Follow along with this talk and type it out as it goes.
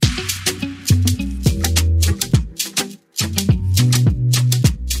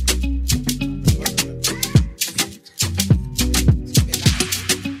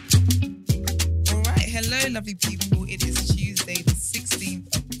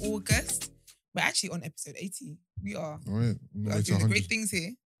We're actually on episode 80. We are. All right. We are doing the great things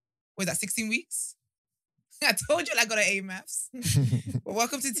here. Was that 16 weeks? I told you I got an A maths. Well,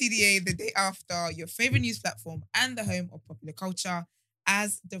 welcome to TDA, the day after your favorite news platform and the home of popular culture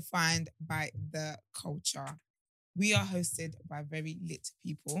as defined by the culture. We are hosted by very lit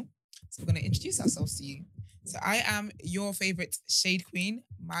people. So we're going to introduce ourselves to you. So I am your favorite shade queen,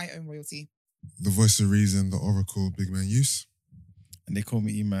 my own royalty. The voice of reason, the oracle, big man use. And they call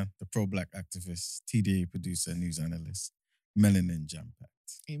me E-Man, the pro-black activist, TDA producer, news analyst, melanin jam-packed.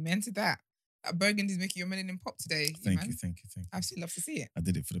 Amen to that. That burgundy's making your melanin pop today. Thank you. Absolutely love to see it. I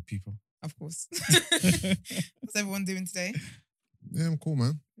did it for the people. Of course. What's everyone doing today? Yeah, I'm cool,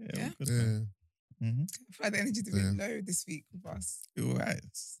 man. Yeah? Good, Yeah. man. Mm-hmm. I feel like the energy's a bit low this week with us. It will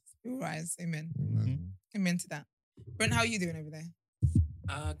rise. It will rise. Amen. Mhm. Amen to that. Brent, how are you doing over there?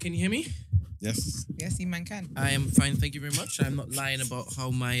 Can you hear me? Yes. Yes, you man can. I am fine, thank you very much. I'm not lying about how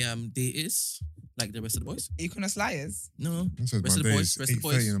my day is, like the rest of the boys. Are you calling us liars? No, I said Rest my of the day boys, is rest of the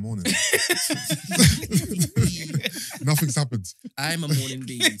 8:30 boys. in the morning. Nothing's happened. I'm a morning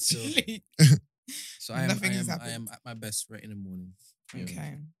bee, so I Nothing has am happened. at my best right in the morning. Yeah.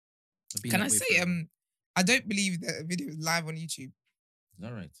 Okay. I've been Can that I way say, forever. I don't believe the video is live on YouTube. Is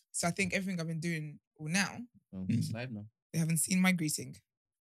that right? So I think everything I've been doing all now, Well, it's live now. they haven't seen my greeting.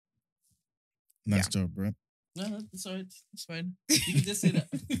 Nice job, bro. No, it's alright. It's fine. You can just say that.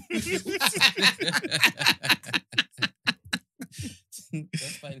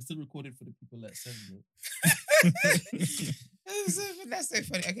 That's fine. It's still recorded for the people that send it. That's so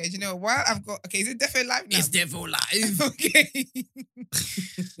funny. Okay, do you know what? Is it definitely live now? It's Devil Live. Okay.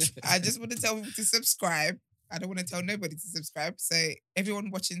 I just want to tell people to subscribe. I don't want to tell nobody to subscribe. So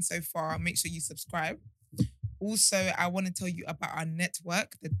everyone watching so far, make sure you subscribe. Also, I want to tell you about our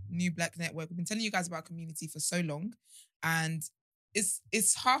network, the New Black Network. We've been telling you guys about our community for so long, and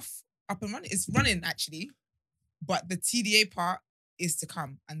it's half up and running. It's running actually, but the TDA part is to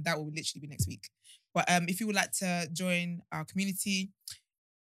come, and that will literally be next week. But if you would like to join our community,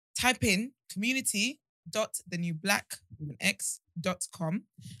 type in community.thenewblack.com,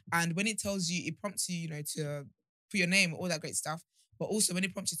 and when it tells you, it prompts you, to put your name, all that great stuff. But also when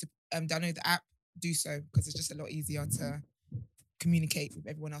it prompts you to download the app, do so, because it's just a lot easier to communicate with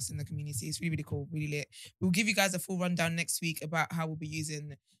everyone else in the community. It's really, really cool, really lit. We'll give you guys a full rundown next week about how we'll be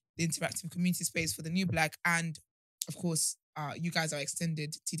using the interactive community space for the New Black, and of course, you guys are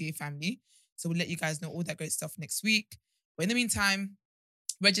extended TDA family. So we'll let you guys know all that great stuff next week. But in the meantime,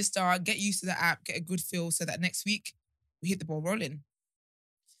 register, get used to the app, get a good feel so that next week we hit the ball rolling.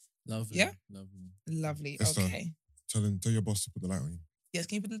 Lovely. Yeah? Lovely. Lovely. Esther. Okay. Tell your boss to put the light on you. Yes,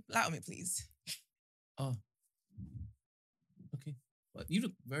 can you put the light on it, please? Oh. Okay. But you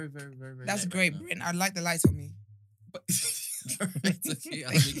look very, very, very, very. That's light great, right now. Brent. I like the light on me. But it's okay.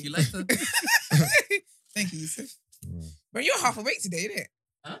 I'll make you lighter. Thank you, Yusuf. Right. Brent, you're half awake today, isn't it?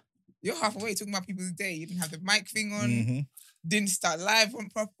 Huh? You're half awake talking about people's day. You didn't have the mic thing on. Mhm. Didn't start live on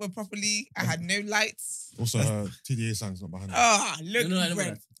properly. I had no lights. Also, her TDA song's not behind her. Ah, look, No, I don't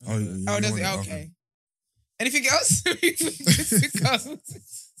Brent. want that. you Oh, does want it? Okay. Anything else?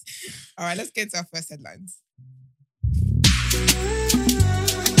 All right, let's get to our first headlines.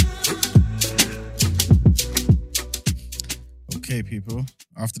 Okay, people.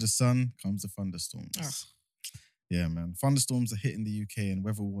 After the sun comes the thunderstorms. Ugh. Yeah, man. Thunderstorms are hitting the UK and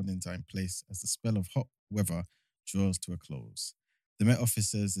weather warnings are in place as the spell of hot weather draws to a close. The Met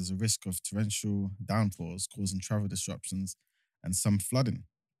Office says there's a risk of torrential downpours causing travel disruptions and some flooding.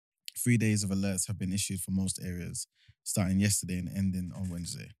 3 days of alerts have been issued for most areas, starting yesterday and ending on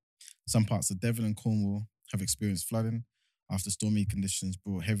Wednesday. Some parts of Devon and Cornwall have experienced flooding after stormy conditions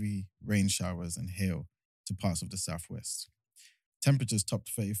brought heavy rain showers and hail to parts of the southwest. Temperatures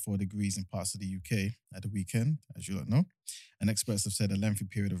topped 34 degrees in parts of the UK at the weekend, as you all know, and experts have said a lengthy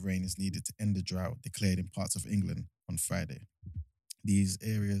period of rain is needed to end the drought declared in parts of England on Friday. These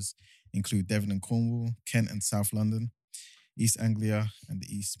areas include Devon and Cornwall, Kent and South London, East Anglia, and the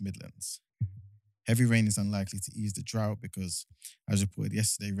East Midlands. Heavy rain is unlikely to ease the drought because, as reported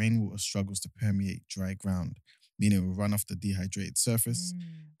yesterday, rainwater struggles to permeate dry ground, meaning it will run off the dehydrated surface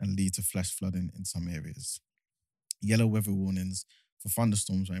and lead to flash flooding in some areas. Yellow weather warnings for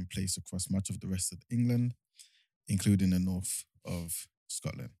thunderstorms are in place across much of the rest of England, including the north of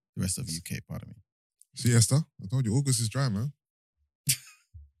Scotland, the rest of the UK, pardon me. See, Esther, I told you, August is dry, man.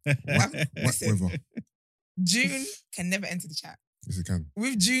 Wet Listen, weather. June can never enter the chat. Yes, it can.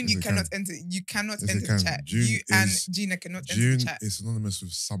 With June, Yes, you it cannot can. enter. You cannot Yes, it enter the can. chat. June You and is- Gina cannot enter June the chat. is synonymous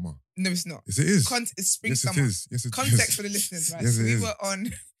with summer. No, it's not. Yes, it is. It's spring, Yes, summer. it is. Yes, it is. Context for the listeners, right? Yes, So it we is. were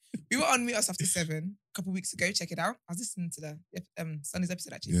on We were on Meet Us After 7 a couple of weeks ago. Check it out. I was listening to the Sunday's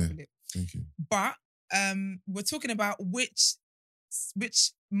episode actually. Yeah. Probably. Thank you. But we're talking about which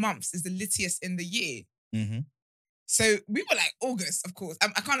months is the littiest in the year. Mm-hmm. So we were like August, of course. I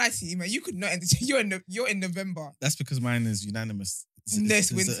can't lie to you, man. You could not. You're in November. That's because mine is unanimous. No,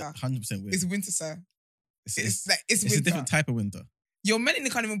 it's winter. 100% winter. It's winter, sir. It's It's winter. a different type of winter. Your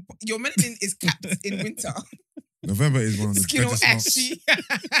melanin is capped in winter. November is one of the Skin all deadest months. ashy.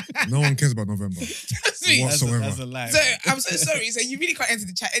 No one cares about November That's me. whatsoever. That's a lie. So I'm so sorry. So you really can't enter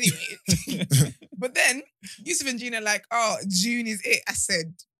the chat anyway. But then Yusuf and Gina are like, oh, June is it. I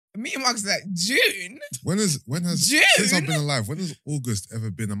said, me and Mark's like, June? When has June? since I've been alive, when has August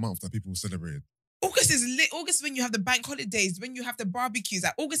ever been a month that people celebrate? August is lit. August is when you have the bank holidays, when you have the barbecues.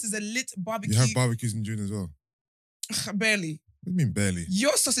 Like August is a lit barbecue. You have barbecues in June as well. Barely. What do you mean barely?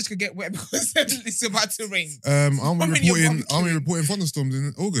 Your sausage could get wet because it's about to rain. Aren't When we you're reporting thunderstorms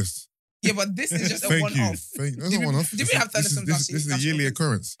in August? Yeah, but this is just a Thank you. one-off. That's not one-off. Did we have thunderstorms last year? This is a yearly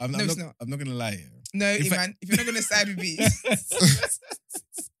occurrence. I'm No, it's not, not. I'm not going to lie here. No, In fact- Iman, if you're not going to side with me,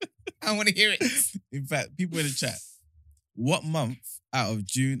 I want to hear it. In fact, people in the chat, what month out of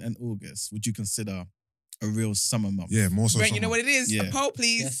June and August would you consider a real summer month? Yeah, more so. Brent, you know summer. what it is? Yeah. A poll,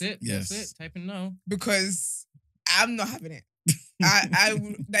 please. That's it. Yes. That's it. Type in now. Because I'm not having it. I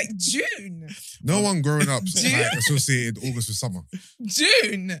like June. No one growing up June? associated August with summer.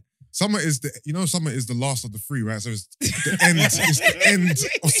 June. Summer is the last of the three, right? So it's the end. It's the end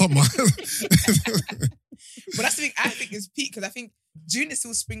of summer. But that's the thing I think is peak because I think June is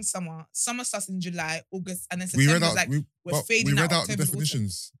still spring, summer. Summer starts in July, August, and then we September read is out. like we're we fading read out the October's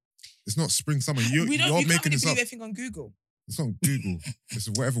definitions. It's not spring, summer. autumn. You're You can't making really this up. believe everything on Google. It's not Google. It's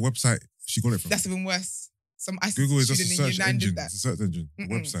whatever website she got it from. That's even worse. Some ICT Google is just a student in search year 9 engine. did that. It's a search engine. A Mm-mm.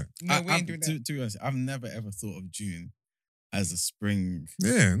 website. No, we ain't doing that. To be honest, I've never ever thought of June as a spring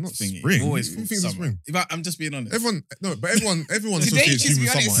Yeah, not thingy. spring. Always Who thought thinks it's summer. spring? If I'm just being honest. Everyone Today, associates just June be with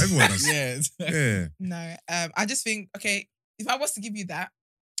summer. honest. Everyone does. Yeah. Yeah. No, I just think, okay, if I was to give you that,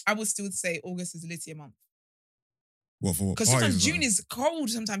 I would still say August is a lithium month. What for? Because sometimes June is cold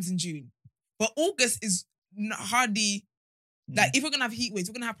sometimes in June. But August is hardly, like if we're going to have heat waves,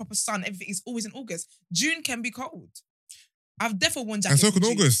 we're going to have proper sun, everything is always in August. June can be cold. I've definitely worn And jackets so in can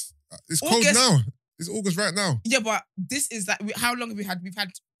June. August. It's cold August- now. It's August right now. Yeah, but this is like, how long have we had? We've had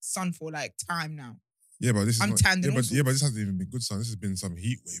sun for like time now. Yeah, but this is I'm not, tanned and all but sorts. this hasn't even been good, son. This has been some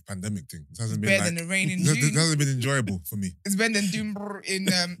heat wave pandemic thing. This hasn't been Better like, than the rain in this June. hasn't been enjoyable for me. It's better than doom in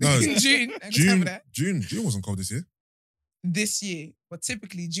No, in June. I can tell you that. June wasn't cold this year. This year, but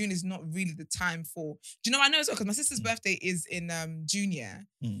typically June is not really the time for. Do you know? I know as well because my sister's birthday is in June, yeah,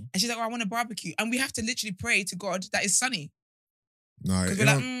 Mm. and she's like, "Oh, I want a barbecue," and we have to literally pray to God that it's sunny No, because I we're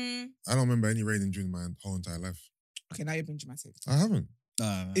like, don't remember any rain in June in my whole entire life. okay, now you're being dramatic. I haven't.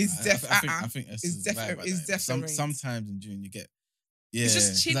 It's I think it's it's definitely rains. sometimes in June you get. Yeah, It's just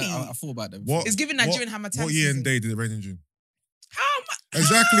 'cause chilly. I thought about that. What? It's giving Nigerian hammer time. What year season. and day did it rain in June? How much?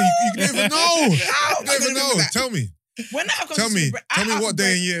 Exactly. You don't even know. How You am I don't even gonna know. remember that? Tell me. When I come Tell to me. school, Tell me I what have day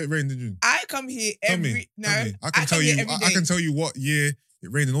break- and year it rained in June. I come here Tell every me. no. Tell me. I can come tell here you. every I day. can tell you what year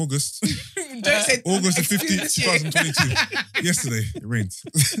it rained in August. Don't say August the excuse 15th, this year. 2022. Yesterday it rained.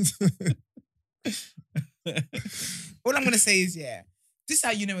 All I'm gonna say is, yeah, this is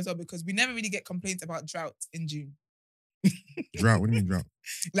how you know as well because we never really get complaints about drought in June. Drought. What do you mean drought?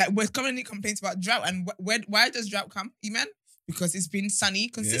 Like we're commonly complaints about drought, and why does drought come, Eman? Because it's been sunny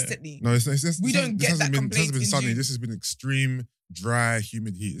consistently. No, it's We don't get that This complaint hasn't been in sunny. June. This has been extreme, dry,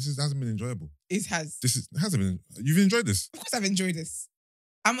 humid heat. Hasn't been enjoyable. It has. It hasn't been. You've enjoyed this. Of course, I've enjoyed this.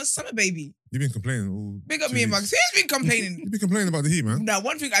 I'm a summer baby. You've been complaining all. Big up 2 me and weeks. Mugs. Who's been complaining? You've been complaining about the heat, man. Now,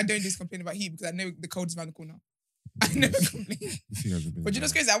 one thing I don't do is complain about heat because I know the cold is around the corner. I never complain. This heat hasn't been. But you know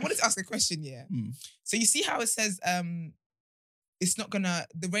what's crazy? I wanted to ask a question, yeah. Mm. So you see how it says the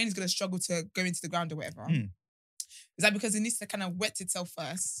rain is gonna struggle to go into the ground or whatever. Mm. Is that because it needs to kind of wet itself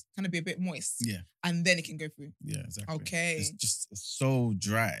first, kind of be a bit moist, Yeah, and then it can go through? yeah, exactly. Okay. It's just so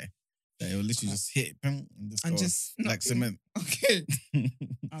dry that it will literally just hit and just And go just like not- cement. Okay.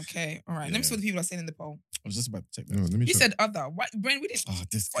 I Okay. All right. Let me Yeah. see what the people are saying in the poll. was just about to check that. No, let me He check. said other. What Brain, we didn't Oh,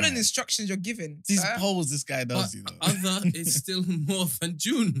 this follow the guy. instructions you're given. These sir. polls this guy does, But you know. other is still more than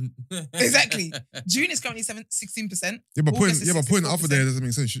June. Exactly. June is currently 16%. Yeah, but August is putting other 64%. there doesn't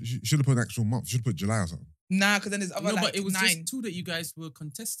make sense. You should have put an actual month. You should have put July or something. Nah, because then there's other No, like but it was 9. just two that you guys were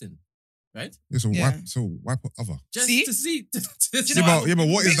contesting, right? Yeah, Yeah. why put other? Just See? to see. you Yeah, know what? but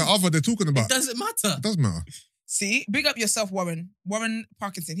what is the Big- other they're talking It about? doesn't matter. It does matter. See, big up yourself, Warren. Warren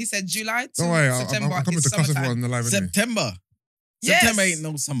Parkinson. He said July to Don't worry, I'm September coming is to cuss summertime. everyone in the live anyway. September. Yes. September ain't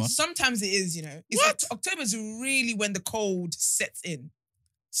no summer. Sometimes it is, you know. It's What? October's really when the cold sets in.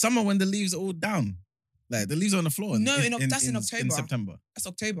 Summer when the leaves are all down. Like the leaves are on the floor. No, that's in October. In September. That's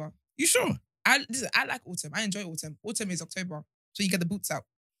October. You sure? Listen, I like autumn. I enjoy autumn. Autumn is October. So you get the boots out.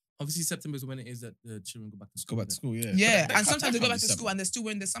 Obviously, September is when it is that the children go back to school. Go back to school, yeah. Yeah. But And sometimes they go back to December. school and they're still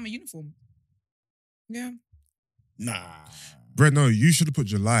wearing their summer uniform. Yeah. Nah. Brett, no, you should have put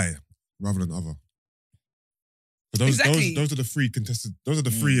July rather than other. But Exactly. those are the three contested. Those are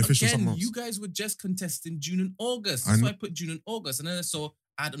the three official Again, summer months. you guys were just contesting June and August. I That's know. why I put June and August. And then I saw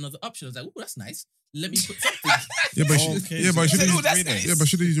add another option. I was like, oh, that's nice. Let me put something. Yeah, but Okay, yeah, but so should I said, use, "Oh, that's nice." yeah, but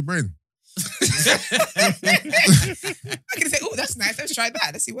should use your brain. I can say, oh, that's nice. Let's try that.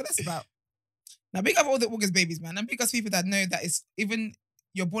 Let's see what that's about. Now, big up all the August babies, man. And big up people that know that it's even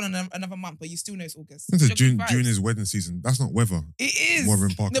you're born in another month, but you still know it's August. That's It's your good June vibes. is wedding season. That's not weather. It is. Weather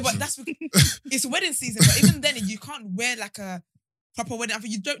in Parkinson. No, but that's because it's wedding season. But even then, you can't wear like a proper wedding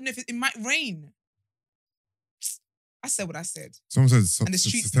outfit. You don't know if it might rain. I said what I said. Someone says And the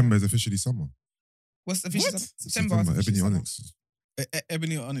streets September is officially summer. What's the official What? September? is officially Ebony summer. Onyx.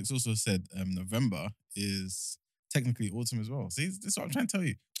 Ebony Onyx also said November is technically autumn as well. See, this is what I'm trying to tell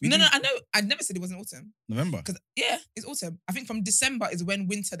you. We No, do I know. I never said it wasn't autumn. November. Because it's autumn. I think from December is when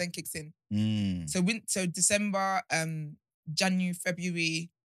winter then kicks in. Mm. So December, January, February,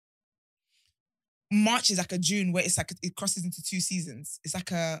 March is like a June where it's like it crosses into two seasons. It's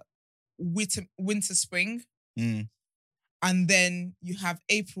like a winter, spring, Mm. and then you have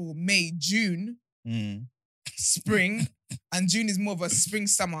April, May, June, Mm. spring, and June is more of a spring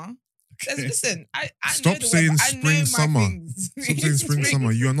summer. Listen, I Stop know the saying weather. I spring, know my summer. things. Stop saying spring,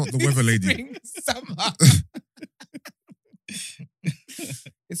 summer. You are not the weather lady. Spring, summer.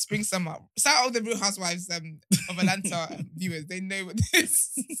 It's spring, summer. Shout out all the Real Housewives of Atlanta viewers. They know what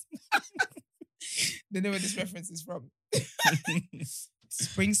this. They know where this reference is from.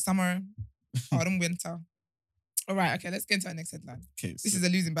 Spring, summer, autumn, winter. All right, okay, let's get into our next headline. Okay, This is a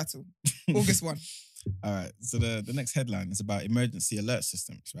losing battle. August 1. All right. So the next headline is about emergency alert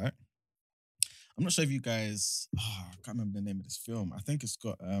systems, right? I'm not sure if you guys. I can't remember the name of this film. I think it's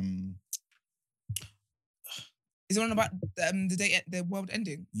got Is it one about the day, the world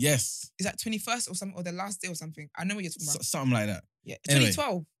ending? yes, Is that 21st or something, or the last day or something? I know what you're talking about. something like that. Yeah, Anyway.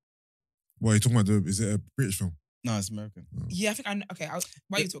 2012. What are you talking about? Is it a British film? No, it's American. Yeah, I think I know. Okay,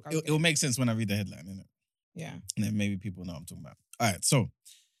 why you talk? It'll make sense when I read the headline, innit? Yeah. And then maybe people know what I'm talking about. All right, so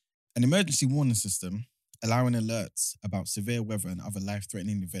an emergency warning system allowing alerts about severe weather and other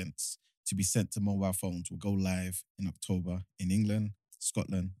life-threatening events to be sent to mobile phones will go live in October in England,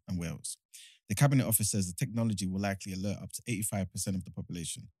 Scotland, and Wales. The Cabinet Office says the technology will likely alert up to 85% of the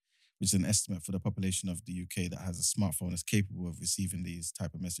population, which is an estimate for the population of the UK that has a smartphone that's capable of receiving these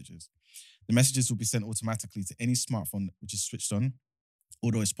type of messages. The messages will be sent automatically to any smartphone which is switched on,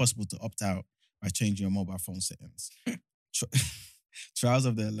 although it's possible to opt out by changing your mobile phone settings. Trials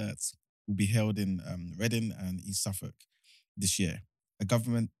of the alerts will be held in Reading and East Suffolk this year. A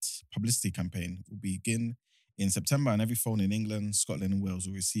government publicity campaign will begin in September, and every phone in England, Scotland, and Wales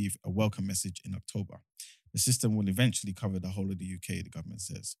will receive a welcome message in October. The system will eventually cover the whole of the UK, the government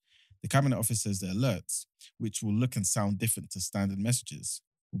says. The Cabinet Office says the alerts, which will look and sound different to standard messages,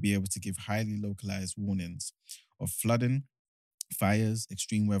 will be able to give highly localized warnings of flooding, fires,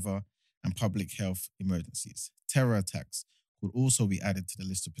 extreme weather, and public health emergencies. Terror attacks will also be added to the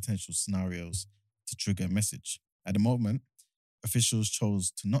list of potential scenarios to trigger a message. At the moment, officials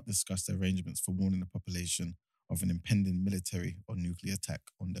chose to not discuss the arrangements for warning the population of an impending military or nuclear attack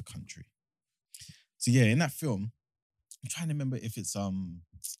on the country. So yeah, in that film, I'm trying to remember if it's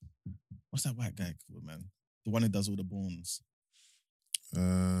what's that white guy called, man? The one who does all the Bournes.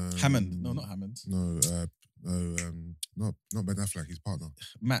 Hammond. No, not Hammond. No, not Ben Affleck. His partner,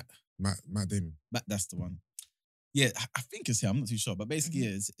 Matt, Damon. that's the one. Yeah, I think it's him. I'm not too sure, but basically, yeah,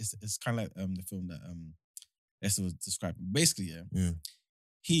 it's kind of like the film that Esther was describing. Basically, yeah, Yeah.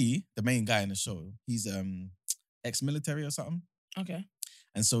 he, the main guy in the show, he's ex-military or something, Okay.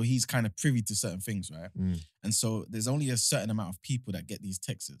 and so he's kind of privy to certain things, right? Mm. And so there's only a certain amount of people that get these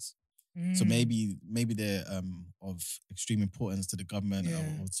texts. So Mm. maybe they're of extreme importance to the government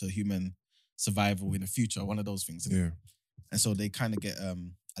Yeah. or to human survival in the future, one of those things. innit? Yeah. And so they kind of get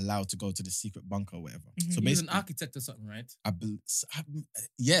allowed to go to the secret bunker or whatever. Mhm. So He was an basically, architect or something, right?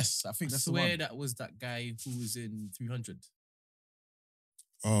 yes, I I think that's the swear one. that was that guy who was in 300.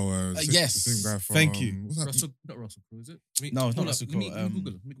 Yes. The same guy from. Thank you. What's that? Not Russell Crowe, is it? No, it's not hold up, Russell Let me Crowe,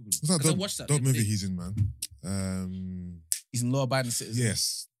 Google. Let me Google. What's that 'Cause I dope, watched that. dope the other movie day. he's in, man? He's in Law Abiding Citizen.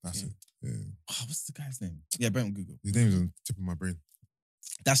 Yes, that's Yeah. it. Yeah. Oh, what's the guy's name? Yeah, Brent on Google. His name is on the tip of my brain.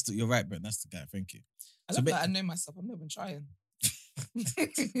 You're right, Brent. That's the guy. Thank you. I So love ba- that I know myself. I'm not even trying.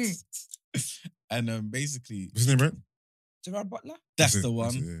 And basically, What's his name, right? Gerard Butler? That's it, the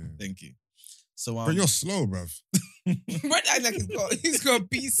one. it, yeah. Thank you. So But you're slow, bruv. Brent acts like he's got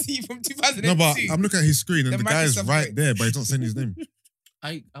BC from 2002. No, but I'm looking at his screen and The the guy's Microsoft right great. there, but he's not saying his name.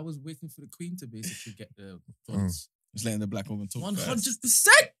 I was waiting for the Queen to basically get the funds. just letting the black woman talk. 100%.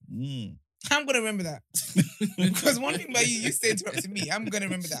 Mm. I'm going to remember that. Because one thing about you stay interrupting me. I'm going to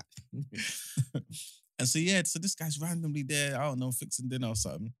remember that. And so so this guy's randomly there, I don't know, fixing dinner or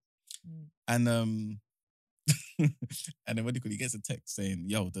something. Mm. And and then he gets a text saying,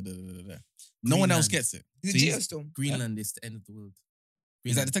 yo, da, da, da, da, da. No one else gets it. Is So it he's- Geostorm? Greenland is the end of the world.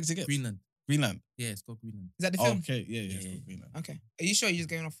 Is that the text he gets? Greenland. Greenland. Yeah, it's called Greenland. Is that the Oh, film? okay, yeah, it's Yeah. called Greenland. Okay. Are you sure you're just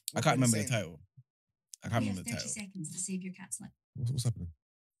going off? I what can't Brent's remember the saying? title. I can't You remember have the 30 title. seconds to see if your cat's like. What's happening?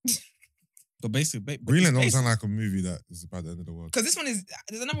 But basically, Greenland don't sound like a movie that is about the end of the world. Because this one is,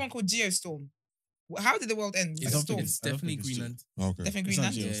 there's another one called Geostorm. How did the world end? I With a don't storm? think It's I don't definitely think it's Greenland. Oh, okay. Definitely It's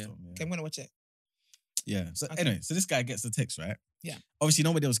not Greenland? Geostorm, yeah. Okay, I'm going to watch it. Yeah. So Okay. anyway, so this guy gets the text, right? Yeah. Obviously,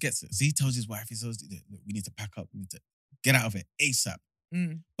 nobody else gets it. So he tells his wife, he says, "Look, we need to pack up. We need to get out of it ASAP."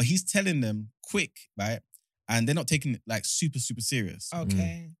 Mm. But he's telling them quick, right? And they're not taking it like super, super serious.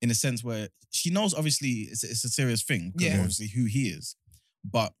 Okay. In a sense where she knows obviously it's a serious thing because Yeah. obviously who he is,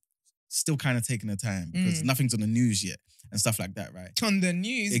 but still kind of taking her time because nothing's on the news yet and stuff like that, right? On the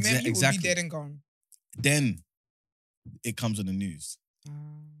news, maybe he will exactly. be dead and gone. Then it comes on the news. Ah.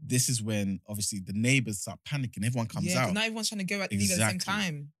 This is when obviously the neighbors start panicking. Everyone comes Yeah, 'cause out. now everyone's trying to go out and leave at the same Exactly.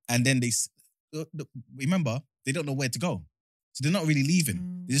 time. And then remember, they don't know where to go. So they're not really leaving.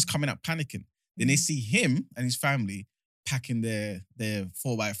 Mm. They're just coming out panicking. Then they see him and his family packing their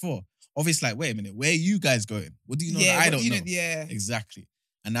 4x4. Obviously, like, wait a minute, where are you guys going? What do you know that I what don't you know? Yeah. Exactly.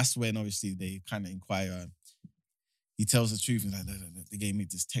 And that's when obviously they kind of inquire. He tells the truth. He's like, they gave me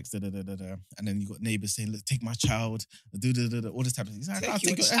this text, And then you got neighbors saying, look, take my child, all this type of thing. He's like, I'll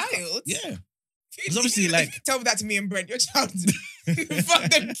Take your your child? Yeah. It's obviously like- Tell that to me and Brent. Your child. Fuck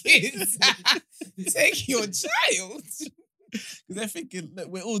them kids. Take your child. Because they're thinking, look,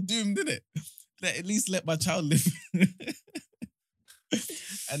 we're all doomed, innit? At least let my child live.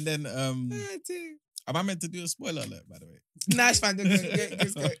 And then, Ah, dear. am I meant to do a spoiler alert, by the way? Nice, fine.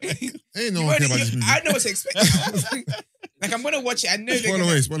 Just go. Ain't no one care about this movie. I know what to expect. Like, I'm going to watch it. I know they're Spoil gonna...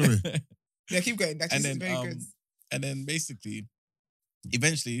 away, spoil away. Yeah, keep going. That's And just then, very good. and then basically,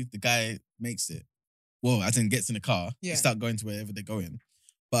 eventually, the guy makes it. Well, as in gets in the car, Yeah. they start going to wherever they're going.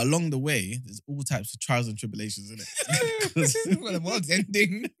 But along the way, there's all types of trials and tribulations in it. Well, the world's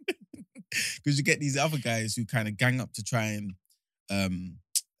ending. Because you get these other guys who kind of gang up to try and,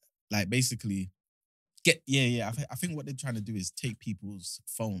 like, basically get. Yeah. I think what they're trying to do is take people's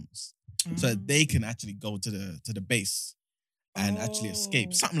phones so that they can actually go to the base and actually escape,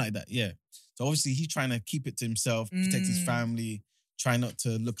 Oh. something like that. Yeah. So obviously he's trying to keep it to himself, protect his Mm. family, try not to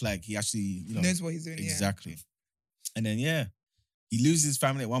look like he actually, knows what he's doing. exactly. And then he loses his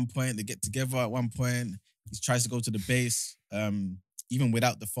family at one point. They get together at one point. He tries to go to the base, even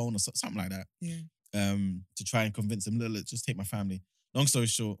without the phone or something like that. Yeah. To try and convince them, look, just take my family. Long story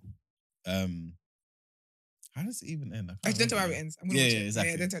short, how does it even end? I can't Actually, don't tell how remember. it ends. I'm gonna Yeah, watch yeah, it.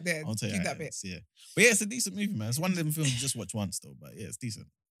 exactly. Yeah, don't tell there. I'll tell you Keep how that it bit. ends, yeah. But yeah, it's a decent movie, man. It's one of them films you just watch once, though. But yeah, it's decent.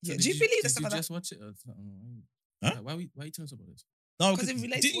 Yeah. So Do you did believe the did stuff you like that? just watch it? Or something? Huh? Why are you telling us about this? No, 'Cause it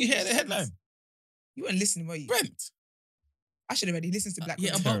relates didn't to you what hear you the said. headline? You weren't listening, were you? Brent. I should have read. He listens to Black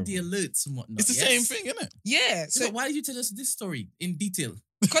Yeah, Women. about the alerts and whatnot. It's the yes? same thing, isn't it? Yeah. So So why did you tell us this story in detail?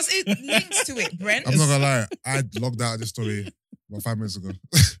 because it links to it, Brent. I'm not gonna lie, I logged out of this story about 5 minutes ago.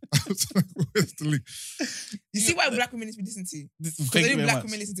 I was like, where's the link? You see why Black women need to be listened to? Because Thank only you very Black much.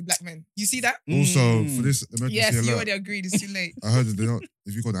 women listen to Black men. You see that? Also, Mm. for this emergency Yes, you alert, already agreed. It's too late. I heard that they're not.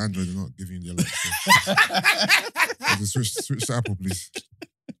 If you got an Android, they're not giving you the alert. So switch to Apple, please.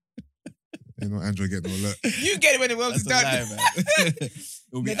 Ain't no Android getting no alert. You get it when the world is That's a done. lie, man. It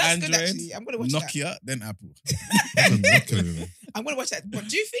will be No, that's Android, good actually. I'm gonna watch that. Nokia, then Apple. I'm not killing them. I'm gonna watch that. But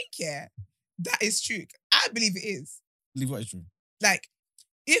do you think, that is true? I believe it is. Believe what is true. Like,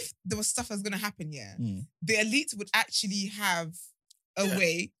 if there was stuff that's gonna happen, Mm. the elite would actually have a Yeah.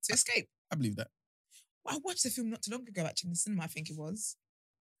 way to escape. I believe that. I watched the film not too long ago, actually, in the cinema, I think it was.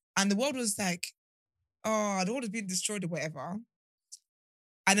 And the world was like, oh, the world has been destroyed or whatever.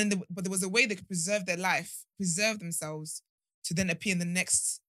 And then, but there was a way they could preserve their life, preserve themselves to then appear in the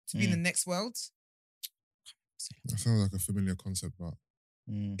next, to be in the next world. That sounds like a familiar concept, but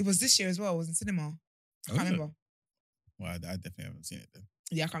Mm. It was this year as well. It was in cinema. I Oh, can't is it? remember. Well, I definitely haven't seen it then.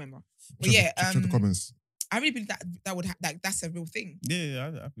 Yeah, I can't remember. But check yeah, the comments. I really believe that would that's a real thing. Yeah,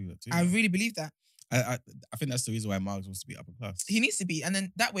 I believe that too. I really believe that. I think that's the reason why Marx wants to be upper class. He needs to be. And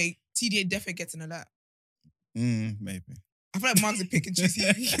then that way, TDA definitely gets an alert. Maybe. I feel like Mark's a pick and choose.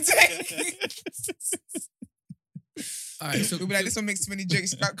 He can take. All right, so We'll be like, this one makes too many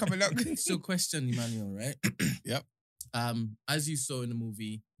jokes. Can't come along. so question, Emmanuel, right? Yep. As you saw in the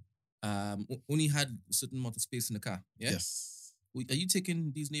movie, only had a certain amount of space in the car. Yeah. Yes. Are you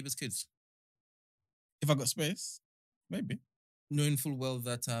taking these neighbors' kids, If I got space, maybe. knowing full well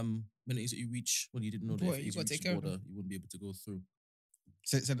that when it is that you reach, well, you didn't know that Boy, if it you is gotta reach take the care of border, you wouldn't be able to go through.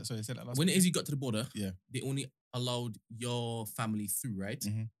 Say that last When it bit. is you got to the border, Yeah. they only allowed your family through, right?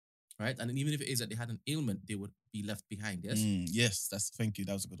 Mhm. Right, and then even if it is that they had an ailment, they would be left behind. Yes. Yes, thank you.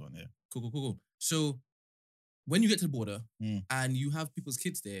 That was a good one, yeah. Cool. So when you get to the border Mm. and you have people's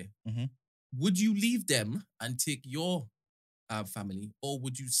kids there, Mhm. would you leave them and take your family, or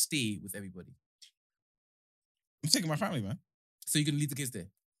would you stay with everybody? I'm taking my family, man. So you're gonna leave the kids there?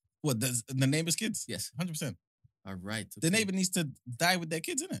 What, the neighbor's kids? Yes. 100%. All right. The okay. neighbor needs to die with their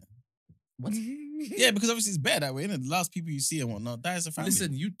kids, innit? What? Yeah, because obviously it's better that way, innit? The last people you see and whatnot, that is a family.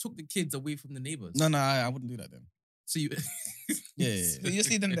 Listen, you took the kids away from the neighbors. No, I wouldn't do that then. So you. Yeah. So you just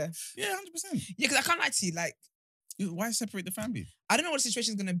leave them there. Yeah, 100%. Yeah, because I can't lie to you. Like, Why separate the family? I don't know what the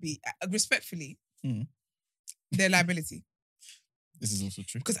situation's gonna be. Respectfully, Mhm. their liability. This is also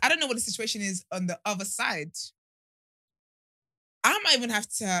true. Because I don't know what the situation is on the other side. I might even have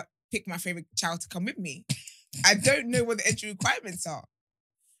to pick my favorite child to come with me. I don't know what the entry requirements are,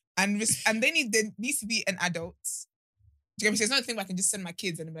 and there needs to be an adult. Do you get me? So it's not a thing where I can just send my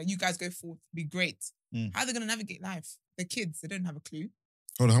kids and be like, "You guys go forth, be great." How are they gonna navigate life? They're kids; they don't have a clue.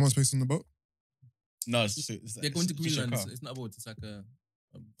 Hold on, how much space on the boat? No, They're going to it's just your Greenland. car. It's not a boat. It's like a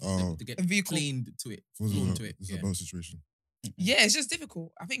Oh. to get A vehicle. planed to it, It's flown to it. a Yeah. boat situation. Yeah, it's just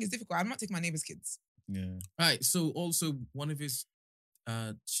difficult. I think it's difficult. I'm not taking my neighbor's kids. Yeah. All right. So also one of his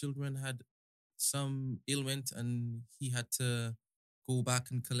children had some ailment, and he had to go back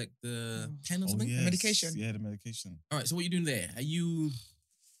and collect the Oh. pen or Oh, something. yes. medication. Yeah, the medication. All right. So what are you doing there? Are you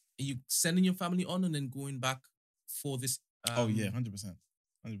sending your family on and then going back for this? Oh, yeah, 100%.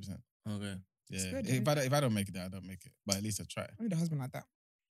 100%. Okay. Yeah. good, If I don't make it there, I don't make it. But at least I try. I need a husband like that.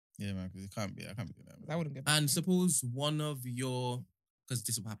 Yeah, man, because I can't be doing that. I wouldn't get back. And there. suppose one of your, because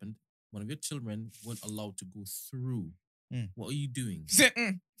this happened, one of your children weren't allowed to go through. What are you doing? Say,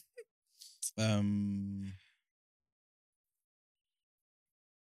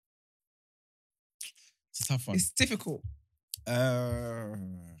 It's a tough one. It's difficult. It's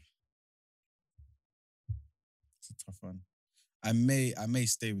a tough one. I may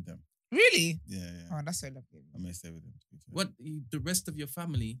stay with them. Really? Yeah. Oh, that's so lovely. I may stay with them. to be fair. What the rest of your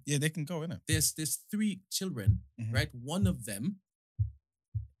family? Yeah, they can go, innit? There's 3 children, Mhm. right? One of them,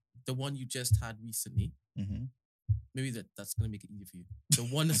 the one you just had recently. Mm-hmm. Maybe that's gonna make it easier for you. The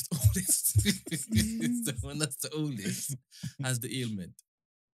one that's the oldest, the one that's the oldest has the ailment.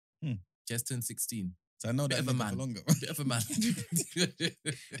 Just turned 16. So I know Bit that of a for man. longer. Bit of a man.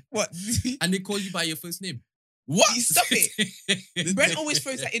 What? And they call you by your first name. What? You stop it. Brent always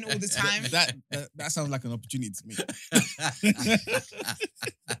throws that in all the time. That sounds like an opportunity to me.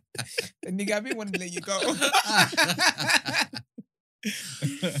 The nigga, I've been wanting to let you go.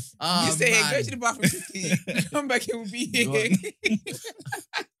 Oh, You say, hey, go man. to the bathroom quickly. Come back, it will be here. Go on.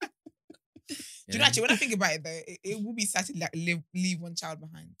 Do you know, actually, when I think about it, though, it will be sad to like leave one child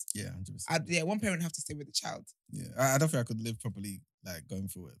behind. Yeah, 100%. One parent have to stay with the child. Yeah, I don't think I could live properly like going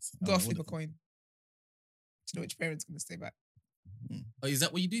forwards. Go flip a coin. Do you know which parent's going to stay back? Oh, is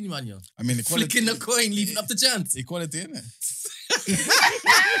that what you doing, Emmanuel? I mean, equality. Flicking the coin, leaving up the chance. Equality, innit?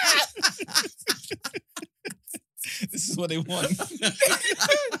 This is what they want.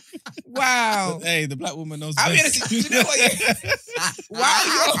 Wow. But, hey, the black woman knows I'll be best. honest, do you know what?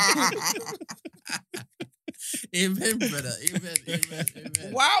 Wow. Amen, brother. Amen.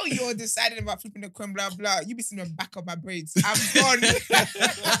 While you're deciding about flipping the coin, blah, blah, you be seeing the back of my braids. I'm gone.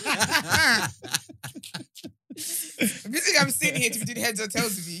 If you think I'm sitting here to be doing heads or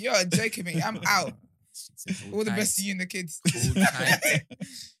tails with you, you're joking me. I'm out. All the best to you and the kids. Hold tight.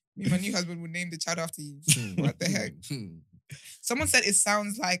 Me and my new husband will name the child after you. What the heck? Someone said it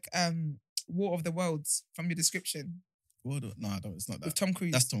sounds like War of the Worlds from your description No, it's not with that. Tom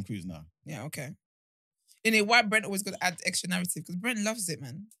Cruise. That's Tom Cruise now. Yeah, okay. In it, why Brent always got to add extra narrative? Because Brent loves it,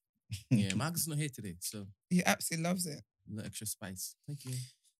 man. Yeah, Marcus is not here today, so He absolutely loves it. a little extra spice. Thank you.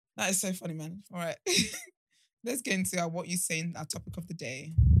 That is so funny, man. All right. Let's get into our what you saying, our topic of the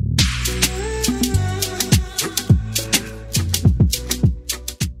day.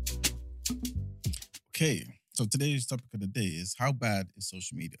 Okay, so today's topic of the day is how bad is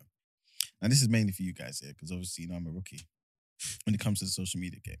social media? And this is mainly for you guys here, because obviously, I'm a rookie when it comes to the social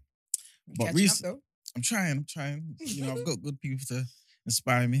media game. But Catching up, though. I'm trying. I've got good people to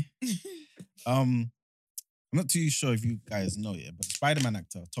inspire me. I'm not too sure if you guys know it, but the Spider-Man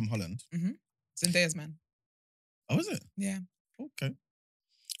actor, Tom Holland. Zendaya's man. Oh, is it? Yeah. Okay.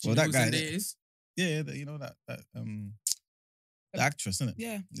 Do Well, you know that whose guy. Zendaya is? Yeah, you know that the actress, isn't it?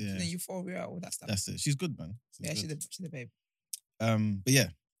 Yeah. Yeah. The Euphoria, all that stuff. That's it. She's good, man. Yeah, good. she's a babe. But yeah.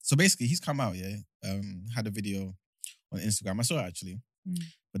 So basically, he's come out. Yeah. Had a video on Instagram. I saw it actually,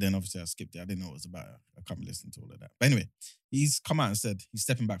 but then obviously I skipped it. I didn't know what it was about. I can't listen to all of that. But anyway, he's come out and said he's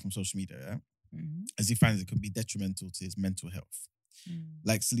stepping back from social media. Yeah. As he finds it can be detrimental to his mental health.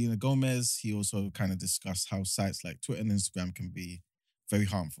 Like Selena Gomez, he also kind of discussed how sites like Twitter and Instagram can be very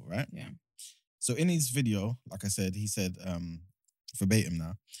harmful, right? Yeah. So in his video, like I said, he said, verbatim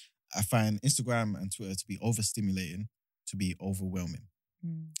now, I find Instagram and Twitter to be overstimulating, to be overwhelming.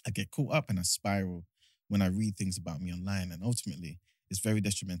 I get caught up and I spiral when I read things about me online, and ultimately it's very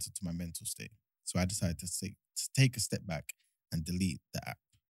detrimental to my mental state. So I decided to take a step back and delete the app.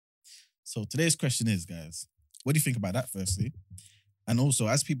 So today's question is, guys, what do you think about that firstly? And also,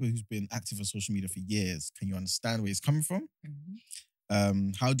 as people who's been active on social media for years, can you understand where he's coming from?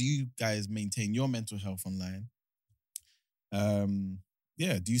 How do you guys maintain your mental health online?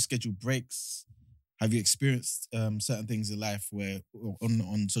 Do you schedule breaks? Have you experienced certain things in life where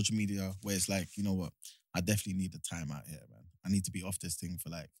on social media where it's like, you know what, I definitely need a time out here, man. I need to be off this thing for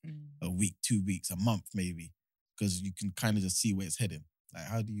like a week, 2 weeks, a month maybe, because you can kind of just see where it's heading. Like,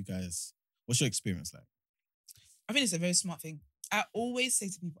 how do you guys? What's your experience like? I think it's a very smart thing. I always say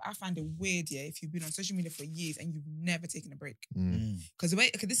to people, I find it weird, yeah, if you've been on social media for years and you've never taken a break. Because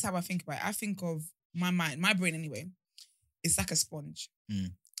this is how I think about it. I think of my mind, my brain anyway, it's like a sponge.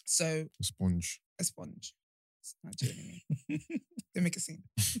 So A sponge. a sponge. It's Nigerian. They make a scene.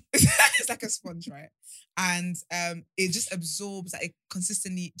 It's like a sponge, right? And it just absorbs, like it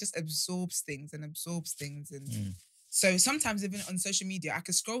consistently just absorbs things. And so sometimes even on social media, I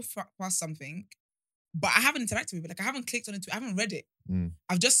could scroll past something, but I haven't interacted with it. Like I haven't clicked on it. I haven't read it.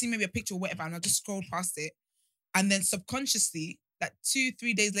 I've just seen maybe a picture or whatever, and I'll just scroll past it. And then subconsciously, like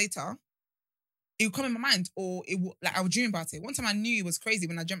 2-3 days later, it will come in my mind, or I would dream about it. One time I knew it was crazy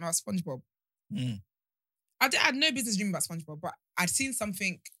when I dreamt about SpongeBob. I had no business dreaming about SpongeBob, but I'd seen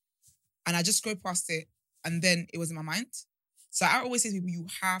something and I just scrolled past it, and then it was in my mind. So I always say to people, you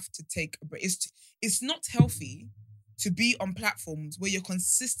have to take a break. It's not healthy to be on platforms where you're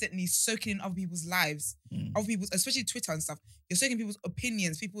consistently soaking in other people's lives, other people's, especially Twitter and stuff. You're soaking people's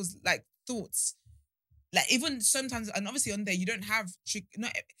opinions, people's like thoughts. Like even sometimes, and obviously on there, you don't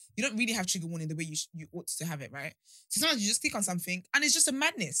really have trigger warning the way you ought to have it, right? So sometimes you just click on something and it's just a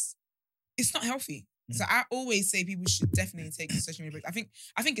madness. It's not healthy. So I always say people should definitely take a social media break. I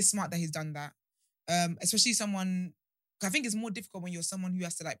think it's smart that he's done that. Especially someone, I think it's more difficult when you're someone who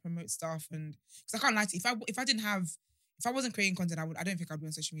has to like promote stuff, and because I can't lie to you, if I wasn't creating content, I don't think I'd be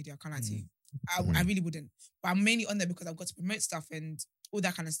on social media. I can't lie to you. I really wouldn't. But I'm mainly on there because I've got to promote stuff and all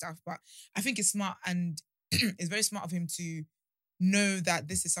that kind of stuff. But I think it's smart, and it's very smart of him to know that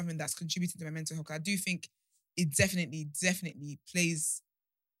this is something that's contributing to my mental health. I do think it definitely plays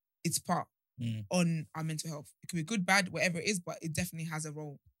its part on our mental health. It could be good, bad, whatever it is, but it definitely has a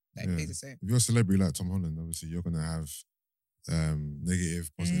role that it plays the same. If you're a celebrity like Tom Holland, obviously you're gonna have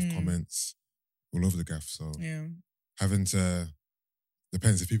negative, positive comments all over the gaff. So having to,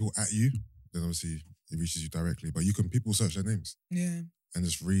 depends, if people at you, then obviously it reaches you directly. But people search their names. Yeah. And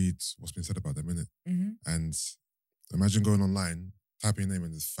just read what's been said about them, innit? And imagine going online, typing your name,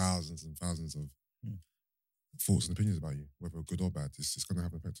 and there's thousands and thousands of thoughts and opinions about you, whether good or bad. It's gonna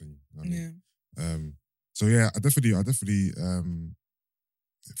have an effect on you. You know what I mean? So yeah, I definitely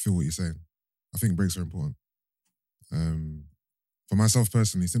feel what you're saying. I think breaks are important. For myself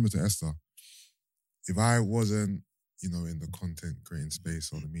personally, similar to Esther, if I wasn't, in the content creating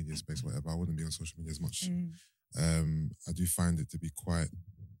space or the media space, whatever, I wouldn't be on social media as much. I do find it to be quite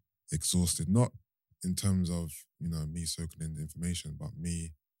exhausted, not in terms of, me soaking in the information, but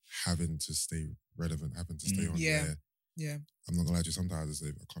me having to stay relevant, having to stay on there. Yeah. I'm not gonna lie to you, sometimes I just say,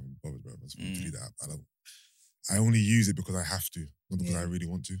 I can't be bothered, bro. I just want to delete the app. I only use it because I have to, not because I really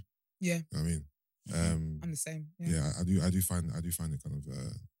want to. Yeah. You know what I mean? I'm the same. Yeah, I do find it kind of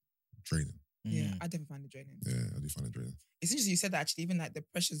draining. Yeah, I definitely find it draining. Yeah, I do find it draining. It's interesting you said that actually, even like the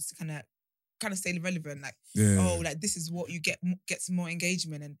pressures to kind of stay relevant, like like this is what you gets more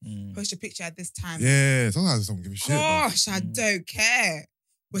engagement, and post your picture at this time. Yeah, sometimes I just don't give a shit. Gosh, I don't care.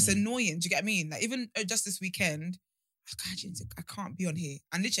 But it's annoying. Do you get what I mean? Like even just this weekend, I can't be on here.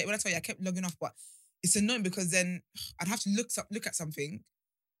 And literally, when I tell you, I kept logging off, but it's annoying because then I'd have to look at something.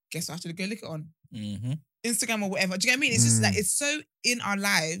 Guess I have to go look it on Instagram or whatever. Do you get what I mean? It's just like it's so in our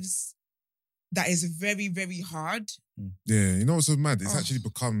lives that is very, very hard. Yeah, you know what's so mad? It's actually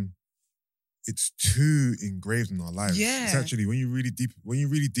become, it's too engraved in our lives. Yeah. It's actually, when you really deep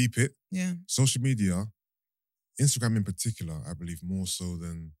it, social media Instagram in particular, I believe more so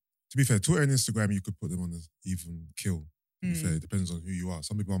than, to be fair, Twitter and Instagram, you could put them on an even kill. To be fair, it depends on who you are.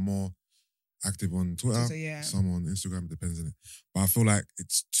 Some people are more active on Twitter, some on Instagram, it depends on it. But I feel like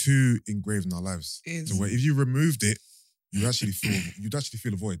it's too engraved in our lives. So where if you removed it, you'd actually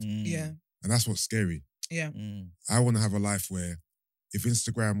feel a void. Yeah. And that's what's scary. Yeah. I want to have a life where if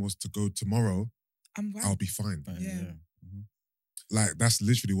Instagram was to go tomorrow, I'll be fine. Yeah. Like, that's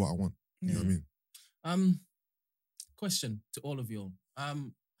literally what I want. You know what I mean? Question to all of you.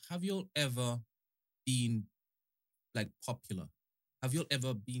 Have you all ever been like popular? Have you all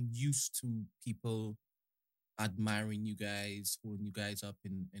ever been used to people admiring you guys, holding you guys up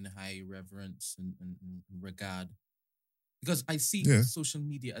in high reverence and regard? Because I see social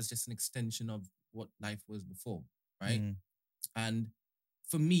media as just an extension of what life was before, right? And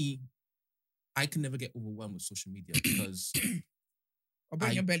for me, I can never get overwhelmed with social media because I'll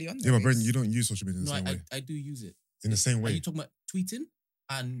bring your belly on. Yeah, but Brendan, you don't use social media in the same way. I do use it. In the same way? Are you talking about tweeting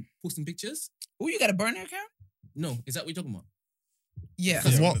and posting pictures? Oh, you got a burner account? No, is that what you're talking about? Yeah.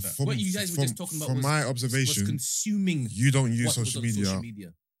 What you guys were just talking about from my observation, was consuming. You don't use social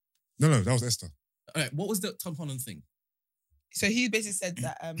media. No, that was Esther. All right, what was the Tom Holland thing? So he basically said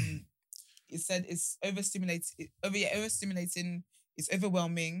that he said it's overstimulating, it's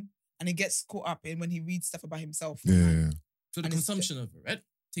overwhelming, and he gets caught up in when he reads stuff about himself. Yeah. So the consumption of it, right?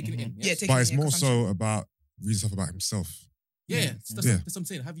 Taking it in. Yes? Yeah, taking but it's more so about reading stuff about himself. Yeah, that's what I'm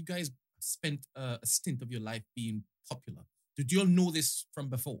saying. Have you guys spent a stint of your life being popular? Did you all know this from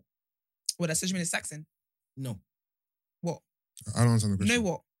before? What, that social media Saxon? No. What? I don't understand the question. No,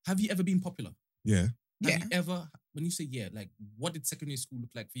 what? Have you ever been popular? Yeah. Yeah. Have you ever, when you say like, what did secondary school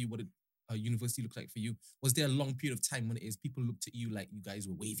look like for you? What did university look like for you? Was there a long period of time when it is people looked at you like you guys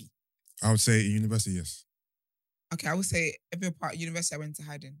were wavy? I would say in university, yes. Okay, I would say every part of university I went to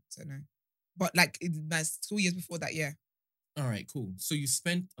hiding, so no. But like in my 2 years before that, yeah. All right, cool. So you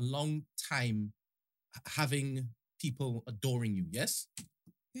spent a long time having people adoring you, yes?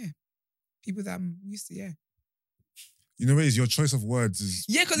 Yeah. People that I'm used to, yeah. You know what it is? Your choice of words is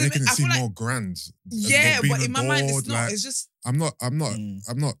making it seem more grand. Yeah, but in my mind it's not. Like, it's just I'm not a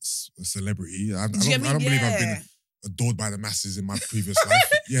celebrity. I don't believe I've been adored by the masses in my previous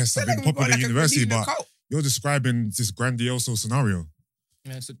life. Yes, I've been popular in university, but you're describing this grandiose scenario.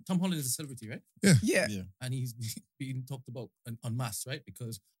 Yeah, so Tom Holland is a celebrity, right? Yeah. And he's being talked about en masse, right?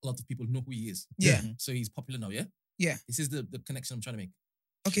 Because a lot of people know who he is. Yeah. So he's popular now, yeah? Yeah. This is the connection I'm trying to make.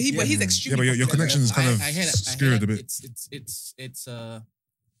 Okay, but he's extremely Yeah, but your connection is kind of skewed a bit. It's a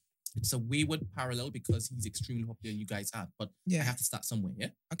wayward parallel because he's extremely popular and you guys aren't. But I have to start somewhere, yeah?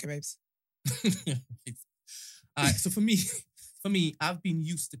 Okay, babes. So for me, I've been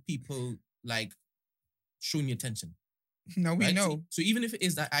used to people like showing me attention. No, we know. So even if it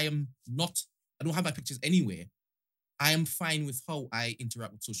is that I don't have my pictures anywhere, I am fine with how I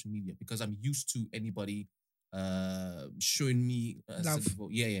interact with social media because I'm used to anybody showing me love.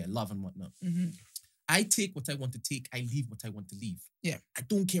 Love and whatnot. Mm-hmm. I take what I want to take. I leave what I want to leave. Yeah. I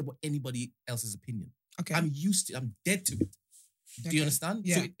don't care about anybody else's opinion. Okay. I'm used to it. I'm dead to it. Do you understand?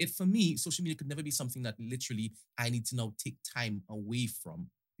 Yeah. So for me, social media could never be something that literally I need to now take time away from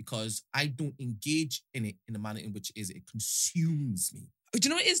because I don't engage in it in a manner in which it consumes me. Do you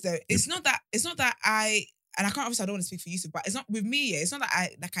know what it is though? It's not that I, and I can't, obviously I don't want to speak for Yusuf, but it's not with me, it's not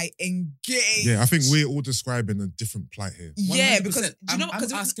that I engage. Yeah, I think we're all describing a different plight here. 100%. Yeah, because I'm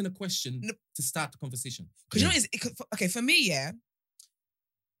asking a question to start the conversation. Because you know what it is? Okay, for me, yeah,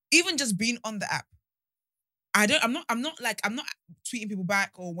 even just being on the app, I'm not tweeting people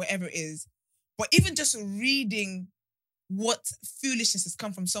back or whatever it is, but even just reading what foolishness has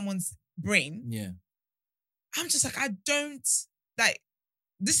come from someone's brain, yeah, I'm just like, I don't, like,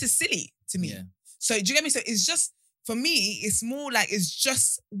 this is silly to me. Yeah. So do you get me? So it's just, for me, it's more like it's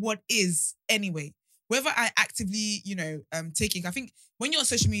just what is anyway. Whether I actively, taking, I think when you're on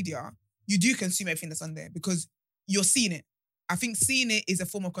social media, you do consume everything that's on there because you're seeing it. I think seeing it is a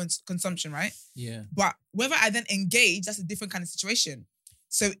form of consumption, right? Yeah. But whether I then engage, that's a different kind of situation.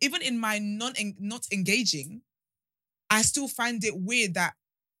 So even in my not engaging, I still find it weird that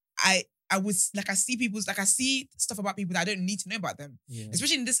I see stuff about people that I don't need to know about them. Yeah.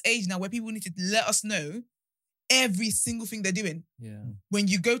 Especially in this age now where people need to let us know every single thing they're doing. Yeah. When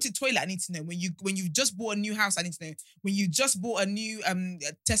you go to the toilet, I need to know. When you've just bought a new house, I need to know. When you just bought a new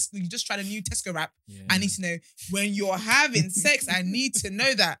you just tried a new Tesco wrap, I need to know. When you're having sex, I need to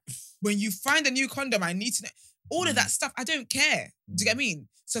know that. When you find a new condom, I need to know. All of that stuff, I don't care. Do you get what I mean?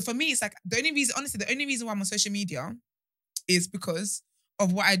 So for me, it's like the only reason why I'm on social media is because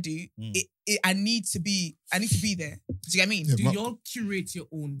of what I do. I need to be there. Do you get what I mean? Do you all curate your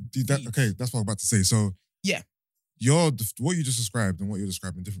own feed? Okay, that's what I'm about to say. So yeah, what you just described and what you're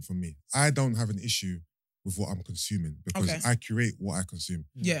describing different from me. I don't have an issue with what I'm consuming because Okay. I curate what I consume.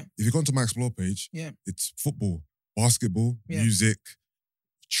 Yeah. If you go onto my explore page, Yeah. it's football, basketball, Yeah. music,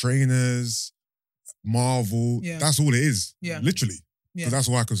 trainers, Marvel. Yeah. That's all it is. Yeah. Literally. Yeah. Because that's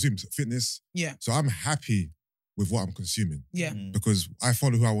what I consume. Fitness. Yeah. So I'm happy with what I'm consuming Yeah. because I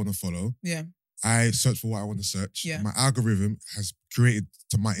follow who I want to follow. Yeah. I search for what I want to search. Yeah. My algorithm has created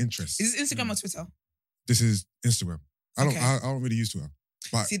to my interests. Is this Instagram or Twitter? This is Instagram. I Okay. don't really use Twitter.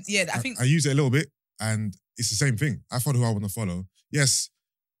 But See, yeah, I think I use it a little bit and it's the same thing. I follow who I want to follow. Yes,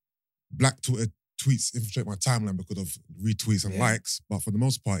 black Twitter tweets infiltrate my timeline because of retweets and Yeah. likes, but for the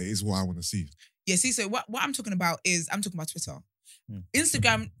most part, it is what I want to see. Yeah, see, so what I'm talking about is I'm talking about Twitter.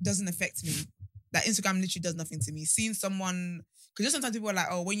 Instagram doesn't affect me. Like Instagram literally does nothing to me. Seeing someone, because just sometimes people are like,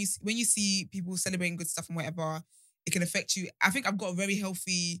 oh, when you see people celebrating good stuff and whatever, it can affect you. I think I've got a very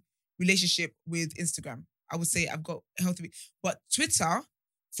healthy relationship with Instagram. I would say I've got a healthy, but Twitter,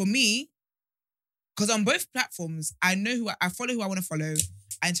 for me, because on both platforms, I know I follow who I want to follow.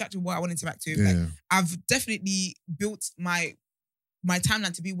 I interact with what I want to interact with. Yeah. Like, I've definitely built my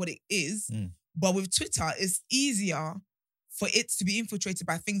timeline to be what it is. But with Twitter, it's easier for it to be infiltrated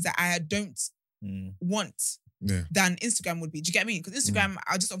by things that I don't want than Instagram would be. Do you get me? Because Instagram,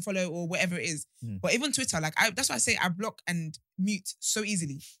 I'll just unfollow or whatever it is. But even Twitter, like that's why I say I block and mute so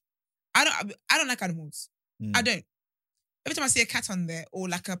easily. I don't like animals. I don't. Every time I see a cat on there or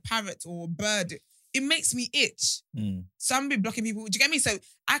like a parrot or a bird, it makes me itch. So I'm be blocking people. Do you get me? So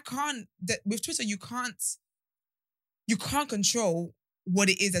I can't. With Twitter, you can't control what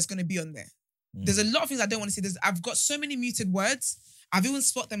it is that's going to be on there. There's a lot of things I don't want to see. I've got so many muted words. I've even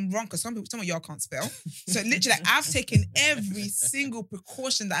spot them wrong because some of y'all can't spell. So literally, like, I've taken every single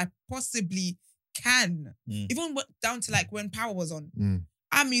precaution that I possibly can. Even down to like when Power was on.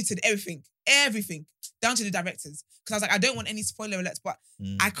 I muted everything down to the directors because I was like, I don't want any spoiler alerts, but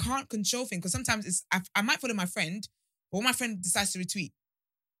I can't control things because sometimes I might follow my friend, but when my friend decides to retweet,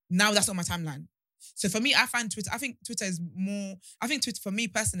 now that's on my timeline. So for me, I find Twitter. I think Twitter is more. I think Twitter for me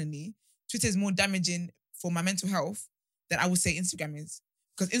personally, Twitter is more damaging for my mental health than I would say Instagram is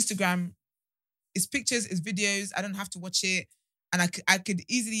because Instagram is pictures, is videos. I don't have to watch it, and I could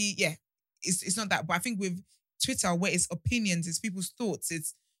easily It's not that, but I think with Twitter, where it's opinions, it's people's thoughts,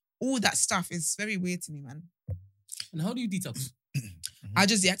 it's all that stuff is very weird to me, man. And how do you detox? I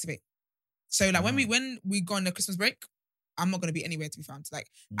just deactivate. So like when we go on the Christmas break, I'm not going to be anywhere to be found. Like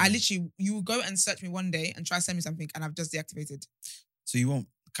I literally, you will go and search me one day and try to send me something and I've just deactivated. So you won't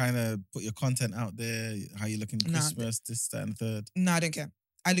kind of put your content out there, how you looking Christmas, this, that and third? No, I don't care.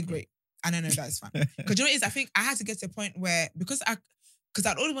 I look great. And I know that is fine. Because you know what it is? I think I had to get to a point where, because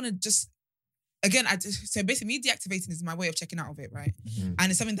I'd always want to just, again, so basically me deactivating is my way of checking out of it, right? And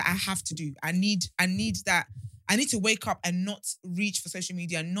it's something that I have to do. I need that. I need to wake up and not reach for social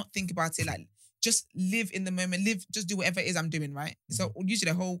media and not think about it. Like, just live in the moment, just do whatever it is I'm doing, right? So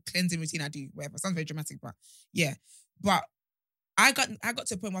usually the whole cleansing routine I do, whatever. Sounds very dramatic, but yeah. But I got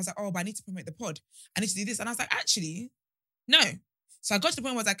to a point where I was like, oh, but I need to promote the pod. I need to do this. And I was like, actually, no. So I got to the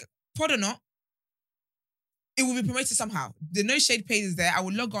point where I was like, pod or not, it will be promoted somehow. The No Shade page is there. I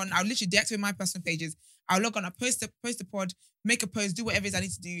will log on. I'll literally deactivate my personal pages. I'll log on. I'll post the pod, make a post, do whatever it is I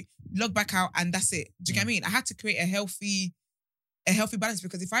need to do, log back out, and that's it. Do you get what I mean? I had to create a healthy balance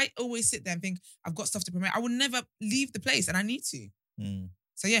because if I always sit there and think I've got stuff to promote, I will never leave the place, and I need to.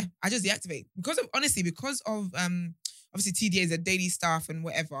 So yeah, I just deactivate because of obviously TDA is the daily stuff and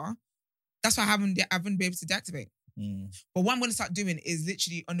whatever. That's why I haven't been able to deactivate. But what I'm going to start doing is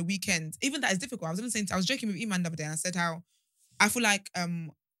literally on the weekend. Even that is difficult. I was joking with Iman the other day and I said how I feel like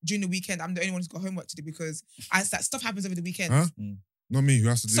during the weekend I'm the only one who's got homework to do because that stuff happens over the weekend. Huh? Not me. Who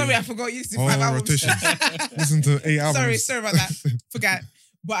has to do? Sorry, I forgot. You used to do whole 5 hours. rotation. Listen to 8 hours. Sorry about that. Forget.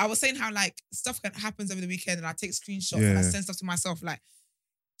 But I was saying how like stuff happens over the weekend and I take screenshots and I send stuff to myself like.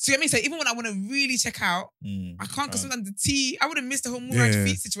 So you know what I mean? So even when I want to really check out, I can't because sometimes I would have missed the whole Moonrise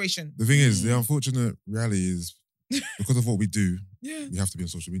feet situation. The thing is, the unfortunate reality is because of what we do, we have to be on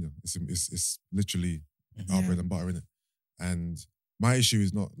social media. It's literally our bread and butter, innit? And my issue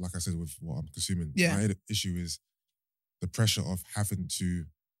is not, like I said, with what I'm consuming. My issue is the pressure of having to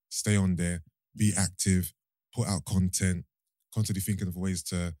stay on there, be active, put out content, constantly thinking of ways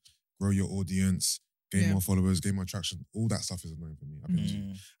to grow your audience, gain more followers, gain more traction. All that stuff is annoying for me. I'll be honest with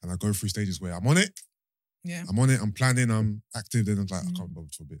you. And I go through stages where I'm on it. Yeah. I'm on it, I'm planning, I'm active, then I'm like, I can't bother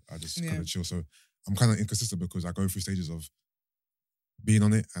for a bit. I just kind of chill. So I'm kind of inconsistent because I go through stages of being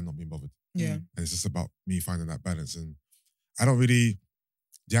on it and not being bothered. Yeah. And it's just about me finding that balance. And I don't really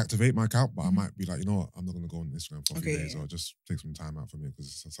deactivate my account, but I might be like, you know what, I'm not going to go on Instagram for a few days or just take some time out from it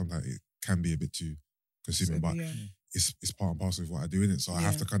because sometimes it can be a bit too consuming, but yeah. it's part and parcel of what I do, innit? So I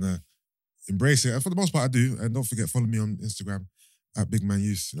have Yeah. to kind of embrace it. And for the most part, I do. And don't forget, follow me on Instagram at Big Man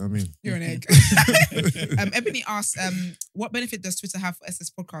Use. You know what I mean? You're an egg. Ebony asked, what benefit does Twitter have for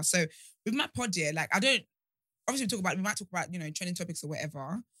SS Podcast? So with my pod, yeah, like I don't, obviously we might talk about, you know, trending topics or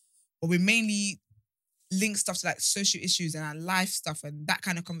whatever, but we mainly link stuff to like social issues and our life stuff and that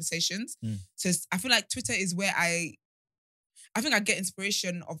kind of conversations. So I feel like Twitter is where I think I get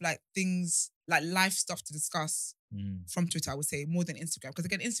inspiration of like things, like life stuff to discuss from Twitter, I would say, more than Instagram. Because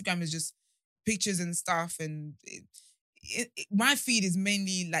again, Instagram is just pictures and stuff and my feed is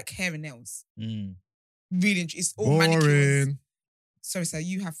mainly like hair and nails. Really, it's all manicures. Boring. Sorry, sir,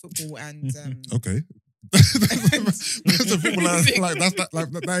 you have football and Okay. That's a football like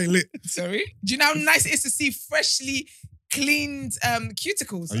that ain't lit. Sorry, do you know how nice it is to see freshly cleaned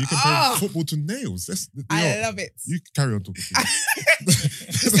cuticles? Are you comparing football to nails? I love it. You carry on talking.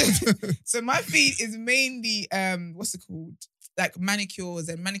 So my feed is mainly what's it called? Like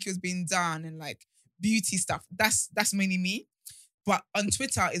manicures being done and like beauty stuff. That's mainly me. But on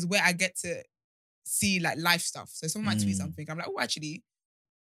Twitter is where I get to see like life stuff. So someone might tweet something, I'm like, oh, actually,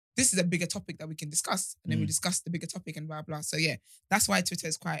 this is a bigger topic that we can discuss. And then we discuss the bigger topic and blah, blah. So yeah, that's why Twitter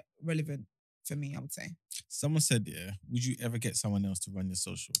is quite relevant for me, I would say. Someone said, yeah, would you ever get someone else to run your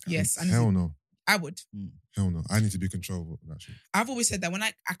social account? Yes. Hell no. I would. Hell no. I need to be controlled of that shit. I've always said that when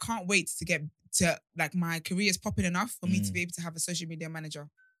I can't wait to get to, like, my career is popping enough for me to be able to have a social media manager.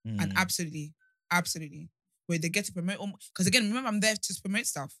 And absolutely, where they get to promote, because again, remember, I'm there to promote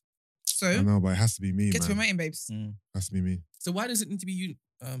stuff. So I know, but it has to be me, get man. to promoting, babes. Has to be me. So why does it need to be you,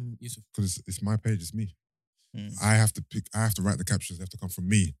 Yusuf? Because it's my page, it's me. I have to write the captions, they have to come from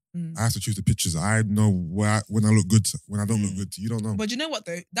me. I have to choose the pictures. I know when I look good, when I don't look good. You don't know. But you know what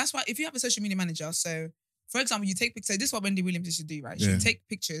though? That's why if you have a social media manager, so for example, you take pictures. This is what Wendy Williams used to do, right? She'd take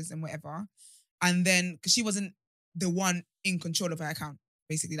pictures and whatever, and then because she wasn't the one in control of her account,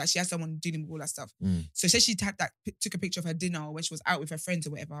 basically, like she had someone dealing with all that stuff. So say she took a picture of her dinner or when she was out with her friends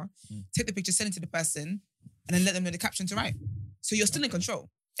or whatever. Take the picture, send it to the person, and then let them know the caption to write. So you're still in control.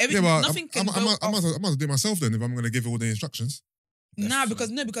 Everything, nothing can go off. I might as well do it myself then if I'm going to give all the instructions.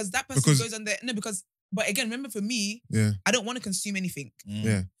 Because that person goes on there. No, but again, remember for me, I don't want to consume anything.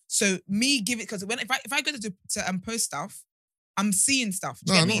 Yeah. So me give it, because if I go to post stuff, I'm seeing stuff.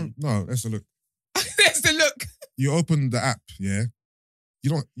 Do you get me? No, let's look. Let's look. You open the app, yeah.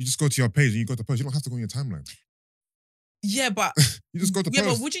 You just go to your page and you go to post. You don't have to go on your timeline. Yeah, but you just go to post.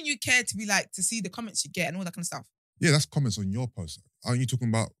 Yeah, but wouldn't you care to be like to see the comments you get and all that kind of stuff? Yeah, that's comments on your post. Aren't you talking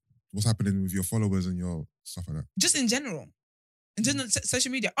about what's happening with your followers and your stuff like that? Just in general. In general,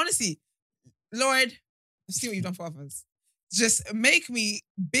 social media. Honestly, Lord, see what you've done for others. Just make me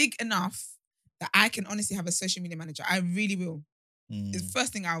big enough that I can honestly have a social media manager. I really will. It's the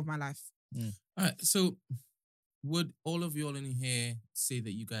first thing out of my life. All right, so would all of y'all in here say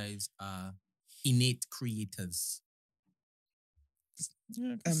that you guys are innate creators?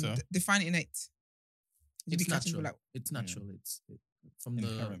 Yeah, define innate. It's natural. It's natural. It's from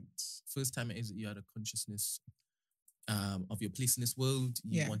inherent. The first time it is that you had a consciousness of your place in this world.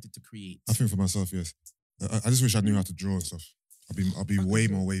 You wanted to create. I think for myself, yes. I just wish I knew how to draw and stuff. I'll be way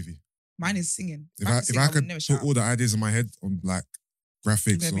more wavy. Mine is singing. If I could put all the ideas in my head on like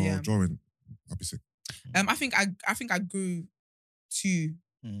graphics or drawing, I'd be sick. I think I grew to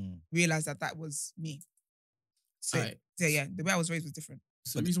realize that was me. So right. yeah, the way I was raised was different.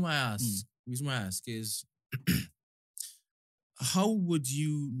 So the reason why I ask is how would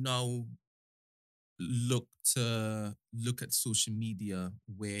you now look at social media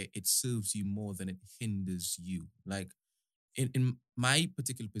where it serves you more than it hinders you? Like in my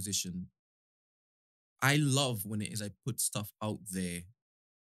particular position, I love when it is I put stuff out there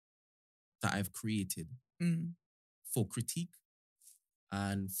that I've created for critique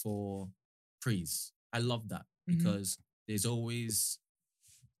and for praise. I love that because there's always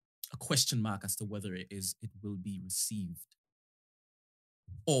a question mark as to whether it will be received.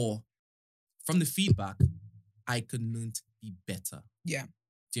 Or from the feedback, I can learn to be better. Yeah.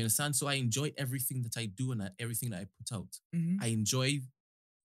 Do you understand? So I enjoy everything that I do and everything that I put out. I enjoy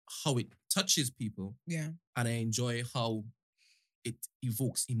how it touches people. Yeah. And I enjoy how it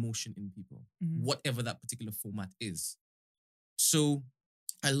evokes emotion in people, whatever that particular format is. So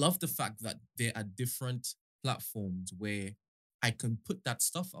I love the fact that there are different platforms where I can put that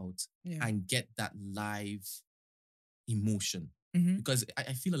stuff out and get that live emotion. Because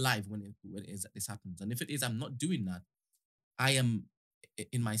I feel alive when it is that this happens. And if it is, I'm not doing that, I am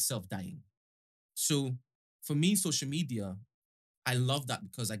in myself dying. So for me, social media, I love that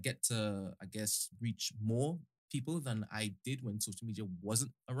because I get to, I guess, reach more people than I did when social media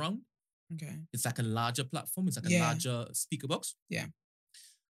wasn't around. Okay. It's like a larger platform. It's like a Yeah. larger speaker box. Yeah.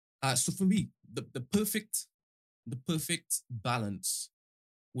 So for me, the perfect balance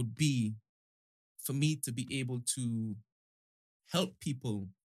would be for me to be able to help people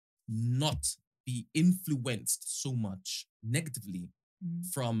not be influenced so much negatively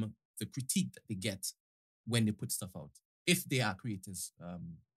from the critique that they get when they put stuff out. If they are creators,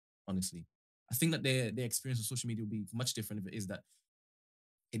 honestly. I think that their experience on social media will be much different if it is that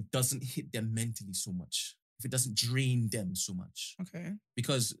it doesn't hit them mentally so much. If it doesn't drain them so much. Okay.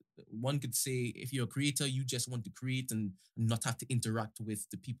 Because one could say if you're a creator, you just want to create and not have to interact with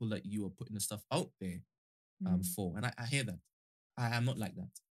the people that you are putting the stuff out there for. And I hear that. I am not like that.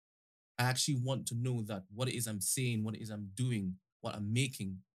 I actually want to know that what it is I'm saying, what it is I'm doing, what I'm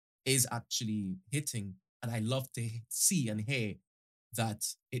making is actually hitting. And I love to see and hear that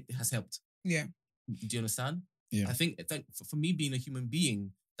it has helped. Yeah. Do you understand? Yeah. I think for me being a human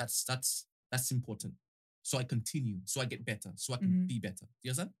being, that's important. So I continue, so I get better, so I can be better. Do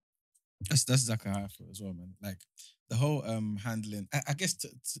you understand? That's exactly how I feel as well, man. Like the whole handling. I guess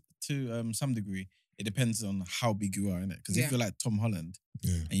to some degree, it depends on how big you are in it. Because if you're like Tom Holland,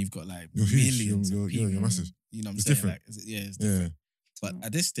 and you've got like you're huge. millions of people, you're massive. You know what I'm It's saying? different. Like, it's different. But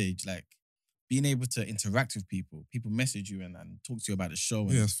at this stage, like being able to interact with people message you and talk to you about the show.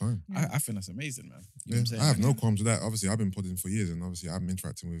 And that's fine. I think that's amazing, man. You know what I'm saying? I have no qualms with that. Obviously, I've been podding for years, and obviously, I'm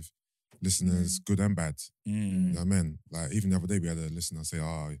interacting with listeners, good and bad. You know what I mean? Like, even the other day, we had a listener say,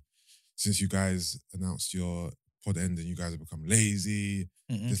 since you guys announced your pod ending, you guys have become lazy.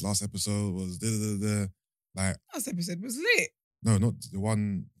 This last episode was da-da-da-da. Like, last episode was lit. No, not the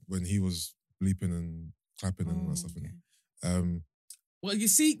one when he was bleeping and clapping and all that stuff. Okay. Well, you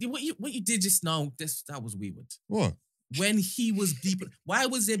see, what you did just now, that was wayward. What? When he was bleeping, why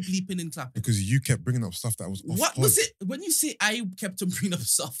was there bleeping and clapping? Because you kept bringing up stuff that was off What pod. was it? When you say I kept on bringing up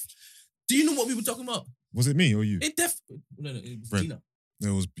stuff, do you know what we were talking about? Was it me or you? No, it was Brent. Gina.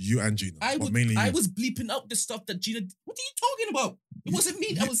 No, it was you and Gina. I was bleeping out the stuff that Gina. What are you talking about? It wasn't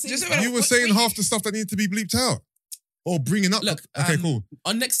me that was saying. You were saying half the stuff that needed to be bleeped out. Or bringing up. Look, okay, cool.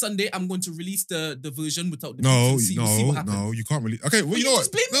 On next Sunday, I'm going to release the version without the No, see what happens. no, you can't release. Okay, well, you know what?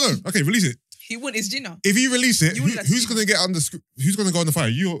 just blame No, okay, release it. He wouldn't. It's Gina. If you release it, You wouldn't let who's Gina. gonna get on the who's gonna go on the fire?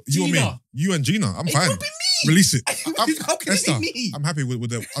 You or me? Gina. You and Gina. I'm It fine. could be me. Release it. How can Esther, it be me? I'm happy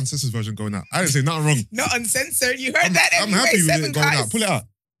with the uncensored version going out. I didn't say nothing wrong. Not uncensored. You heard that? I'm Anyway, happy with 7 it going guys. out. Pull it out.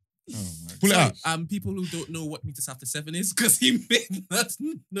 Oh my Pull it out. People who don't know what Meet Us After 7 is, because he made not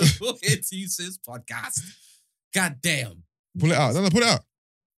know it's his podcast. God damn. Pull it out. No, pull it out.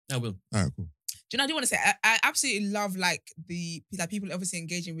 I will. All right, cool. Do you know? I do want to say I absolutely love like the people obviously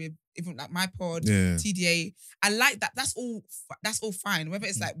engaging with even like my pod, Yeah. TDA. I like that. That's all fine. Whether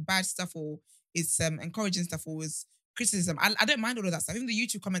it's like bad stuff or it's encouraging stuff or it's criticism. I don't mind all of that stuff. Even the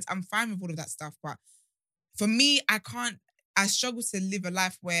YouTube comments, I'm fine with all of that stuff. But for me, I struggle to live a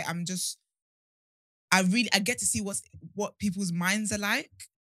life where I get to see what people's minds are like.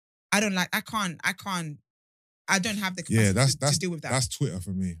 I don't have the capacity to deal with that. That's Twitter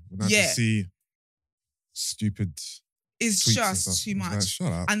for me. When I just see stupid it's tweets just and stuff, too it's much. like,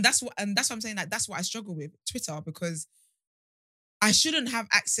 shut up. And that's what I'm saying. Like, that's what I struggle with Twitter, because I shouldn't have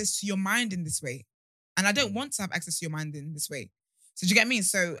access to your mind in this way. And I don't want to have access to your mind in this way. So do you get me?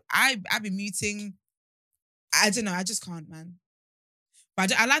 So I've been muting. I don't know. I just can't, man.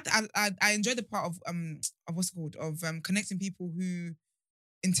 But I enjoy the part of what's it called? Of connecting people who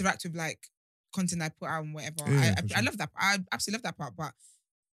interact with like content I put out and whatever. Yeah, I love that. I absolutely love that part. But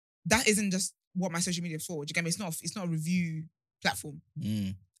that isn't just what my social media is for. Do you get me? It's not a review platform.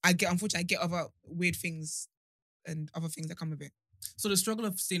 Unfortunately, I get other weird things and other things that come with it. So the struggle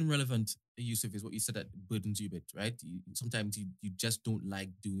of staying relevant, Yusuf, is what you said that burdens you a bit, right? Sometimes you just don't like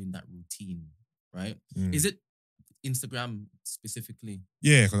doing that routine, right? Is it Instagram specifically?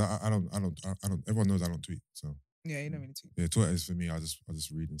 Yeah, because I don't. Everyone knows I don't tweet, so Yeah, you don't really tweet. yeah, Twitter is for me. I just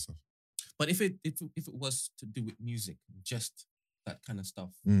read and stuff. But if it was to do with music, just that kind of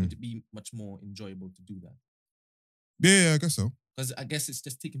stuff, would it be much more enjoyable to do that? Yeah, I guess so. Because I guess it's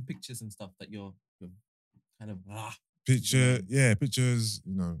just taking pictures and stuff that you're kind of pictures.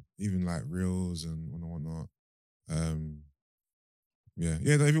 You know, even like reels and whatnot. Yeah.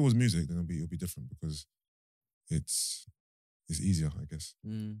 If it was music, then it'll be different because it's easier, I guess.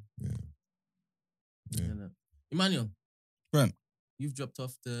 Yeah. Emmanuel, Brent, you've dropped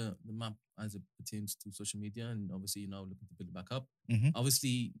off the map as it pertains to social media, and obviously you're now looking to build it back up.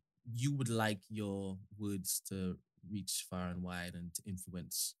 Obviously, you would like your words to reach far and wide and to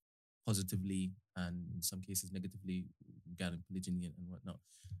influence positively and in some cases negatively regarding polygyny and whatnot.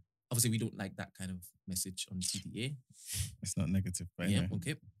 Obviously, we don't like that kind of message on TDA. It's not negative, but Yeah, anyway.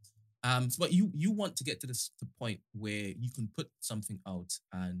 okay. But you want to get to the point where you can put something out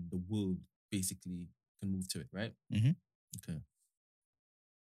and the world basically can move to it, right? Mhm. Okay.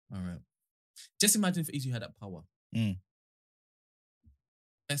 All right. Just imagine if you had that power. Mm.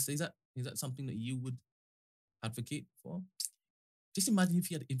 Esther, is that something that you would advocate for? Just imagine if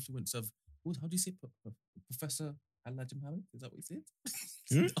you had the influence of how do you say Professor Elijah Muhammad? Is that what he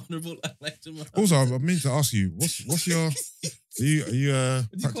said? Honorable Elijah Muhammad. Also, I mean to ask you, what's your are you What do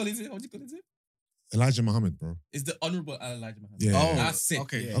you call it? What do you call it? Elijah Muhammad, bro? It's the Honorable Elijah Muhammad. Yeah. Oh, That's it.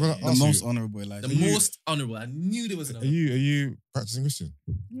 okay. Yeah. I'm gonna The ask most you, honorable Elijah. The most honorable. I knew there was Are another. you practicing Christian?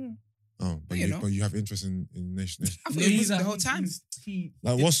 Yeah. Oh, but you you know. but you have interest in nation. I thought he was the whole time.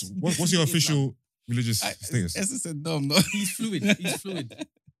 Like, what's your official religious status? Esther said no, I'm not. He's fluid. He's fluid.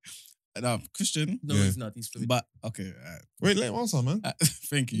 No, Christian. No, Yeah. he's not. He's fluid. But okay, Wait, let him answer, man.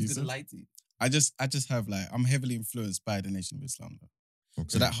 thank you. He's Yusuf. delighted. I just have I'm heavily influenced by the Nation of Islam. Though. Okay.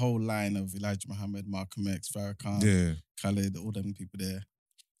 So that whole line of Elijah Muhammad, Malcolm X, Farrakhan, Yeah. Khalid, all them people there,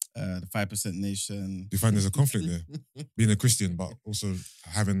 the 5% Nation. Do you find there's a conflict there? Being a Christian, but also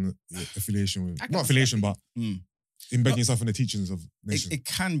having affiliation with, I can not affiliation, but Mm. embedding yourself in the teachings of nation. It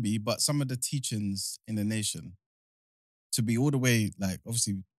can be, but some of the teachings in the nation, to be all the way, like,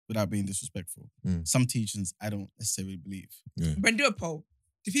 obviously, without being disrespectful, Mm. some teachings I don't necessarily believe. But do a poll.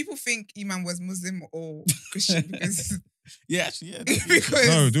 Do people think Iman was Muslim or Christian? Because Yeah, actually, yeah. because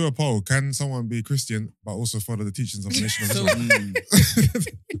No, do a poll. Can someone be Christian but also follow the teachings of the nation of So- Islam?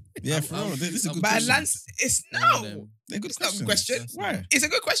 Yeah, for real. This is a good but question. Lance, it's no. They're good It's not a good questions. question. Why? It's a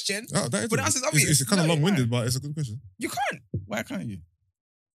good question. Oh, that is But the answer's obvious. It's kind of No, long-winded, but it's a good question. You can't Why can't you?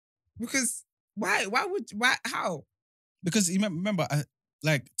 because why? Why? How? Because you remember,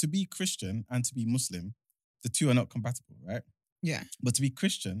 like, to be Christian and to be Muslim, the two are not compatible, right? Yeah. But to be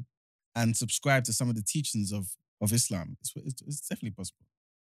Christian and subscribe to some of the teachings of Islam, it's definitely possible.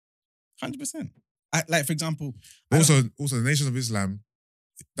 100%. Like, for example, Also, the Nation of Islam,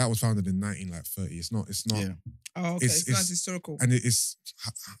 that was founded in 1930. It's not. yeah, Oh, okay. It's- It's not it's- historical. And it's,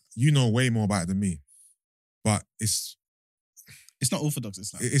 you know way more about it than me, but it's it's not Orthodox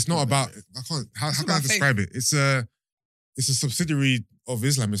Islam. not about. I can't. How can I about faith. describe it? It's a subsidiary of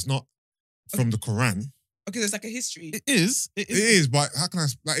Islam. It's not from the Quran. Okay, there's like a history. It is. It is, but how can I?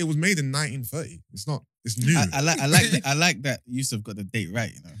 Like, it was made in 1930. It's not. It's new. I like that Yusuf got the date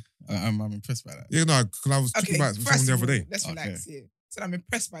right. You know, I'm impressed by that. Yeah, no, because I was talking about it with someone the other day. Let's relax here. So I'm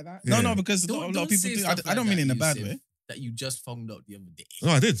impressed by that. Yeah. No, because a lot of people say do. stuff I don't like mean that, in a bad Yusuf, way. that you just found out the other day.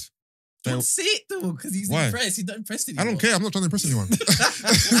 No, I did. Don't say it though, because he's Why? impressed. He's not impressed I anymore. don't care. I'm not trying to impress anyone.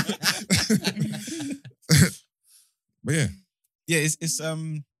 But yeah, Yeah, it's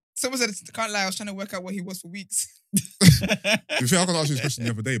Someone said, can't lie, I was trying to work out what he was for weeks. to be fair, I got to ask you this question the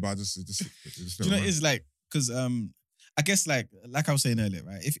other day, but I just do you know, it's like, because I guess like I was saying earlier,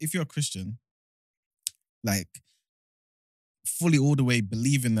 right? If you're a Christian, like fully all the way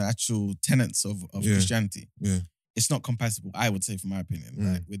believe in the actual tenets of Yeah. Christianity, Yeah. it's not compatible, I would say, from my opinion,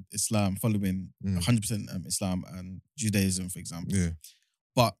 Mm. right? With Islam, following Mm. 100% Islam and Judaism, for example. Yeah,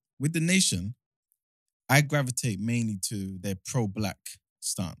 But with the nation, I gravitate mainly to their pro-black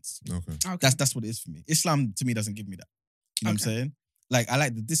stance. okay. Okay. That's what it is for me. Islam to me doesn't give me that. You know what I'm Okay. saying? Like, I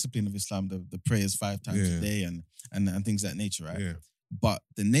like the discipline of Islam, the prayers 5 times Yeah. a day and things of that nature, right? Yeah, But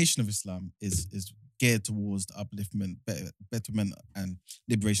the nation of Islam is geared towards the upliftment, betterment, and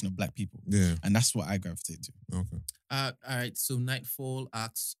liberation of black people. yeah, And that's what I gravitate to. okay. All right. So Nightfall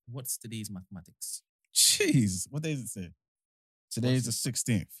asks, "What's today's mathematics?" Jeez, what day does it say? Today is the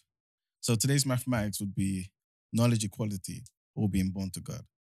 16th. So today's mathematics would be knowledge equality or being born to God.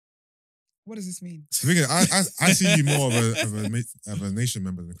 What does this mean? The thing is, I see you more of a nation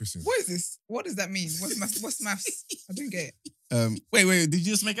member than a Christian. What is this? What does that mean? What's maths? I don't get it. Wait, did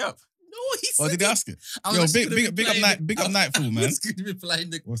you just make it up? No, he Or said did they it. ask it? I was Yo, actually big gonna reply up in big up the- Nightfall, I man. was going to reply in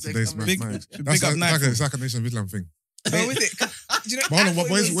the. What's the today's comment. Big- mathematics? big That's up like, Nightfall. it's like a Nation of Islam thing. Oh, is it? Do you know? But hold on, I thought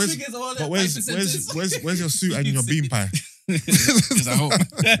it where's- was- where's- Triggers all But that where's your suit and your bean pie? Because I hope.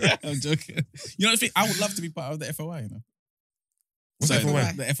 I'm joking. You know what I think? I would love to be part of the FOI, you know. What's So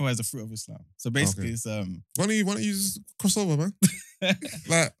FOI? The FOI is the fruit of Islam. So basically, Okay. it's Why don't you just cross over, man?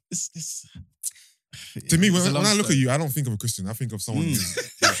 Like, it's to me, it's when a long I look story. at you, I don't think of a Christian. I think of someone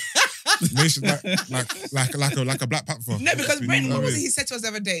Mm. who's nation, like a Black Panther. No, because Brent, You know what I was it mean? he said to us the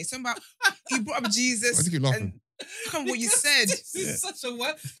other day? Something about he brought up Jesus. I think you're laughing. and I can't remember what you said. This is such a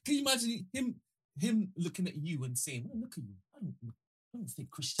word. Can you imagine him looking at you and saying, "Well, look at you. I don't look don't think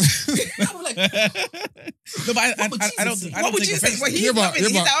Christian. I'm like, No, but I don't. What would you say? Well, he's loving it.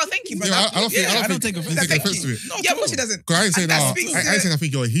 He's like, oh, thank you, brother. I don't take offense. take offense to it. No, yeah, of course he doesn't. Because I ain't saying And that no. speaks I to- ain't saying I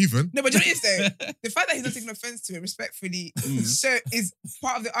think you're a heathen. No, but you know what you're saying? The fact that he's not taking offense to it, respectfully, so is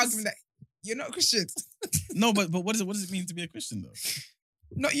part of the argument that you're not a Christian. No, but what does it mean to be a Christian though?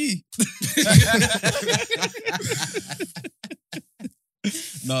 Not you.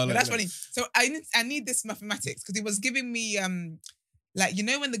 No, But that's funny. So I need this mathematics because it was giving me like, you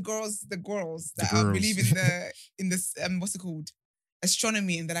know, when the girls that Gworls. believe in this what's it called,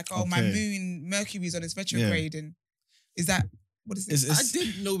 astronomy, and they're like, oh, my Okay. moon Mercury's on its retrograde, and is that what is it? I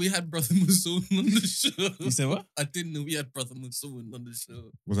didn't know we had Brother Musoon on the show. You say what? I didn't know we had Brother Musoon on the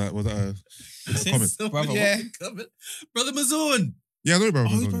show. Was that a comment? Brother, Yeah. Comment. Brother Musoon. Yeah, I know, bro. Oh, I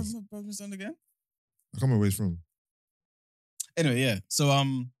he's brother's son again. can't remember where he's from. Anyway, yeah. So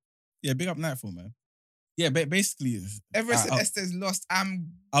yeah, big up Nightfall, man. Yeah, basically, Ever since I'll- Esther's lost, I'm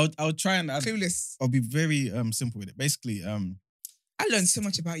I'll try and clueless. I'll be very simple with it. Basically, I learned so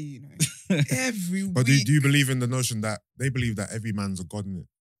much about you, you know. Every But week. do you believe in the notion that they believe that every man's a god in it?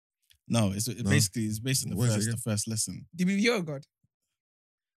 no, it's basically based on What is it the again? first lesson. Do you believe you're a god?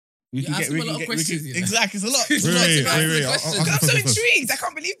 We You're asking a lot of questions, you know. exactly. It's a lot. Wait, It's a lot wait, to wait, know. wait. Question. I'll I'm ask so the first. intrigued. I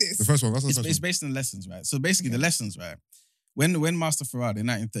can't believe this. The first one. That's the It's first one. based on lessons, right? So basically, the lessons, right? When Master Farad in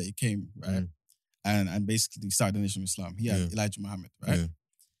 1930 came, right, and basically started the Nation of Islam, he had Yeah. Elijah Muhammad, right? Yeah.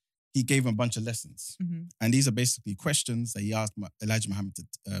 He gave him a bunch of lessons, Mhm. and these are basically questions that he asked Elijah Muhammad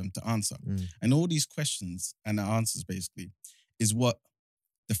to answer. Mm. And all these questions and the answers basically is what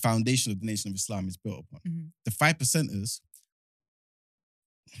the foundation of the Nation of Islam is built upon. Mhm. The 5%ers,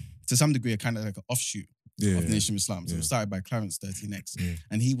 to some degree, are kind of like an offshoot Yeah. of the Nation of Islam. So it Yeah. was started by Clarence 13X. Yeah.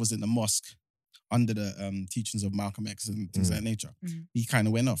 And he was in the mosque under the teachings of Malcolm X and things of that nature. Mhm. He kind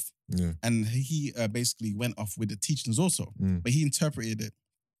of went off. Yeah. And he basically went off with the teachings also. Mm. But he interpreted it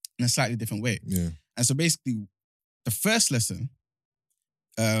in a slightly different way. Yeah. And so basically, the first lesson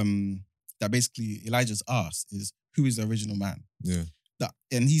that basically Elijah's asked is, who is the original man? Yeah.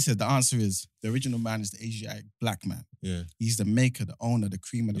 And he said the answer is, the original man is the Asiatic black man. Yeah. He's the maker, the owner, the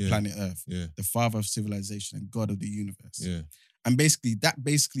cream of the Yeah. planet Earth, Yeah. the father of civilization and God of the universe. Yeah. And basically, that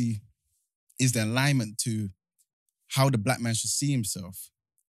is the alignment to how the black man should see himself,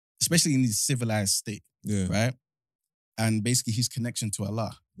 especially in his civilized state, Yeah. right? And basically his connection to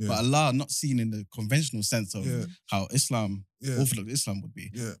Allah. Yeah. But Allah not seen in the conventional sense of Yeah. how Islam, Yeah. Orthodox Islam would be.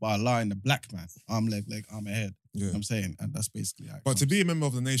 Yeah. But Allah in the black man, arm, leg, arm, head. You know Yeah. what I'm saying? And that's basically how it But to comes. be a member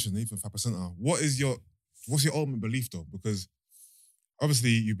of the nation, even 5%, what's your ultimate belief though? Because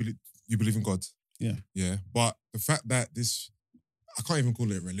obviously you believe in God. Yeah. Yeah. But the fact that I can't even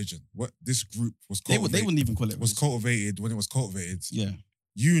call it religion. What this group was They cultivated, wouldn't even call it was religion. cultivated when it was cultivated. Yeah.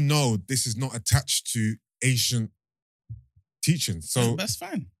 You know this is not attached to ancient teaching. So That's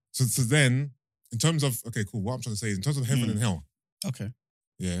fine. so then in terms of okay, cool. What I'm trying to say is in terms of heaven and hell, Okay.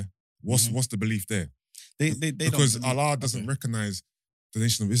 yeah. What's the belief there? They Because don't believe- Allah doesn't okay. recognize the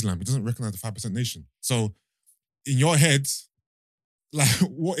nation of Islam. He doesn't recognize the 5% nation. So in your head, like,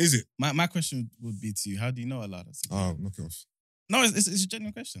 what is it? My question would be to you, how do you know Allah does? Oh, knock it off. No, it's a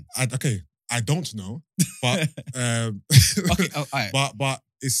genuine question. I don't know, but Okay, all right. but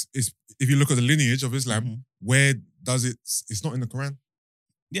it's if you look at the lineage of Islam, Mhm. where does it? It's not in the Quran.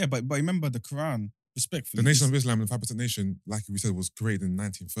 Yeah, but remember the Quran, respectfully. The nation is- of Islam and the 5% nation, like we said, was created in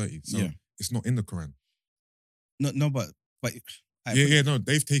 1930. So Yeah. it's not in the Quran. No, but No,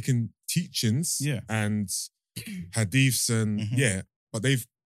 they've taken teachings Yeah. and hadiths and Mhm. but they've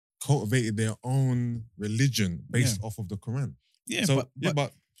cultivated their own religion based off of the Quran. yeah, So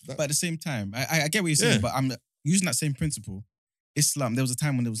but at the same time, I get what you're saying, Yeah. but I'm using that same principle. Islam, there was a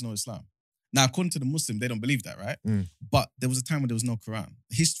time when there was no Islam. Now, according to the Muslim, they don't believe that, right? Mm. But there was a time when there was no Quran.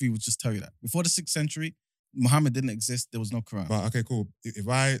 History would just tell you that. Before the 6th century, Muhammad didn't exist. There was no Quran. But okay, cool. If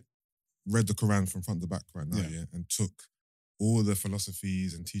I read the Quran from front to back right now, Yeah. and took all the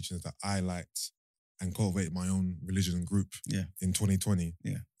philosophies and teachings that I liked and cultivated my own religion and group Yeah. in 2020,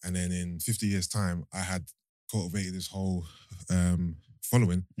 and then in 50 years' time, I had cultivated this whole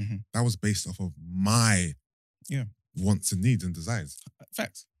following, Mhm. that was based off of my wants and needs and desires.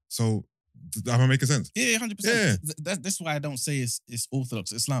 Facts. So, am I making sense? Yeah, 100%. That's why I don't say it's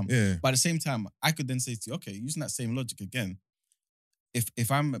Orthodox Islam. Yeah. But at the same time, I could then say to you, okay, using that same logic again,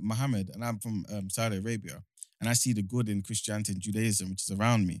 if I'm Muhammad and I'm from Saudi Arabia and I see the good in Christianity and Judaism, which is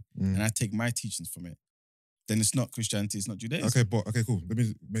around me, Mm. and I take my teachings from it, then it's not Christianity, it's not Judaism. Okay, cool. Let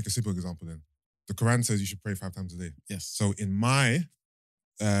me make a simple example then. The Quran says you should pray 5 times a day. Yes. So in my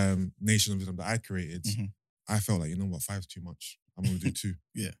nation of Islam that I created, Mhm. I felt like, you know what, 5 is too much. I'm going to do 2.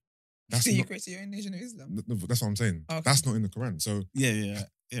 Yeah. That's So you not, created your own nation of Islam. no, that's what I'm saying. Okay. That's not in the Quran. So Yeah.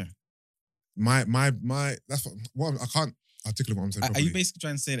 my that's what I can't articulate what I'm saying Are properly. you basically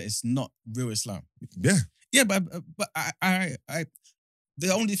trying to say that it's not real Islam? Yeah. Yeah, but I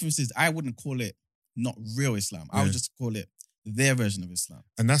the only difference is I wouldn't call it not real Islam. I would Yeah. just call it their version of Islam.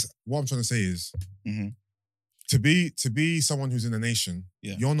 And that's what I'm trying to say is Mhm. to be someone who's in a nation,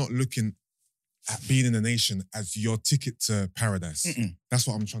 Yeah. you're not looking at being in a nation as your ticket to paradise. Mm-mm. That's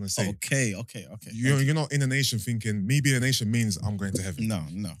what I'm trying to say. Okay. You're not in a nation thinking me being a nation means I'm going to heaven.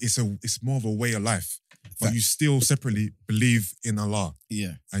 No. It's more of a way of life. But Fact. you still separately believe in Allah.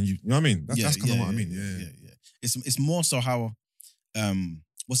 Yeah. And you know what I mean? That's kind of what I mean. Yeah. It's more so how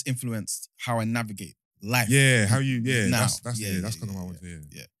what's influenced how I navigate life. Yeah, how you Now. that's kind of what I want to hear.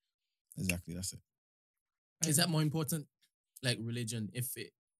 Yeah. Exactly, that's it. Is that more important, like religion, if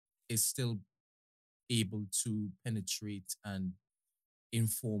it is still able to penetrate and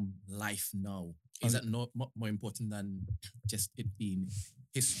inform life now? Is that not more important than just it being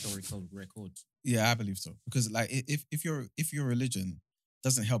historical record? Yeah, I believe so. Because like if your religion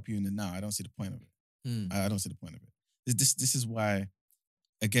doesn't help you in the now, I don't see the point of it. I don't see the point of it. This is why,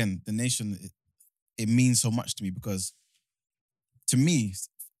 again, the nation it means so much to me because to me,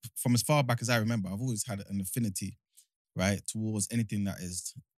 from as far back as I remember, I've always had an affinity, right, towards anything that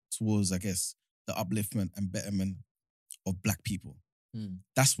is towards, I guess, the upliftment and betterment of Black people.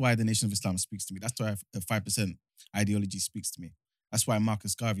 That's why the Nation of Islam speaks to me. That's why the 5% ideology speaks to me. That's why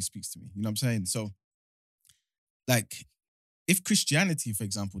Marcus Garvey speaks to me. You know what I'm saying? So, like, if Christianity, for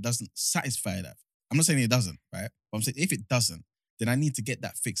example, doesn't satisfy that, I'm not saying it doesn't, right? But I'm saying if it doesn't, then I need to get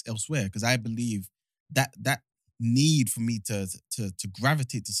that fix elsewhere because I believe that need for me to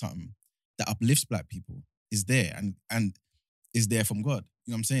gravitate to something that uplifts Black people is there and is there from God.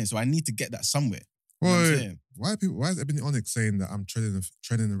 You know what I'm saying? So I need to get that somewhere. You know what I'm saying? Why is Ebony Onyx saying that I'm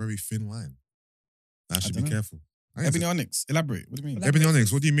treading a very thin line? I should be careful. Ebony Onyx, elaborate. What do you mean? Ebony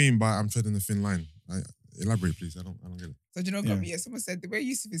Onyx, what do you mean by I'm treading a thin line? Elaborate, please. I don't get it. So do you know what got me? Yeah, someone said the way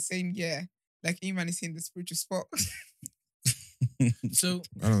Yusuf is saying like Iman is saying the spiritual spot. So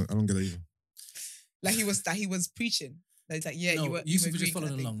I don't get it either. Like he was preaching. Like it's like no, you were Yusuf was just agreeing,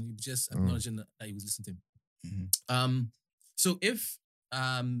 following I think. along. He was just acknowledging that he was listening to him. Mm-hmm. So if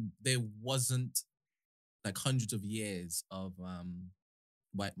there wasn't like hundreds of years of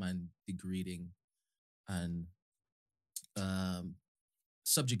white man degrading and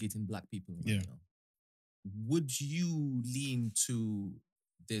subjugating Black people, right now, would you lean to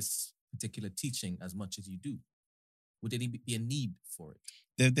this particular teaching as much as you do? Would there be a need for it?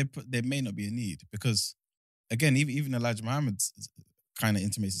 There may not be a need because, again, even Elijah Muhammad kind of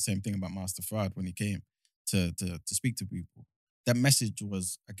intimates the same thing about Master Farad when he came to speak to people. That message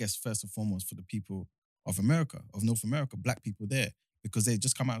was, I guess, first and foremost for the people of America, of North America, Black people there, because they had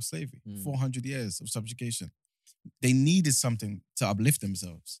just come out of slavery, 400 years of subjugation. They needed something to uplift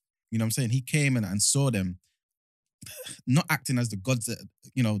themselves. You know what I'm saying? He came and saw them not acting as the gods that,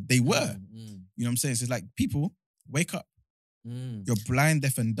 they were. You know what I'm saying? So it's like, people, wake up. You're blind,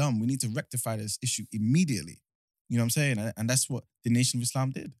 deaf, and dumb. We need to rectify this issue immediately. You know what I'm saying? And that's what the Nation of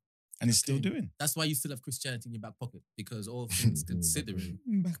Islam did. And it's still doing. That's why you still have Christianity in your back pocket, because all things considering,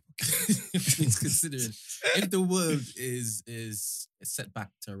 if the world is set back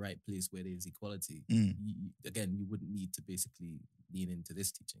to a right place where there's equality, you wouldn't need to basically lean into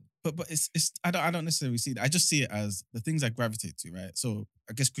this teaching. But it's I don't necessarily see that. I just see it as the things I gravitate to, right? So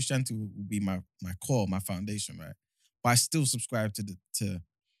I guess Christianity will be my core, my foundation, right? But I still subscribe to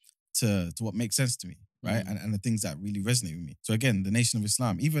what makes sense to me, right? And the things that really resonate with me. So again, the Nation of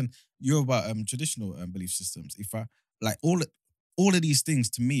Islam, even Yoruba traditional belief systems, if I like all of these things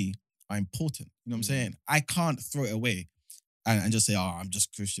to me are important. You know what I'm saying? I can't throw it away and just say, oh, I'm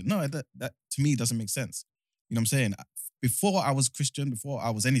just Christian. No, that to me doesn't make sense. You know what I'm saying? Before I was Christian, before I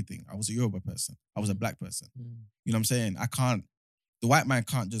was anything, I was a Yoruba person. I was a Black person. You know what I'm saying? The white man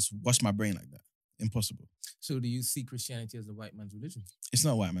can't just wash my brain like that. Impossible. So do you see Christianity as the white man's religion? It's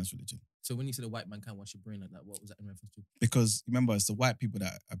not a white man's religion. So when you say the white man can't wash your brain like that, what was that in reference to? Because remember, it's the white people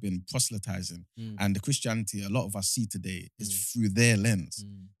that have been proselytizing, and the Christianity a lot of us see today is through their lens.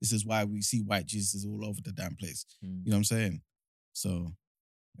 This is why we see white Jesus all over the damn place. You know what I'm saying? So,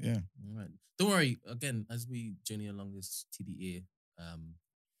 yeah. All right. Don't worry. Again, as we journey along this TDA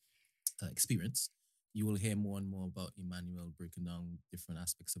experience, you will hear more and more about Emmanuel breaking down different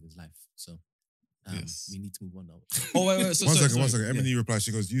aspects of his life. So we need to move on now. Oh, wait. One second. Emily replies.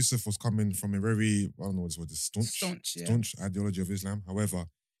 She goes, Yusuf was coming from a very, I don't know what this word is, staunch ideology of Islam. However,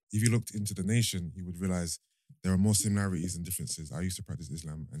 if you looked into the nation, you would realize there are more similarities than differences. I used to practice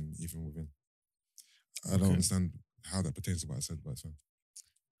Islam, and even within. I don't understand how that pertains to what I said, but it's fine.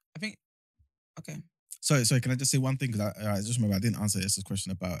 think. Okay. Sorry. Can I just say one thing? Because I just remember I didn't answer this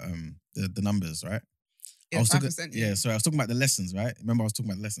question about the numbers, right? Yeah, I was 5%. talking, sorry, I was talking about the lessons, right? Remember, I was talking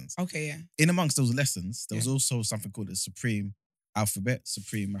about lessons. Okay, yeah. In amongst those lessons, there was also something called the Supreme Alphabet,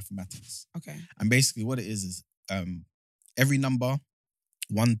 Supreme Mathematics. Okay. And basically, what it is every number,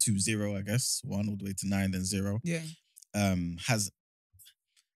 1 to 0, I guess, 1 all the way to 9, then 0, has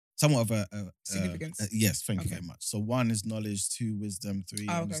somewhat of a significance. Yes, thank you very much. So 1 is knowledge, 2 wisdom, 3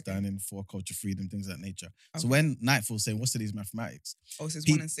 understanding, 4 culture, freedom, things of that nature. So when Nightfall's saying, what's today's mathematics? Oh, so it's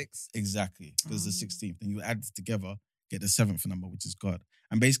 1 and 6. Exactly. There's the 16th. And you add it together, get the 7th number, which is God.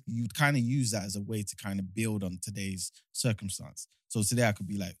 And basically, you'd kind of use that as a way to kind of build on today's circumstance. So today I could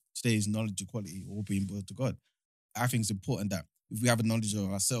be like, today's knowledge equality, all being brought to God. I think it's important that if we have a knowledge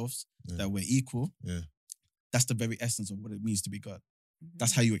of ourselves, that we're equal, that's the very essence of what it means to be God.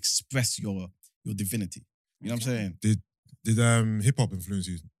 That's how you express your divinity. You know what I'm saying? Did hip hop influence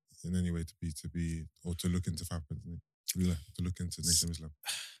you in any way to be or to look into 5%? To look into Nation of Islam?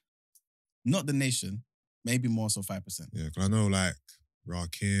 Not the nation, maybe more so 5%. Yeah, because I know like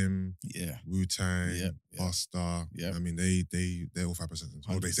Rakim, Wu-Tang, yeah. Busta. Yeah. I mean they're all 5%.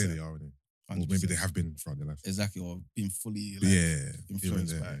 Or they say they are, aren't they? Or maybe they have been throughout their life. Exactly, or been fully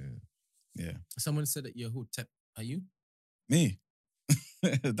influenced by it. Yeah. Someone said that you're Hotep. Are you? Me?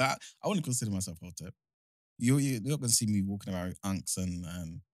 That I wouldn't consider myself Hotep. You're not gonna see me walking around with unks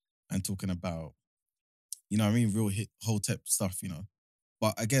and talking about, you know what I mean, real Hotep stuff, you know.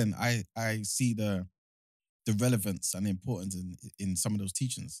 But again, I see the relevance and the importance in some of those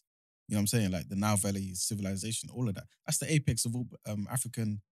teachings. You know what I'm saying? Like the Nile Valley civilization, all of that. That's the apex of all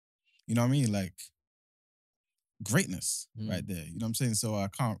African, you know what I mean? Like greatness right there. You know what I'm saying? So I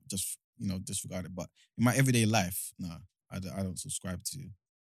can't just, disregard it. But in my everyday life, no, I don't subscribe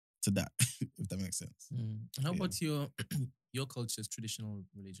to that, if that makes sense. How about your culture's traditional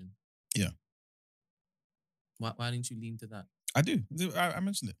religion? Yeah. Why didn't you lean to that? I do. I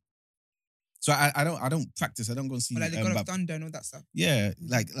mentioned it. So I don't practice. I don't go and see. Like the God of Thunder and all that stuff. Yeah,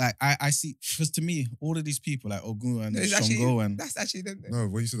 like I see, because to me, all of these people like Ogun and Shango and that's actually them. No,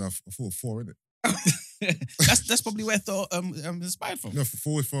 when you said that, I thought 4, innit? that's probably where I thought inspired from. No,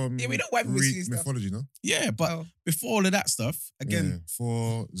 4 from we don't white people Greek mythology, no? Yeah, but before all of that stuff, again,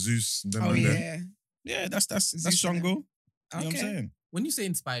 for Zeus, them oh and yeah, them. Yeah, that's Shango. You know what I'm saying? When you say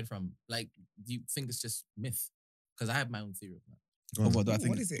inspired from, like, do you think it's just myth? Because I have my own theory of that. What do I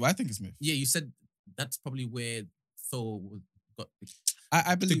think? Do I think it's myth? Yeah, you said that's probably where Thor got.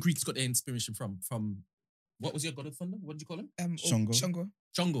 I believe the Greeks got their inspiration from. What was your god of thunder? What did you call him? Shango.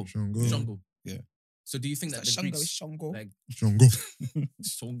 Yeah. So do you think that the Shango Greeks, is Shango? like Shango.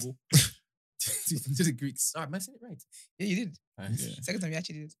 Shango? To the Greeks. All right, am I saying it right? Yeah, you did. All right. Yeah. Second time you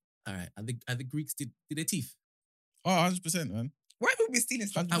actually did. All right. And the Greeks did their teeth. Oh, 100%, man. Why people be stealing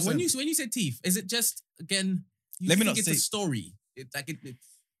stuff? And when you say teeth, is it just again? Let me not it's say a story.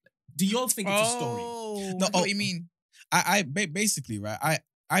 Do you all think it's a story? Oh, no. What you mean? I basically, right.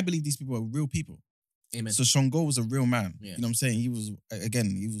 I believe these people are real people. Amen. So Shango was a real man. Yeah. You know what I'm saying? He was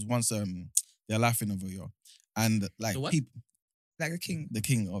once they're laughing over you, and like people. Like the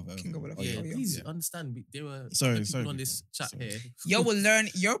king of King of whatever. Yeah, please understand. There were sorry people on this chat here. Yo will learn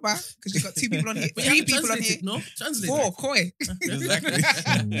Yoruba because you got 2 people on here, 3 people on here. No, translate. 4 koi. Exactly.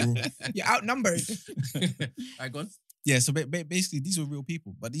 You're outnumbered. I gone. Yeah, so basically these were real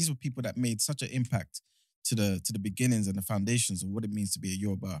people, but these were people that made such an impact to the beginnings and the foundations of what it means to be a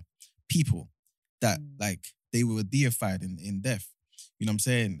Yoruba people that like they were deified in death. You know what I'm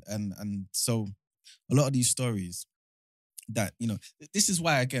saying? And so a lot of these stories that, this is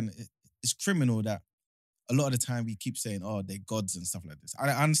why, again, it's criminal that a lot of the time we keep saying, oh, they're gods and stuff like this. I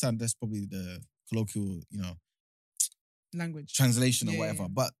understand that's probably the colloquial, language translation or whatever,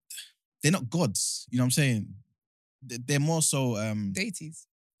 but they're not gods. You know what I'm saying? They're more so deities.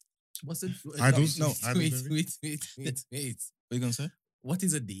 What's it? Idols? No, wait. What are you gonna say? What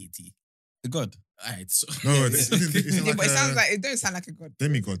is a deity? A god. All right. So No, it's like but it sounds like it don't sound like a god.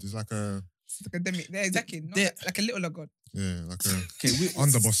 Demigod. It's like a demi. Yeah, exactly. Not like a little god. Yeah, like a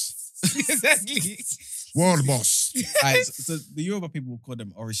underboss. Exactly. World boss. Alright, so the Yoruba people will call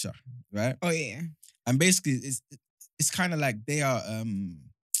them Orisha, right? Oh yeah. And basically, it's kind of like they are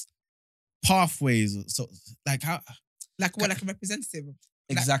pathways. So like how, like what, like a representative.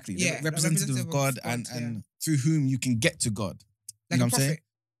 Exactly. Like, yeah, representative of God, and through whom you can get to God. Like you know a what I'm saying? prophet.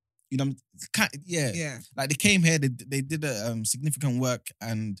 You know, yeah. Like they came here, they did a significant work,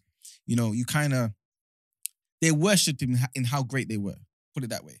 and you kind of they worshipped him in how great they were. Put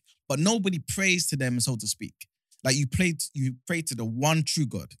it that way. But nobody prays to them, so to speak. Like you pray to the one true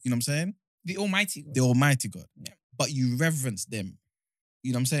God. You know what I'm saying? The Almighty God. The Almighty God. Yeah. But you reverence them.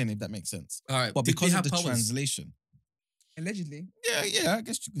 You know what I'm saying? If that makes sense. All right. But did they because of have the powers? translation. Allegedly. Yeah, I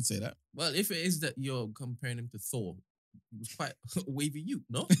guess you could say that. Well, if it is that you're comparing him to Thor, he was quite a wavy youth,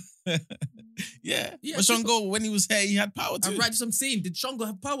 no? Yeah. Yeah, But Shango, when he was here, he had power too. Right, that's what I'm saying. Did Shango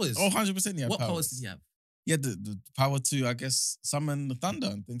have powers? Oh, 100% he had what powers. powers did he have? He had the power to, I guess, summon the thunder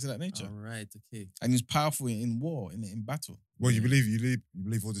and things of that nature. All right, okay. And he was powerful in war, in battle. Well, you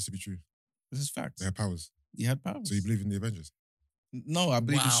believe all this to be true. This is facts. They have powers. He had powers. So you believe in the Avengers? No, I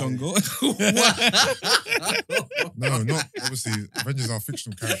believe in Wow. Shango. No, not obviously. Avengers are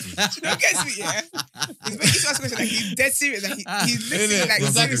fictional characters. Who gets me? Yeah. He's making you ask a question like he's dead serious. Like he's listening like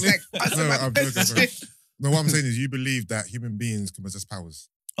I'm serious. joking. Like answer No, my I'm joking, question. bro. No, what I'm saying is you believe that human beings can possess powers,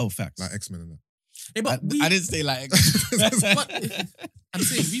 Oh, facts. like X-Men and that. Hey, but I didn't say like. but I'm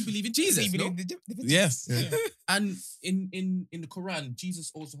saying we believe in Jesus, You no? believe the Yes. Yeah. And in the Quran,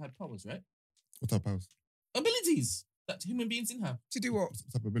 Jesus also had powers, right? What type of powers? Abilities that human beings didn't have. to do what?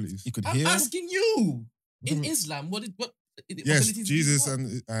 What type of abilities? You could I'm heal. asking you. What In type of- Islam, what Yes, abilities did Jesus he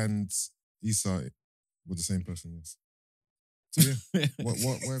have? and Isa were the same person. Yes. So yeah,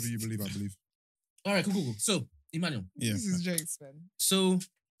 whatever you believe, I believe. All right, cool. So, Emmanuel. Yeah. This is jokes, man. So,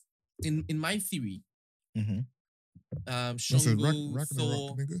 in my theory, Mm-hmm. Shango, Ragnarok,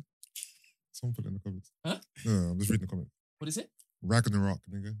 Thor. nigga. Someone put it in the comments. Huh? No, I'm just reading the comment. What is it? Ragnarok,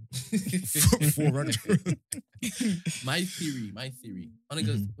 nigga. For Ragnarok. my theory. Only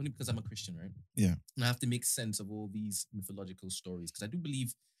because I'm a Christian, right? Yeah. And I have to make sense of all these mythological stories because I do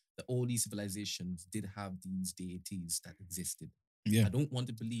believe that all these civilizations did have these deities that existed. Yeah. I don't want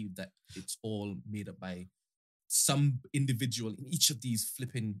to believe that it's all made up by some individual in each of these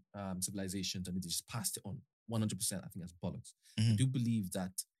flipping civilizations and they just passed it on. 100%, I think that's bollocks. I Mhm. do believe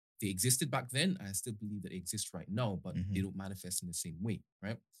that they existed back then. I still believe that they exist right now, but Mhm. they don't manifest in the same way,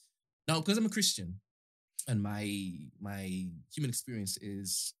 right? Now, because I'm a Christian and my human experience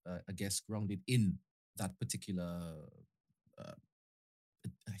is, I guess, grounded in that particular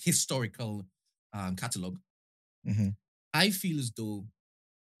historical catalog, Mhm. I feel as though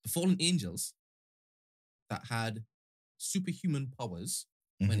the fallen angels that had superhuman powers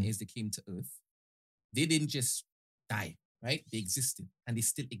when Mhm. it is they came to Earth, they didn't just die, right? They existed and they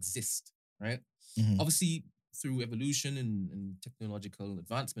still exist, right? Mhm. Obviously, through evolution and technological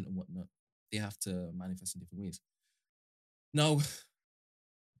advancement and whatnot, they have to manifest in different ways. Now,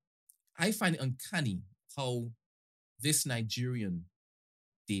 I find it uncanny how this Nigerian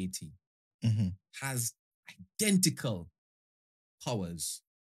deity Mhm. has identical powers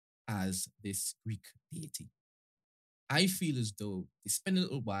as this Greek deity. I feel as though they spent a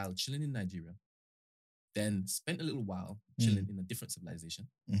little while chilling in Nigeria, then spent a little while chilling in a different civilization,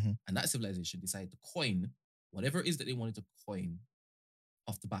 Mhm. and that civilization decided to coin whatever it is that they wanted to coin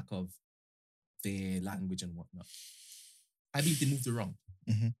off the back of their language and whatnot. I believe they moved around.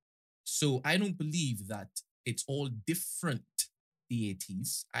 Mhm. So I don't believe that it's all different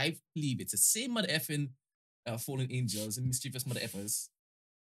deities. I believe it's the same mother effing fallen angels and mischievous mother effers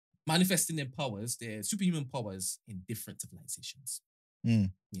manifesting their powers, their superhuman powers in different civilizations.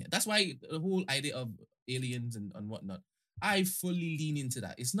 Mm. Yeah, that's why the whole idea of aliens and whatnot, I fully lean into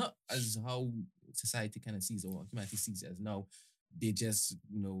that. It's not as how society kind of sees or humanity sees it as now they just,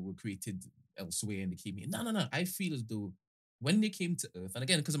 were created elsewhere and they came here. No. I feel as though when they came to Earth, and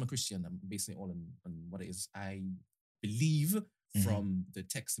again, because I'm a Christian, I'm basing it all on what it is I believe from the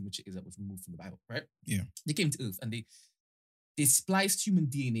text in which it is that was removed from the Bible, right? Yeah. They came to Earth and they spliced human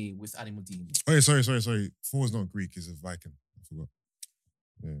DNA with animal DNA. Oh, yeah, sorry. Thor is not Greek, he's a Viking. I forgot.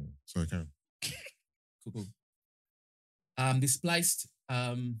 Yeah. Sorry, Karen. Cool. They spliced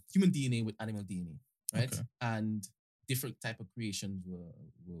human DNA with animal DNA, right? Okay. And different type of creations were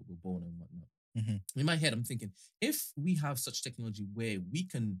born and whatnot. Mhm. In my head, I'm thinking, if we have such technology where we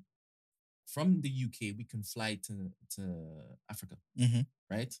can, from the UK, we can fly to Africa, Mhm.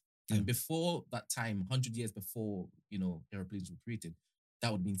 right? Yeah. And before that time, 100 years before, airplanes were created,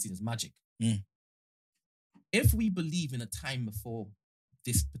 that would have been seen as magic. Mm. If we believe in a time before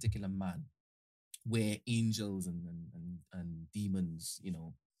this particular man, where angels and demons,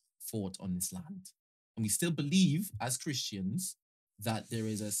 fought on this land, and we still believe as Christians that there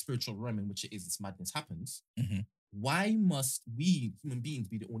is a spiritual realm in which it is this madness happens, Mhm. why must we human beings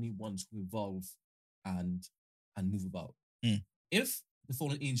be the only ones who evolve and move about? Mm. If the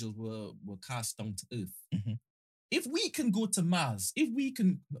fallen angels were cast down to Earth, Mhm. if we can go to Mars, if we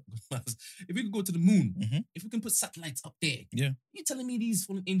can go to the moon, Mhm. if we can put satellites up there, Yeah. you telling me these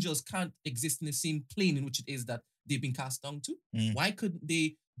fallen angels can't exist in the same plane in which it is that they've been cast down to? Mm. Why couldn't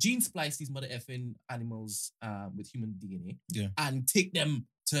they gene splice these mother effing animals with human DNA Yeah. and take them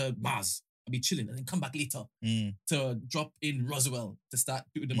to Mars I'll be chilling and then come back later Mm. to drop in Roswell to start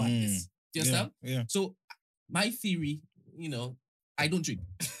doing the madness. Do you understand? Yeah. So my theory, I don't drink.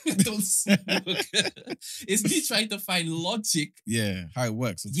 Don't smoke. It's me trying to find logic. Yeah, how it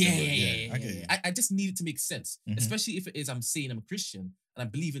works. Yeah. I get you. I just need it to make sense, especially if it is I'm saying I'm a Christian and I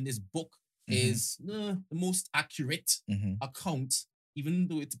believe in this book is the most accurate account, even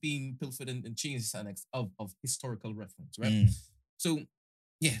though it's being pilfered and changed of historical reference, right? So,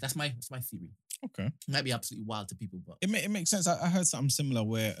 yeah, that's my theory. Okay. It might be absolutely wild to people, but it makes sense. I heard something similar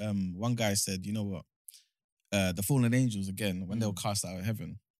where one guy said, you know what, the fallen angels again when they were cast out of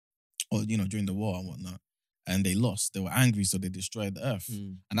heaven, or during the war and whatnot, and they lost. They were angry, so they destroyed the earth,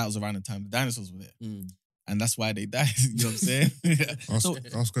 and that was around the time the dinosaurs were there, and that's why they died. You know what I'm saying?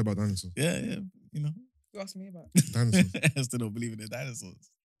 Ask her about dinosaurs. Yeah. You asked me about Dinosaurs. I still don't believe in the dinosaurs.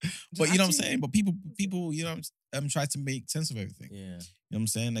 But you know what I'm saying? But people, try to make sense of everything. yeah. You know what I'm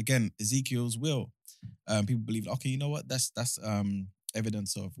saying? Again, Ezekiel's will. People believe, okay, you know what? That's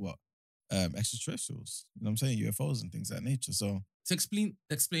evidence of what? Extraterrestrials. You know what I'm saying? UFOs and things of that nature. So explain,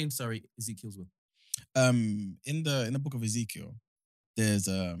 sorry, Ezekiel's will. in the book of Ezekiel, there's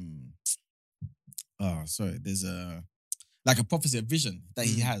there's like a prophecy, a vision that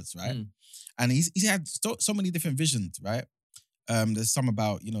he has, right? And he's had so many different visions, right? There's some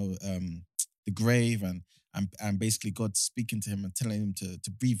about the grave and basically God speaking to him and telling him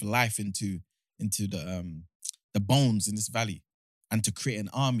to breathe life into the bones in this valley and to create an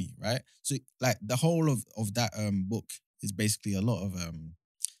army, right? So like the whole of that book is basically a lot of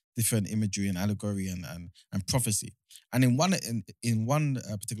different imagery and allegory and prophecy. And in one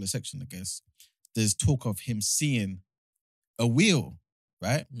particular section, I guess, there's talk of him seeing a wheel,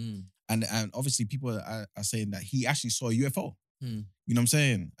 right? And obviously people are saying that he actually saw a UFO. You know what I'm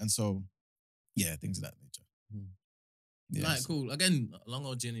saying? And so, yeah, things of that nature. Yeah, Right, cool. Again, along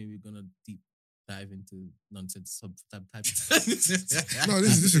our journey, we're gonna deep dive into nonsense type. No,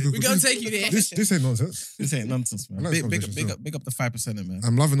 this is good. We're gonna take you there. This ain't nonsense. This ain't nonsense, man. I like Big conversation up the 5%, man.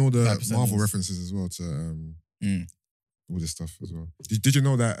 I'm loving all the 5% Marvel is- references as well to all this stuff as well. Did you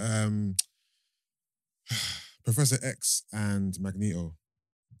know that Professor X and Magneto,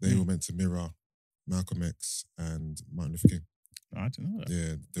 they were meant to mirror Malcolm X and Martin Luther King? I don't know that.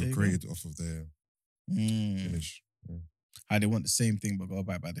 Yeah, they There were you created off of their image. How they want the same thing but go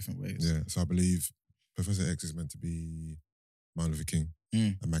about it by different ways. Yeah, so I believe Professor X is meant to be Martin Luther King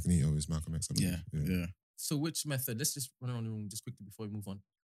and Magneto is Malcolm X. I believe. Yeah. So which method? Let's just run around the room just quickly before we move on.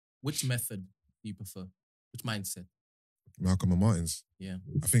 Which method do you prefer? Which mindset? Malcolm and Martin's. Yeah.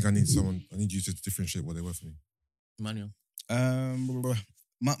 I think I need you to differentiate what they were for me. Emmanuel. In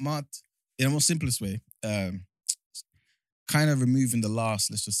a more simplest way, kind of removing the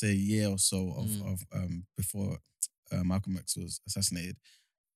last, let's just say, year or so of before Malcolm X was assassinated.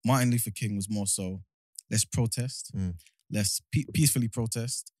 Martin Luther King was more so, let's protest, let's peacefully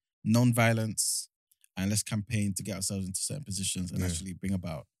protest, non-violence, and let's campaign to get ourselves into certain positions and actually bring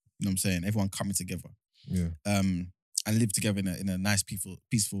about, you know what I'm saying, everyone coming together. Yeah. And live together in a nice,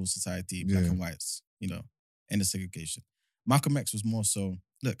 peaceful society, black and whites, end of segregation. Malcolm X was more so,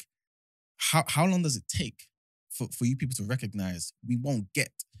 look, how long does it take for you people to recognize we won't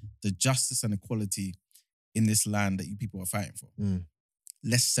get the justice and equality in this land that you people are fighting for?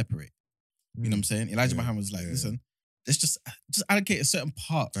 Let's separate. You know what I'm saying? Elijah Muhammad was like, listen, let's just allocate a certain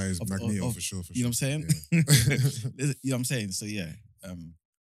part. That is Magneto for sure. You know what I'm saying? Yeah. You know what I'm saying? So yeah.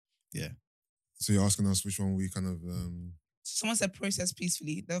 So you're asking us which one we kind of... Someone said process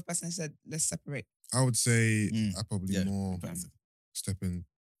peacefully. The other person said let's separate. I would say I probably more Perfect. step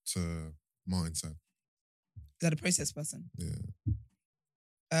into Martin's side. Is that a process person? Yeah.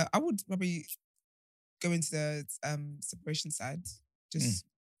 I would probably go into the separation side. Just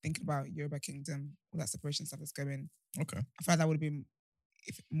thinking about Yoruba Kingdom, all that separation stuff that's going. Okay. I find that would have been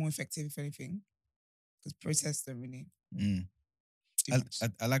more effective, if anything. Because protests don't really do much.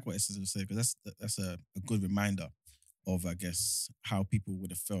 I like what Esther said because that's a good reminder of, I guess, how people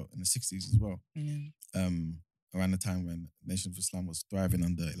would have felt in the 60s as well. Around the time when Nation of Islam was thriving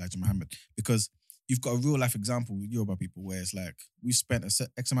under Elijah Muhammad. Because you've got a real life example with Yoruba people where it's like we spent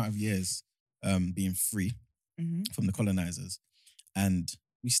X amount of years being free from the colonizers and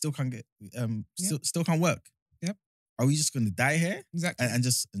we still can't get, still can't work. Yep. Are we just going to die here? Exactly. And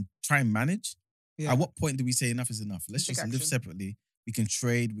just try and manage? Yeah. At what point do we say enough is enough? Let's Take just live action. separately. We can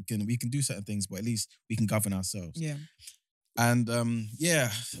trade, we can do certain things, but at least we can govern ourselves. Yeah. And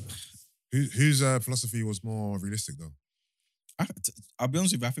Whose philosophy was more realistic though? I'll be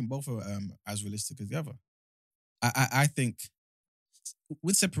honest with you, I think both are as realistic as the other. I think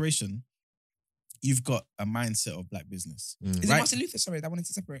with separation, you've got a mindset of black business. Is it Right. Martin Luther? Sorry, that wanted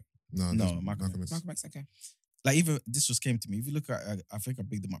to separate. No, Malcolm X. Malcolm X, okay. Like even this just came to me. If you look at, I think I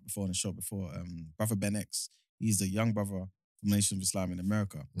bigged them up before on the show before. Brother Ben X, he's the young brother from the Nation of Islam in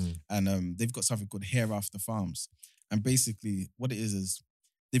America, and they've got something called Hair After Farms, and basically what it is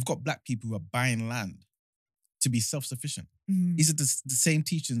they've got black people who are buying land to be self-sufficient. These are the same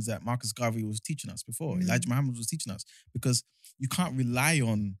teachings that Marcus Garvey was teaching us before. Elijah Muhammad was teaching us, because you can't rely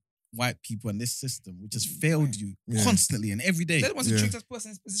on white people and this system, which has failed you constantly and every day. They're the ones who tricked us put us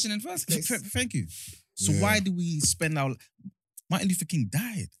in this position in the first place. Thank you. So why do we spend our... Martin Luther King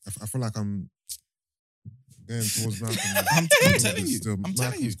died. I feel like I'm going towards Malcolm. I'm telling you. I'm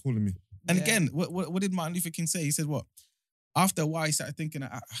telling you. Malcolm's calling me. And again, what did Martin Luther King say? He said what? After a while, he started thinking,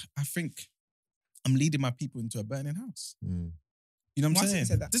 I think I'm leading my people into a burning house. You know what I'm saying?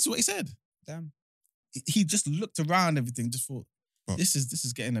 Said that? This is what he said. Damn. He just looked around everything, just thought, But this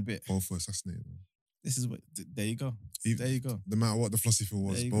is getting a bit... both were assassinated. This is what... There you go. Even, There you go. No matter what the philosophy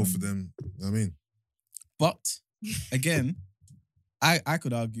was, both of them, you know what I mean? But, again, I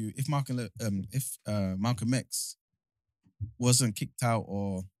could argue if Malcolm X wasn't kicked out,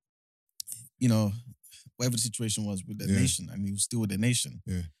 or, you know, whatever the situation was with the nation, and he was still with the nation,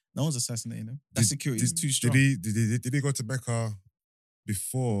 no one's assassinating him. That security is too strong. Did he go to Becca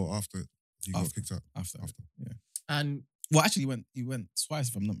before or after he got kicked out? After. Yeah. And Well, actually, he went twice,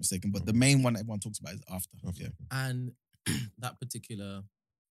 if I'm not mistaken. But the main one that everyone talks about is after. Okay. Yeah. and that particular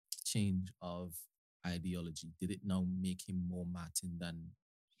change of ideology, did it now make him more Martin than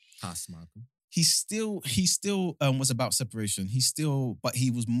past Malcolm? He still was about separation. But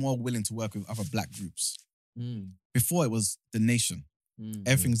he was more willing to work with other black groups. Before it was the nation.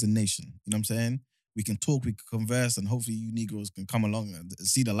 Everything's the nation. You know what I'm saying? We can talk, we can converse, and hopefully you Negroes can come along and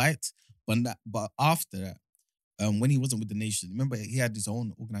see the light. But after that, when he wasn't with the nation, remember he had his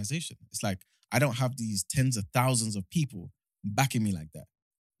own organization. It's like, I don't have these tens of thousands of people backing me like that.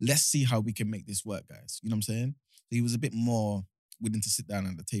 Let's see how we can make this work, guys. You know what I'm saying? So he was a bit more willing to sit down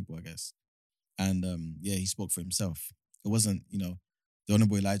at the table, I guess. And he spoke for himself. It wasn't, the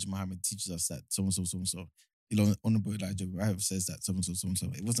Honorable Elijah Muhammad teaches us that so-and-so, so-and-so. Honorable Elijah Muhammad says that so-and-so,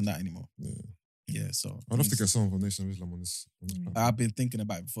 so-and-so. It wasn't that anymore. Yeah, so... I'd love to get someone from Nation of Islam on this platform. I've been thinking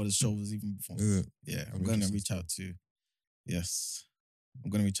about it before the show was even before. Is it? Yeah, I'm going to reach out to... Yes. I'm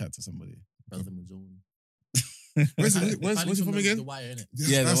going to reach out to somebody. Brother Mazone. Where's he from again? The Wire, innit?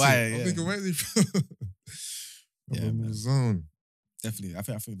 Yeah, The Wire, yeah. I'm thinking, where's he from? Yeah, man. Zone. Definitely. I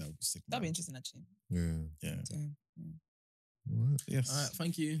think that would be sick. That'd be interesting, actually. Yeah. So, All right. Yes. All right,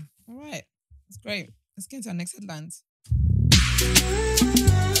 thank you. all right. That's great. Let's get into our next headlines.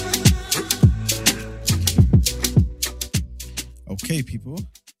 Okay, people.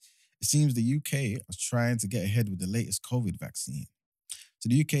 It seems the UK are trying to get ahead with the latest COVID vaccine. So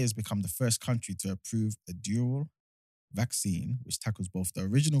the UK has become the first country to approve a dual vaccine which tackles both the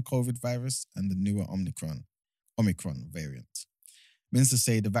original COVID virus and the newer Omicron variant. Ministers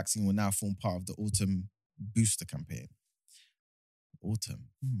say the vaccine will now form part of the autumn booster campaign. Autumn?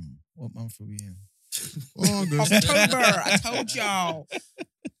 What month are we in? October, I told y'all.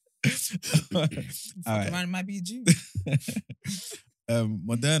 All right. Fucking might be June.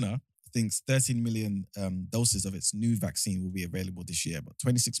 Moderna thinks 13 million doses of its new vaccine will be available this year, but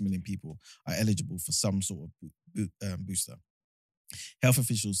 26 million people are eligible for some sort of booster. Health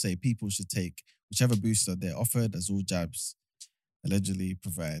officials say people should take whichever booster they're offered, as all jabs allegedly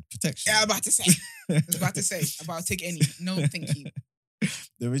provide protection. Yeah, I'm about to say. About take any. No, thank you.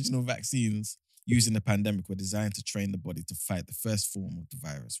 The original vaccines used in the pandemic were designed to train the body to fight the first form of the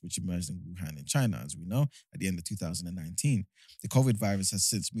virus, which emerged in Wuhan in China, as we know, at the end of 2019. The COVID virus has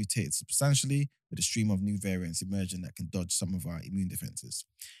since mutated substantially, with a stream of new variants emerging that can dodge some of our immune defenses.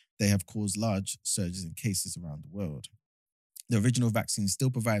 They have caused large surges in cases around the world. The original vaccine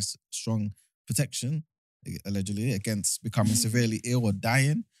still provides strong protection, allegedly, against becoming severely ill or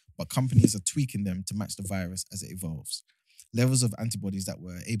dying, but companies are tweaking them to match the virus as it evolves. Levels of antibodies that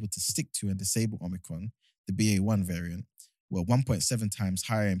were able to stick to and disable Omicron, the BA1 variant, were 1.7 times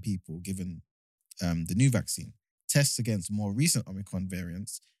higher in people given the new vaccine. Tests against more recent Omicron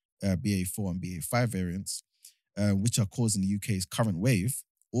variants, BA4 and BA5 variants, which are causing the UK's current wave,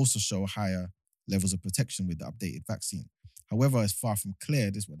 also show higher levels of protection with the updated vaccine. However, it's far from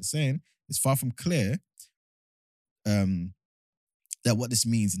clear, this is what they're saying, it's far from clear that what this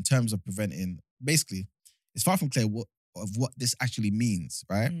means in terms of preventing, basically, it's far from clear what this actually means,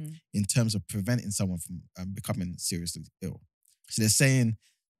 right? In terms of preventing someone from becoming seriously ill. So they're saying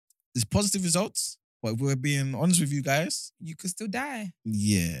there's positive results, but if we're being honest with you guys, You could still die.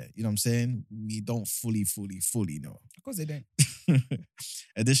 yeah, you know what I'm saying? We don't fully know. Of course they don't.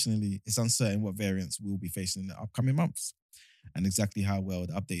 Additionally, it's uncertain what variants we'll be facing in the upcoming months and exactly how well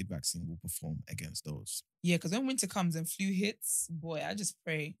the updated vaccine will perform against those. Yeah, because when winter comes and flu hits, boy, I just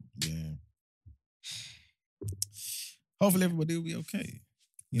pray. Yeah. Hopefully everybody will be okay.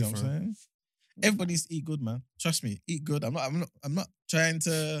 You know what I'm saying? Everybody needs to eat good, man. Trust me, eat good. I'm not trying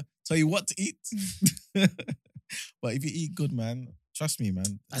to tell you what to eat. But if you eat good, man, trust me,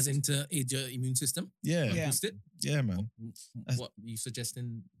 man. As in to aid your immune system? Yeah. Boost it? Yeah, man. What, are you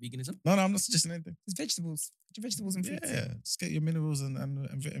suggesting veganism? No, I'm not suggesting anything. It's vegetables. Vegetables and fruits. Yeah, just get your minerals and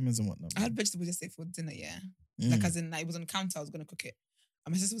vitamins and whatnot. I had vegetables yesterday for dinner, yeah. Mm. Like as in, like, it was on the counter, I was going to cook it.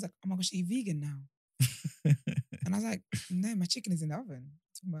 And my sister was like, oh my gosh, are you vegan now? And I was like, no, my chicken is in the oven.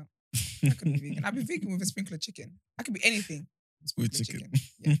 What are you talking about? I couldn't be vegan. I'd be vegan with a sprinkle of chicken. I could be anything. With chicken.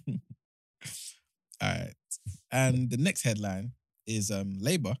 Yeah. All right. And the next headline is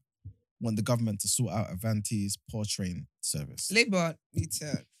Labour want the government to sort out Avanti's poor train service. Labour need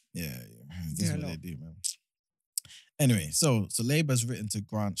to... Yeah. This is what they do, man. Anyway, so Labour's written to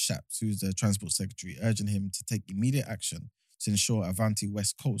Grant Shapps, who's the Transport Secretary, urging him to take immediate action to ensure Avanti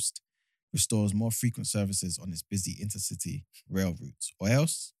West Coast restores more frequent services on its busy intercity rail routes, or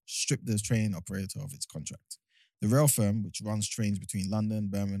else strip the train operator of its contract. The rail firm, which runs trains between London,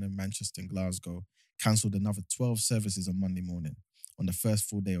 Birmingham, Manchester and Glasgow, cancelled another 12 services on Monday morning, on the first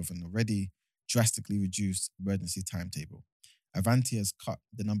full day of an already drastically reduced emergency timetable. Avanti has cut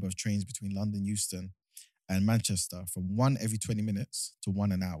the number of trains between London, Euston and Manchester from 1 every 20 minutes to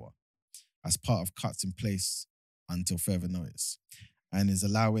 1 an hour as part of cuts in place until further notice, and is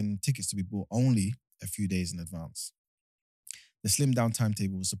allowing tickets to be bought only a few days in advance. The slimmed down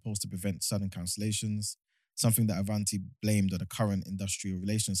timetable was supposed to prevent sudden cancellations, something that Avanti blamed on the current industrial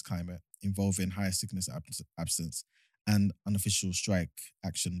relations climate involving higher sickness absence and unofficial strike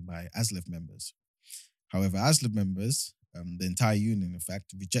action by ASLEF members. However, ASLEF members, the entire union in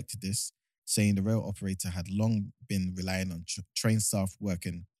fact, rejected this, saying the rail operator had long been relying on train staff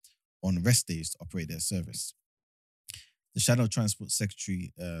working on rest days to operate their service. The Shadow Transport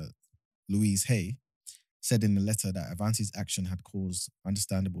Secretary, Louise Hay, said in the letter that Avanti's action had caused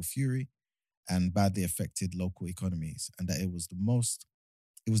understandable fury and badly affected local economies, and that it was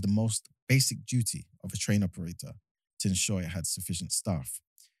the most basic duty of a train operator to ensure it had sufficient staff.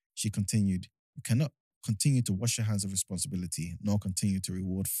 She continued, "You cannot continue to wash your hands of responsibility, nor continue to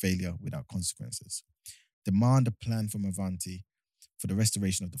reward failure without consequences. Demand a plan from Avanti for the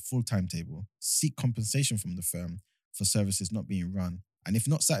restoration of the full timetable, seek compensation from the firm for services not being run, and if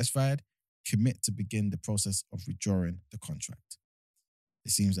not satisfied, commit to begin the process of withdrawing the contract."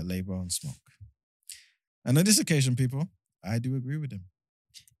 It seems that Labour on smoke. And on this occasion, people, I do agree with them.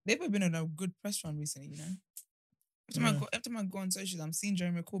 Labour have been on a good press run recently, you know? Every time I go on socials, I'm seeing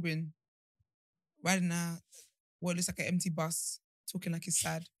Jeremy Corbyn riding what looks like an empty bus, talking like he's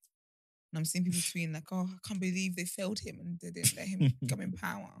sad. And I'm seeing people tweeting like, oh, I can't believe they failed him and they didn't let him come in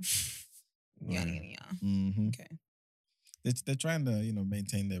power. Yeah. Mm-hmm. Okay. They're trying to,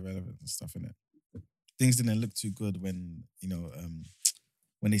 maintain their relevance and stuff, innit? Things didn't look too good when,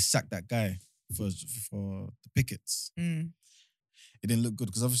 when they sacked that guy for the pickets. Mm. It didn't look good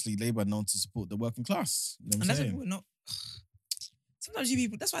because obviously Labour are known to support the working class. You know what I'm saying? We're not. Sometimes you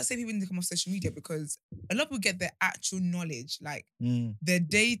people, that's why I say people need to come off social media, because a lot of people get their actual knowledge, like their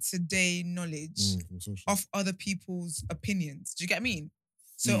day-to-day knowledge of other people's opinions. Do you get what I mean?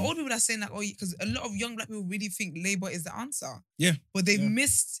 So all people that are saying like, oh, because a lot of young black people really think Labour is the answer. Yeah. But they've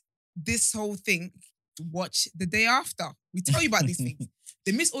missed this whole thing. Watch the day after. We tell you about these things.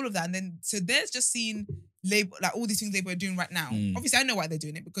 They miss all of that. And then, so they're just seeing Labour, like all these things Labour are doing right now. Obviously, I know why they're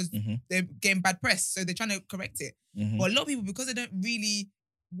doing it, because they're getting bad press. So they're trying to correct it. But a lot of people, because they don't really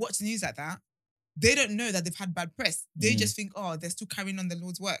watch the news like that, they don't know that they've had bad press. They just think, oh, they're still carrying on the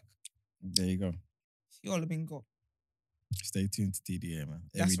Lord's work. There you go. You all have been got. Stay tuned to TDA, man.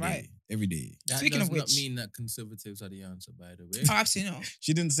 That's right. Every day. That Speaking does of not which, mean that conservatives are the answer, by the way. Oh, absolutely not.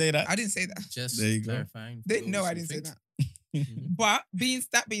 She didn't say that. I didn't say that. Just there you go. clarifying. They know I didn't say that. But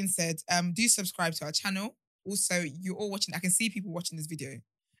that being said, do subscribe to our channel. Also, you're all watching. I can see people watching this video,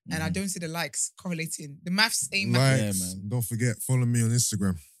 and I don't see the likes correlating. The maths ain't mathing. Likes. Man. Don't forget, follow me on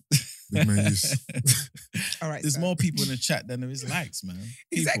Instagram. Big man use. All right. There's more people in the chat than there is likes, man.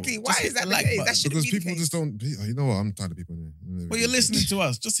 Exactly. People, why is that the case? That shouldn't Because be the people case. just don't. You know what? I'm tired of people. Well, you're listening to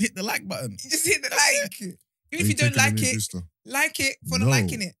us. Just hit the like button. Just hit the like. Even if you don't like it for not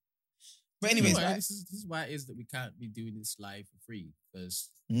liking it. But anyways, right? This is why it is that we can't be doing this live for free, because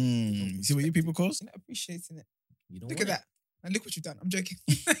you see what you people cause? You're not appreciating it. You don't look at that. And look what you've done. I'm joking.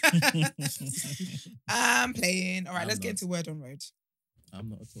 I'm playing. All right, let's get into Word on Road. I'm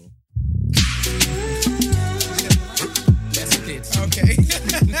not at all. Yes, it did. Okay.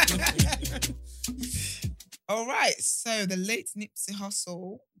 All right. So the late Nipsey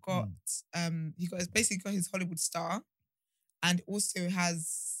Hussle got basically got his Hollywood star, and also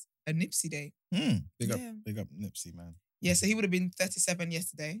has a Nipsey Day. Big up Nipsey, man. Yeah, so he would have been 37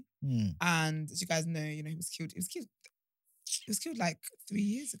 yesterday. And as you guys know, he was killed. He was killed like 3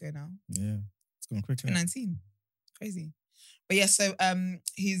 years ago now. Yeah. It's gone quick. 2019. Crazy. But yeah, so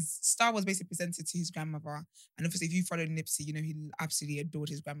his star was basically presented to his grandmother. And obviously if you follow Nipsey, he absolutely adored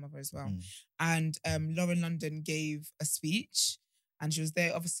his grandmother as well. And Lauren London gave a speech, and she was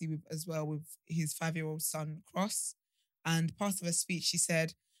there obviously with his 5-year-old son, Cross. And part of her speech, she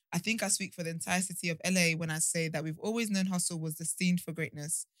said, "I think I speak for the entire city of LA when I say that we've always known Hustle was destined for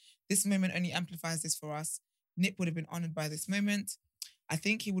greatness. This moment only amplifies this for us. Nip would have been honored by this moment. I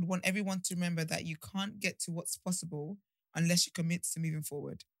think he would want everyone to remember that you can't get to what's possible unless you commit to moving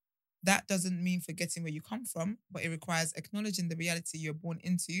forward. That doesn't mean forgetting where you come from, but it requires acknowledging the reality you're born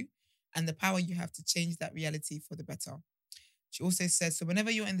into and the power you have to change that reality for the better." She also said, "So whenever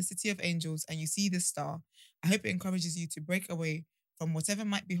you're in the city of angels and you see this star, I hope it encourages you to break away from whatever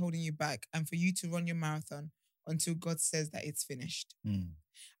might be holding you back and for you to run your marathon until God says that it's finished." I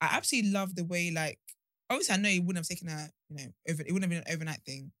absolutely love the way, obviously I know it wouldn't have taken her, it wouldn't have been an overnight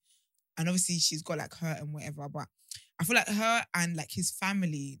thing. And obviously she's got hurt and whatever, but I feel like her and his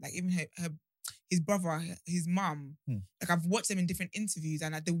family, even his brother, his mum, I've watched them in different interviews,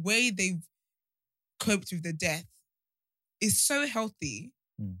 and the way they've coped with the death is so healthy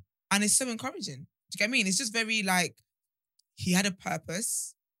and it's so encouraging. Do you get what I mean? It's just very he had a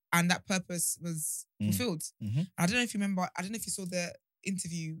purpose and that purpose was fulfilled. I don't know if you remember, I don't know if you saw the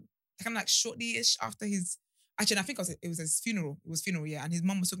interview, kind of shortly-ish after his, actually I think it was his funeral. It was funeral, yeah. And his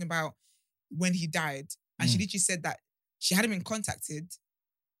mum was talking about when he died. And she literally said that she hadn't been contacted,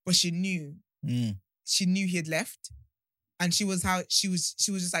 but she knew. She knew he had left. And she was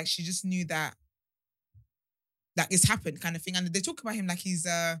just she just knew that it's happened kind of thing. And they talk about him he's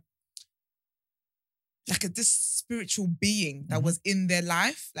this spiritual being that was in their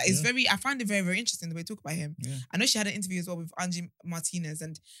life. It's I find it very, very interesting the way they talk about him. Yeah. I know she had an interview as well with Angie Martinez,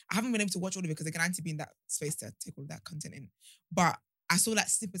 and I haven't been able to watch all of it because again, I need to be in that space to take all of that content in. But I saw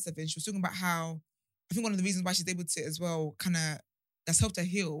snippets of it. She was talking about how, I think one of the reasons why she's able to as well that's helped her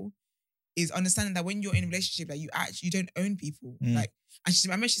heal is understanding that when you're in a relationship, you don't own people. And I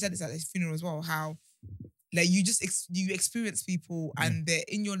remember she said this at his funeral as well, how you just you experience people and they're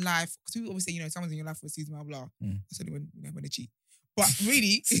in your life, because people always say, someone's in your life for a season, blah blah. That's only when they cheat. But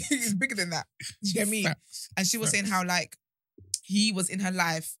really, it's bigger than that. Do you get me? And she was saying how he was in her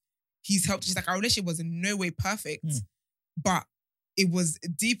life, he's helped. She's our relationship was in no way perfect, but it was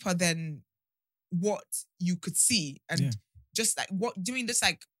deeper than what you could see, and just what doing this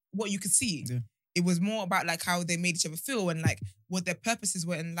what you could see. Yeah. It was more about how they made each other feel and what their purposes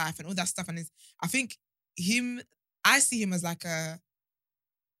were in life and all that stuff. And I think I see him as obviously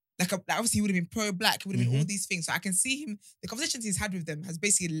he would have been pro-black, he would have been all these things. So I can see him, the conversations he's had with them has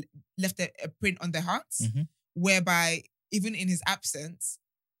basically left a print on their hearts, whereby even in his absence,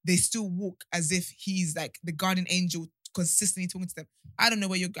 they still walk as if he's the guardian angel consistently talking to them. I don't know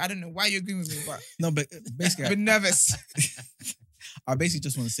why you're agreeing with me, but no, but basically I've been nervous. I basically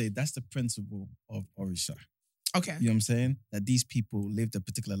just want to say that's the principle of Orisha. Okay. You know what I'm saying? That these people lived a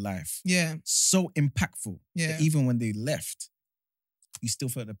particular life. Yeah. So impactful. Yeah. That even when they left, you still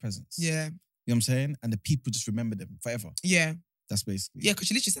felt their presence. Yeah. You know what I'm saying? And the people just remember them forever. Yeah. That's basically. Yeah, because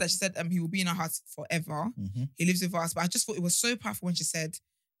she literally said that. She said he will be in our hearts forever. He lives with us. But I just thought it was so powerful when she said,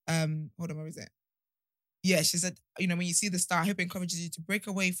 hold on, where is it? Yeah, she said, when you see the star, I hope it encourages you to break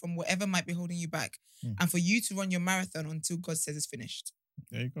away from whatever might be holding you back and for you to run your marathon until God says it's finished.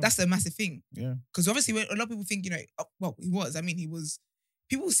 There you go. That's a massive thing. Yeah. Because obviously a lot of people think, he was. I mean,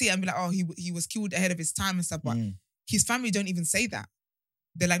 people see it and be like, oh, he was killed ahead of his time and stuff. But his family don't even say that.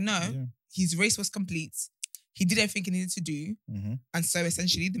 They're like, no, his race was complete. He did everything he needed to do. And so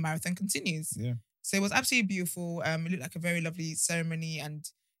essentially the marathon continues. Yeah. So it was absolutely beautiful. It looked like a very lovely ceremony, and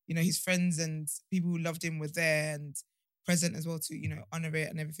his friends and people who loved him were there and present as well to, honor it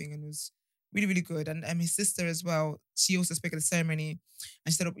and everything. And it was really, really good. And his sister as well, she also spoke at the ceremony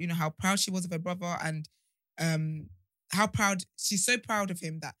and she said, how proud she was of her brother and she's so proud of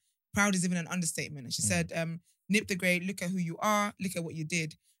him that proud is even an understatement. And she said, Nip the Great, look at who you are, look at what you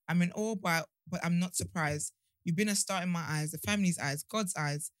did. I'm in awe, but I'm not surprised. You've been a star in my eyes, the family's eyes, God's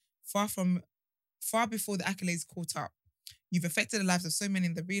eyes, far before the accolades caught up. You've affected the lives of so many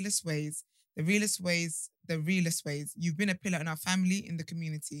in the realest ways. You've been a pillar in our family, in the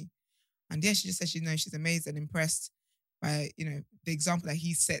community. And yeah, she just said she's amazed and impressed by, the example that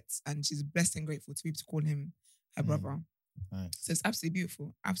he sets, and she's blessed and grateful to be able to call him her brother. Nice. So it's absolutely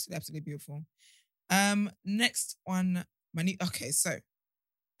beautiful. Absolutely beautiful. Next one, okay, so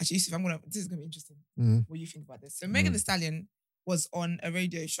actually, Yusuf, this is gonna be interesting. What do you think about this? So Megan Thee Stallion was on a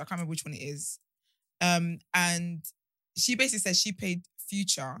radio show, I can't remember which one it is. And she basically said she paid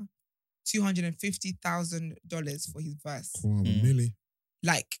Future $250,000 for his verse. Really?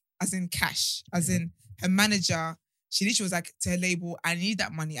 Like, as in cash. As in her manager, she literally was like to her label, I need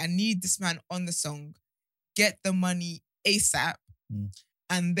that money. I need this man on the song. Get the money ASAP.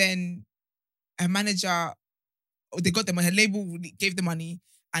 And then her manager, they got the money. Her label gave the money,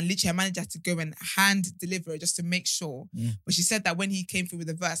 and literally her manager had to go and hand deliver it just to make sure. But she said that when he came through with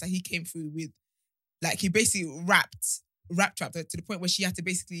the verse, that he came through with, like, he basically rapped to the point where she had to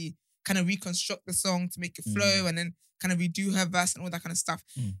basically kind of reconstruct the song to make it flow and then kind of redo her verse and all that kind of stuff.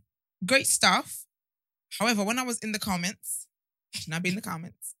 Great stuff. However, when I was in the comments, should not be in the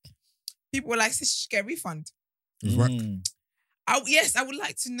comments, people were like, sis, you should get a refund. It was whack. Yes, I would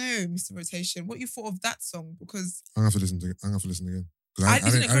like to know, Mr. Rotation, what you thought of that song, because I'm gonna have to listen again.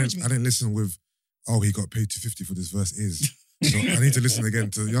 Because I didn't listen with, he got paid $250 for this verse So I need to listen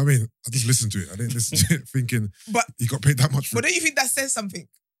again to, you know what I mean? I just listened to it. I didn't listen to it thinking he got paid that much for it. But don't you think that says something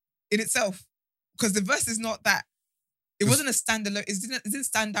in itself? Because the verse is not that. It wasn't a standalone. It didn't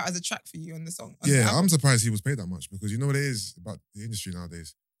stand out as a track for you on the song. I'm surprised he was paid that much, because you know what it is about the industry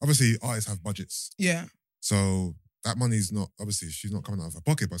nowadays. Obviously, artists have budgets. Yeah. So that money's not, obviously, she's not coming out of her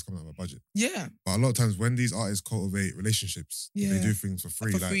pocket, but it's coming out of her budget. Yeah. But a lot of times when these artists cultivate relationships, they do things for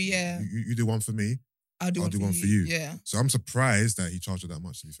free. You do one for me, I'll do one for you. Yeah. So I'm surprised that he charged her that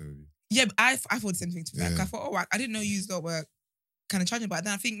much, to be fair with you. Yeah, but I thought the same thing to that. I thought, I didn't know you lot were kind of charging, but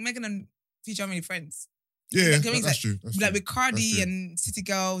then I think Megan and Future are really friends. Yeah, that's true. That's like true. with Cardi and City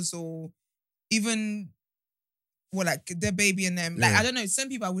Girls, or even like their baby and them. Like, I don't know. Some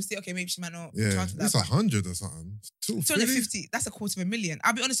people I would say, okay, maybe she might not charge for that. It's 100 or something. 250. That's $250,000.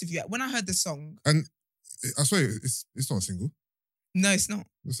 I'll be honest with you. When I heard the song, and I swear it's not a single. No, it's not.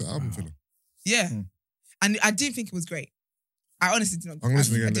 It's an album filler. Yeah, and I didn't think it was great. I honestly did not. I'm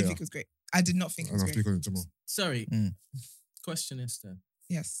listening again I didn't later. think it was great. I did not think it was I'll great. speak on it tomorrow. Sorry. Question, Esther.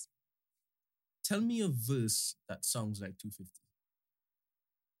 Yes. Tell me a verse that sounds like 250.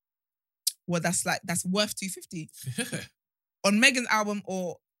 Well, that's worth 250 on Megan's album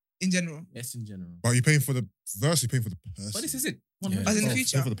or in general. Yes, in general. But you're paying for the verse, you're paying for the person. But this is it. As in the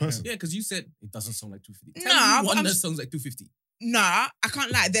future. For the person. Yeah, because you said it doesn't sound like 250. Nah, Tell me one that sounds like 250. Nah, I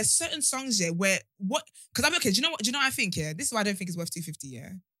can't lie. There's certain songs here where because I'm okay. Do you know what? Do you know what I think? Yeah, this is why I don't think it's worth 250.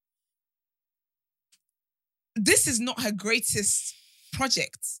 Yeah, this is not her greatest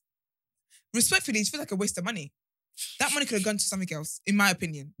project. Respectfully, it feels like a waste of money. That money could have gone to something else, in my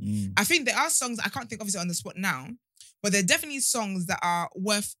opinion. I think there are songs I can't think obviously on the spot now, but there are definitely songs that are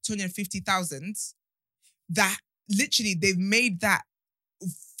worth 250,000 that literally they've made that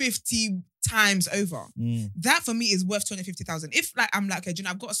 50 times over. That for me is worth 250,000. If like I'm like, okay, do you know,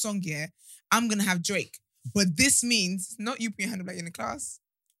 I've got a song here, I'm gonna have Drake, but this means not you putting your hand up like in the class.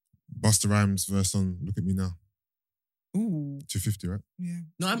 Busta Rhymes verse on Look at Me Now. Ooh, 250, right? yeah.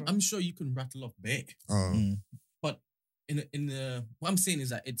 No, I'm sure you can rattle off bare. But in the what I'm saying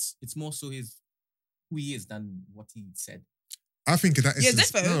is that it's more so who he is than what he said. I think in that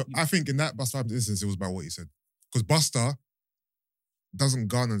instance, definitely. I think in that Busta Rhymes instance, it was about what he said. Because Busta doesn't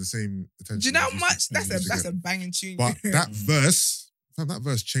garner the same attention. Do you know how as much? used to That's get. a banging tune. But that verse, that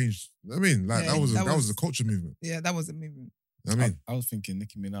verse changed. I mean, like that was a culture movement. Yeah, that was a movement. You know what I mean, I was thinking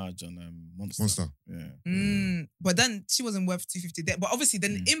Nicki Minaj on Monster. Monster. Yeah. But then she wasn't worth 250. But obviously,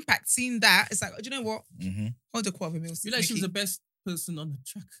 then the impact, seeing that, it's like, do you know what? Hold a $250,000. You like she was the best person on the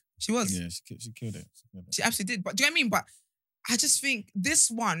track. She was. Yeah, she killed it. She absolutely did. But do you know what I mean? But I just think this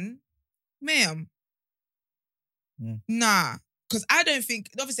one, ma'am, nah. Because I don't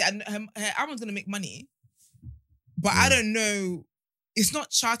think, obviously, her album's going to make money. But I don't know. It's not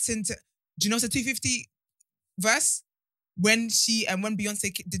charting to, do you know what's a 250 verse? When she and when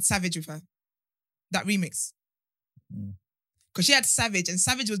Beyonce did Savage with her, that remix. Because she had Savage and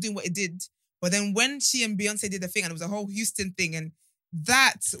Savage was doing what it did. But then when she and Beyonce did the thing and it was a whole Houston thing and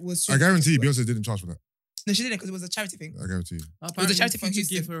that was... I guarantee you Beyonce didn't charge for that. No, she didn't because it was a charity thing. I guarantee you. Apparently, it was a charity thing.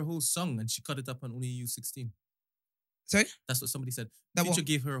 Future gave her a whole song and she cut it up and only used 16. Sorry? That's what somebody said. That Future what?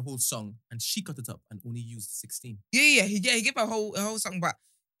 gave her a whole song and she cut it up and only used 16. Yeah. He gave her a whole song, but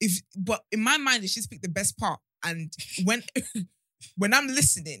in my mind, she picked the best part. And when I'm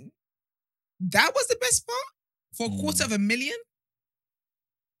listening, that was the best part for $250,000.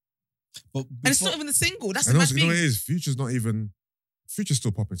 But and it's not even a single. That's and the also, mad you know thing. what it is? Future's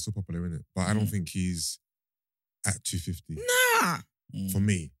still popping, still popular, innit? But I don't think he's at 250 Nah. for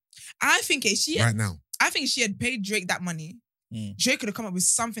me. I think right now. I think she had paid Drake that money. Drake could have come up with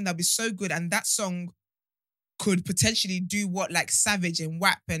something that'd be so good, and that song could potentially do what like Savage and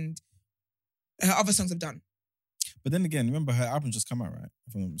WAP and her other songs have done. But then again, remember her album just come out, right?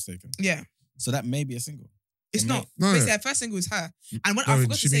 If I'm not mistaken. Yeah. So that may be a single. It's not. No, Basically, her first single was her. And when I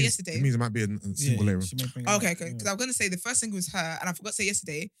forgot to say yesterday. It means it might be a single later. Okay. Because I was going to say the first single was her, and I forgot to say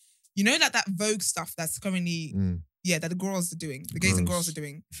yesterday, you know, like that Vogue stuff that's currently, that the girls are doing, the Gays and Gworls are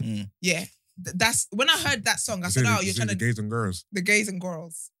doing. Yeah. That's when I heard that song, I said, oh, you're trying to. The Gays and Girls. The Gays and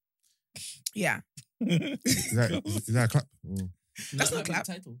Gworls. Yeah. Is that a clap? Oh. That's not a clap.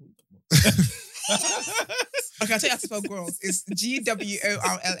 Title. Okay, I'll tell you how to spell girls. It's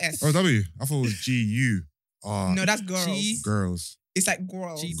GWORLS. Oh, W. I thought it was GU. No, that's girls. Girls. It's like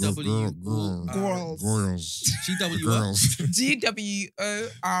girls. GW. Girls. GW. Girls.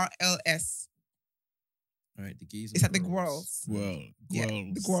 GWORLS. All right, the Gays. It's like the Gworls. Yeah,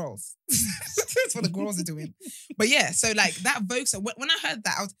 the Gworls. That's what the girls are doing. But yeah, so like that Vogue song, when I heard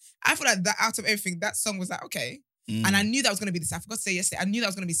that, I thought like that out of everything, that song was like, okay. And I knew that was going to be this. I forgot to say yesterday, I knew that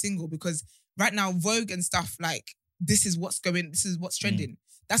was going to be single because right now, Vogue and stuff, like, this is what's trending.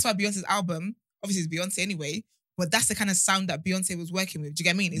 That's why Beyonce's album, obviously it's Beyonce anyway, but that's the kind of sound that Beyonce was working with. Do you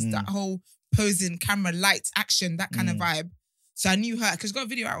get what I mean? It's that whole posing, camera, lights, action, that kind of vibe. So I knew her, because she's got a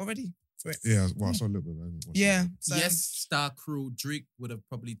video out already for it. Yeah, well, I saw a little bit. Yeah. So, yes, Star Crew, Drake would have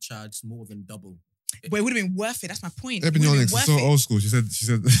probably charged more than double. But it would have been worth it. That's my point. Ebonyonics is so old school. She said,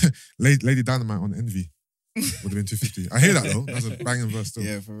 Lady Dynamite on Envy would have been 250. I hear that though. That's a banging verse still.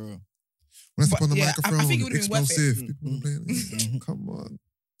 Yeah, for real. When I step on the microphone, I think it would have been worth it. People are playing. Come on.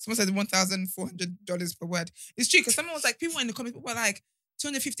 Someone said $1,400 per word. It's true, because someone was like, people in the comments were like,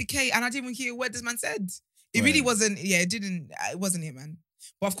 250K, and I didn't even hear a word this man said. It really wasn't, it wasn't it, man.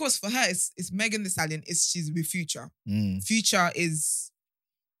 But of course, for her, it's Megan Thee Stallion, she's with Future. Future it's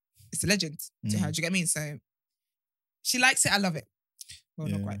a legend to her, do you get what I mean? So, she likes it, I love it. Well,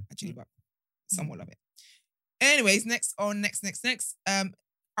 not quite, actually, but somewhat love it. Anyways, next.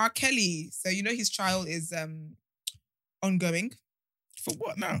 R. Kelly. So, you know his trial is ongoing. For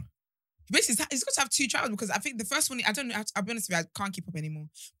what now? Basically, he's got to have 2 trials because I think the first one, I don't know, I'll be honest with you, I can't keep up anymore.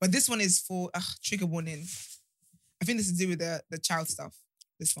 But this one is for, trigger warning. I think this is to do with the child stuff,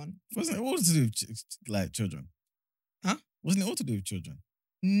 this one. Wasn't it all to do with, like, children? Huh? Wasn't it all to do with children?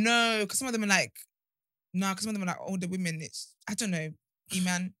 No, because some of them are like, older women. I don't know,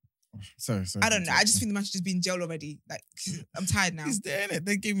 E-man. Sorry. I don't know. I just think the man should just be in jail already. Like, I'm tired now. He's there, innit?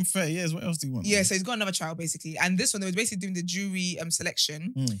 They gave him 30 years. What else do you want? Yeah, so he's got another trial, basically. And this one, they were basically doing the jury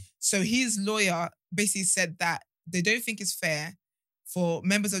selection. So his lawyer basically said that they don't think it's fair for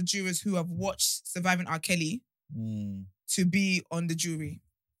members of jurors who have watched Surviving R. Kelly to be on the jury.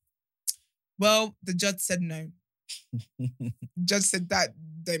 Well, the judge said no. Judge said that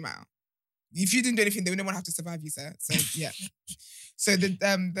don't matter. If you didn't do anything, they wouldn't want to have to survive you, sir. So yeah. So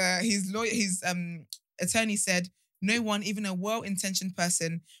his attorney said no one, even a well-intentioned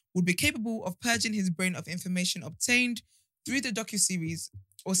person, would be capable of purging his brain of information obtained through the docuseries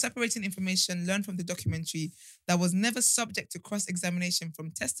or separating information learned from the documentary that was never subject to cross-examination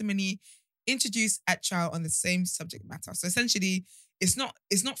from testimony introduced at trial on the same subject matter. So essentially, it's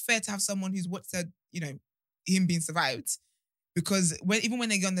not fair to have someone who's watched him being survived, because even when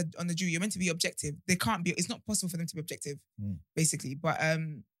they go on the jury, you're meant to be objective. They can't be. It's not possible for them to be objective, basically. But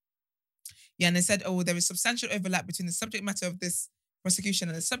and they said, there is substantial overlap between the subject matter of this prosecution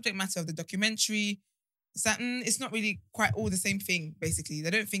and the subject matter of the documentary. So it's not really quite all the same thing. Basically, they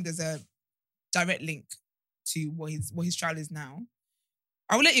don't think there's a direct link to what his trial is now.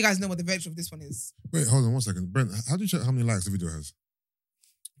 I will let you guys know what the verdict of this one is. Wait, hold on 1 second, Brent. How do you check how many likes the video has?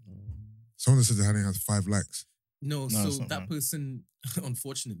 Someone said it had 5 likes. No, so that person,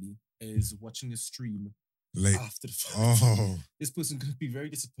 unfortunately, is watching the stream late after the fact. Oh. This person could be very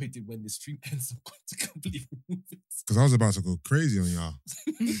disappointed when the stream ends up going to completely remove it. Because I was about to go crazy on y'all.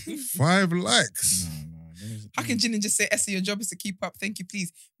 5 likes. No. How can Jin and just say, Esther, your job is to keep up. Thank you,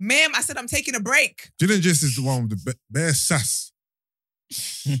 please. Ma'am, I said I'm taking a break. Jin and Jis is the one with the bare sass.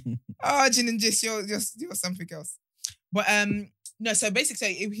 Oh, Jin and Jis, you're something else. But no, so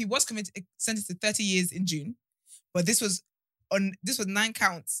basically he was sentenced to 30 years in June. But this was 9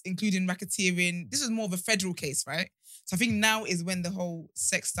 counts, including racketeering. This was more of a federal case, right? So I think now is when the whole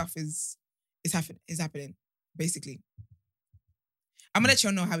sex stuff is happening, basically. I'm gonna let you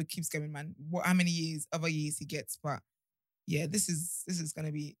all know how it keeps going, man. How many other years he gets, but yeah, this is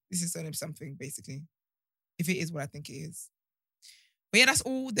gonna be something, basically. If it is what I think it is. But yeah, that's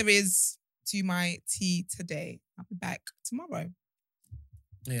all there is to my tea today. I'll be back tomorrow.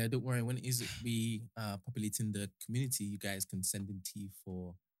 Yeah, don't worry. When is it we populating the community, you guys can send in tea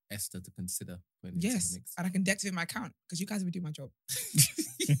for Esther to consider. Yes, and I can deactivate my account because you guys will do my job.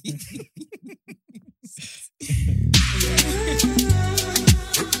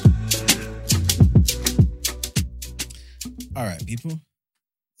 All right, people.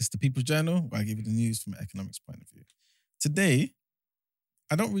 It's the People's Journal where I give you the news from an economics point of view. Today,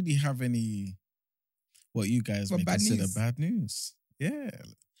 I don't really have any what you guys may consider bad news. Yeah.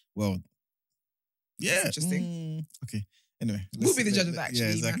 Well, yeah. Interesting. Okay. Anyway. We'll be the judge of that, actually.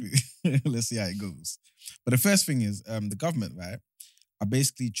 Yeah, exactly. Let's see how it goes. But the first thing is the government, right, are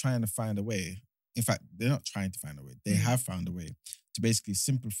basically trying to find a way. In fact, they're not trying to find a way. They have found a way to basically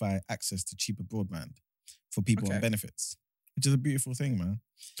simplify access to cheaper broadband for people on benefits, which is a beautiful thing, man.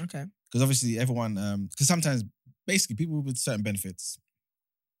 Okay. Because obviously everyone, because sometimes basically people with certain benefits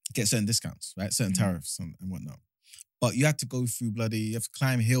get certain discounts, right? Certain tariffs and whatnot. But you have to go through you have to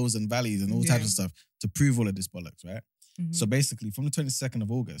climb hills and valleys and all types of stuff to prove all of this bollocks, right? So basically, from the 22nd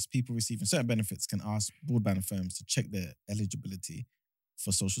of August, people receiving certain benefits can ask broadband firms to check their eligibility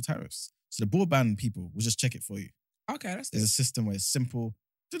for social tariffs. So the broadband people will just check it for you. Okay, that's good. There's a system where it's simple,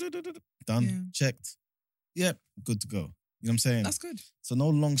 done, checked, yep, good to go. You know what I'm saying? That's good. So no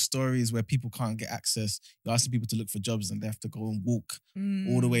long stories where people can't get access. You're asking people to look for jobs and they have to go and walk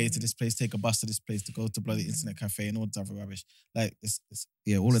all the way to this place, take a bus to this place to go to bloody internet cafe and all that other rubbish. Like,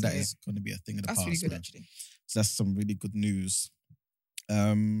 all of that is going to be a thing of the past. That's really good, man. actually. So that's some really good news. So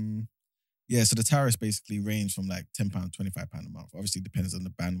the tariffs basically range from like £10, £25 a month. Obviously, it depends on the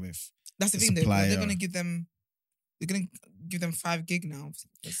bandwidth. That's the thing. They're going to give them. They're going to give them 5 gig now.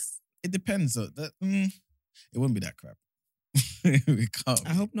 It depends. It wouldn't be that crap. We can't.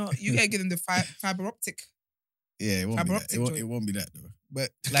 I hope not. You gotta give them the fiber optic. Yeah, it won't be that. It won't be that though.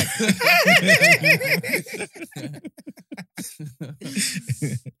 But like,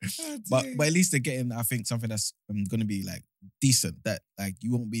 but at least they're getting, I think, something that's going to be like decent. That like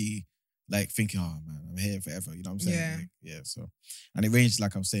you won't be like thinking, oh man, I'm here forever. You know what I'm saying? Yeah. Like, yeah. So, and it ranges,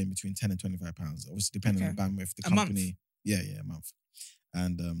 like I was saying, between £10 and £25. Obviously, depending on the bandwidth, the company. Month. Yeah, a month.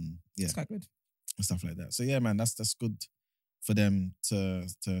 And it's quite good. And stuff like that. So yeah, man, that's good for them to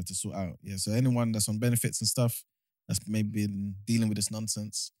sort out. Yeah. So anyone that's on benefits and stuff that's maybe been dealing with this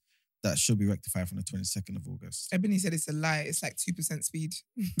nonsense, that should be rectified from the 22nd of August. Ebony said it's a lie. It's like 2% speed.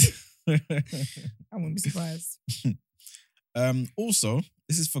 I wouldn't be surprised. Also,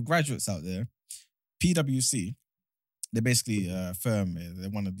 this is for graduates out there. PwC, they're basically a firm.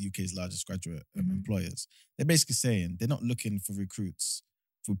 They're one of the UK's largest graduate employers. They're basically saying they're not looking for recruits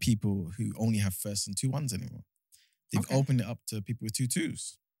for people who only have first and 2-1s anymore. They've opened it up to people with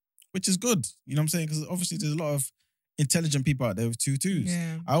 2-2s, which is good. You know what I'm saying? Because obviously there's a lot of intelligent people out there with 2-2s.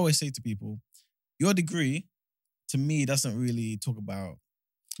 Yeah. I always say to people, your degree, to me, doesn't really talk about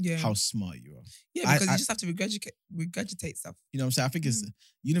how smart you are. Yeah, because you just have to regurgitate stuff. You know what I'm saying? I think it's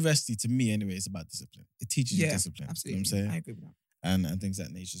university, to me anyway, is about discipline. It teaches you discipline. Absolutely. You know what I'm saying? I agree with that. And things of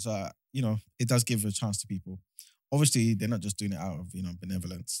that nature. So, it does give a chance to people. Obviously, they're not just doing it out of,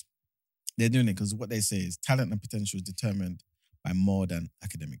 benevolence. They're doing it because what they say is talent and potential is determined by more than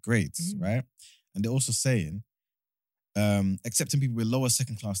academic grades, right? And they're also saying accepting people with lower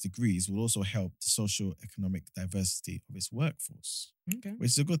second-class degrees will also help the socio-economic diversity of its workforce,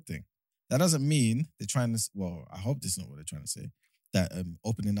 which is a good thing. That doesn't mean they're trying to, I hope this is not what they're trying to say, that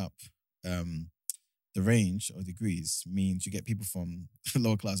opening up the range of degrees means you get people from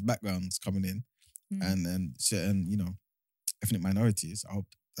lower-class backgrounds coming in and certain, ethnic minorities. I hope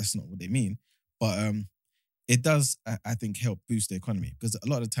that's not what they mean. But it does, I think, help boost the economy because a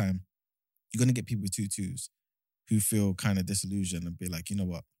lot of the time, you're going to get people with 2-2s who feel kind of disillusioned and be like, you know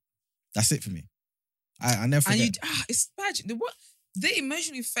what? That's it for me. I never forget. And it's bad. The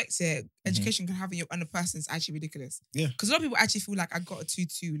emotional effects here education can have on a person is actually ridiculous. Yeah. Because a lot of people actually feel like I got a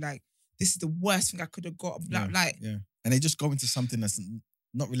 2-2. Like, this is the worst thing I could have got. Yeah. And they just go into something that's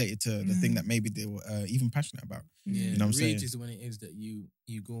not related to the thing that maybe they were even passionate about. Yeah, you know what I'm saying? Is when it is that you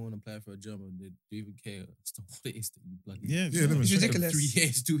go and apply for a job and they don't even care as to what it is that you bloody it's ridiculous. 3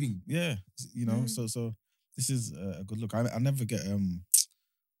 years doing. Yeah, so this is a good look. I never get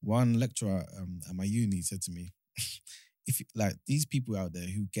one lecturer at my uni said to me, if like these people out there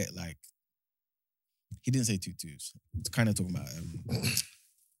who get like, he didn't say 2-2s. It's kind of talking about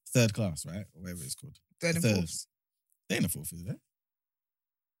third class, right? Or whatever it's called. Third and fourth. They ain't a fourth, is it?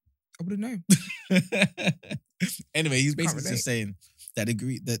 I wouldn't know. Anyway, he's basically just saying that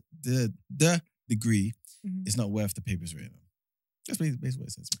the degree is not worth the paper it's written on. That's basically what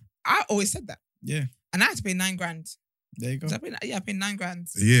it says to me. I always said that. Yeah. And I had to pay $9,000. There you go. I paid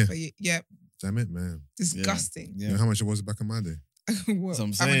 $9,000. Yeah. Yeah. Damn it, man. Disgusting. Yeah. You know how much it was back in my day? What? So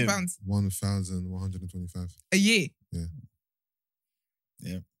I'm saying. £500? 1,125. A year? Yeah.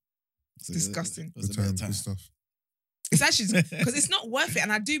 Yeah. Disgusting. It was Good a bit of time, time. good stuff. It's actually because it's not worth it,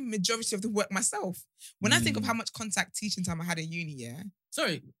 and I do majority of the work myself. When I think of Mm. how much contact teaching time I had in uni,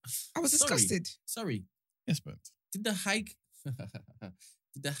 Sorry. I was disgusted. Sorry. Yes, but Did the hike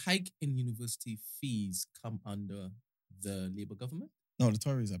did the hike in university fees come under the Labour government? no, the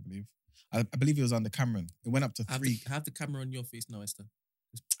Tories, I believe. I believe it was under Cameron. It went up to Have 3. have the camera on your face now, Esther.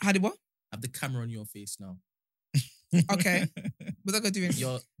 How did what? Have the camera on your face now. Okay. What are they doing?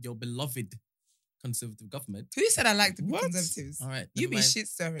 Your beloved Conservative government. Who said I like the What? Conservatives? All right. You never be mind. shit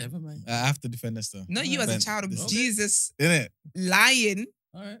stirring. Never mind. I have to defend Esther. Not you as a Ben, child of this- Jesus, Innit? lying.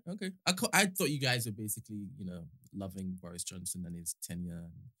 All right. Okay. I thought you guys were basically, loving Boris Johnson and his tenure.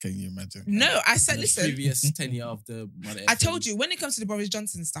 Can you imagine? No, I said, And the listen. previous tenure of the Mother I told you, when it comes to the Boris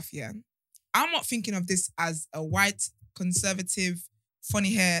Johnson stuff, I'm not thinking of this as a white, conservative,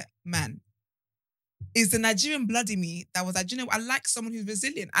 funny hair man. It's the Nigerian blood in me that was like, I like someone who's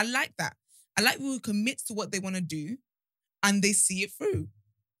resilient. I like that. I like people who commit to what they want to do and they see it through.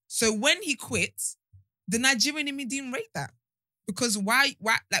 So when he quit, the Nigerian in me didn't rate that. Because why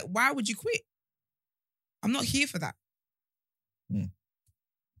would you quit? I'm not here for that. You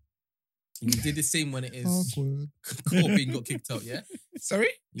did the same when it is Awkward. Corbyn got kicked out, yeah? Sorry?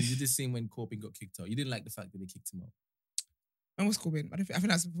 You did the same when Corbyn got kicked out. You didn't like the fact that they kicked him out. When was Corbyn? I think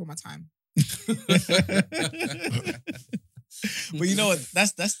that's before my time. But you know what?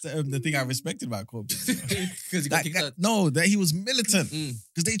 That's the thing I respected about Corbyn. Because he got kicked out. No, that he was militant Mm.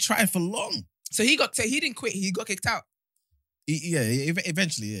 because they tried for long. So he didn't quit. He got kicked out.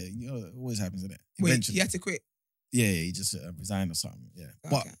 Eventually, yeah. You know, it always happens, isn't it? Wait, Eventually, he had to quit. yeah, he just resigned or something. Yeah,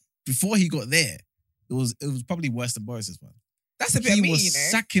 but Okay. before he got there, it was probably worse than Boris's one. That's a bit He of me, was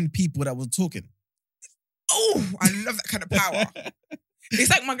sacking people that were talking. Oh, I love that kind of power. It's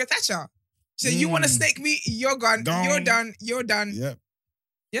like Margaret Thatcher. She said, you want to snake me? You're gone. Gone. You're done. You're done. Yeah,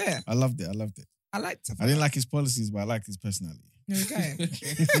 Yeah. I loved it. I liked it. I didn't like his policies, but I liked his personality. Okay.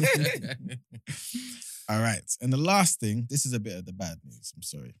 All right. And the last thing, this is a bit of the bad news. I'm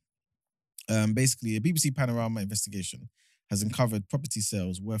sorry. Basically, a BBC Panorama investigation has uncovered property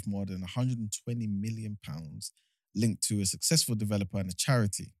sales worth more than £120 million linked to a successful developer and a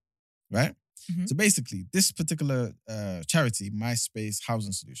charity, right? Mhm. So basically, this particular charity, MySpace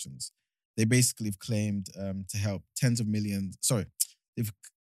Housing Solutions, they basically have claimed to help tens of millions. Sorry,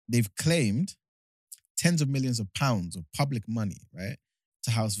 they've claimed tens of millions of pounds of public money, right,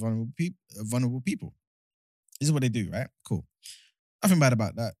 to house vulnerable people. This is what they do, right? Cool. Nothing bad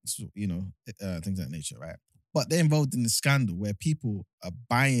about that. So, things of that nature, right? But they're involved in the scandal where people are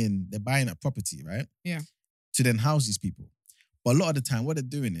buying a property, right? Yeah. To then house these people. But a lot of the time, what they're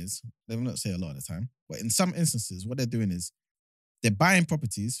doing is, they will not say a lot of the time, but in some instances, what they're doing is they're buying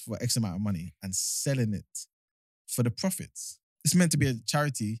properties for X amount of money and selling it for the profits. It's meant to be a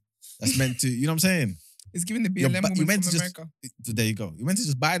charity that's meant to, you know what I'm saying? It's giving the You're BLM ba- you woman meant from to just- America. There you go. You're meant to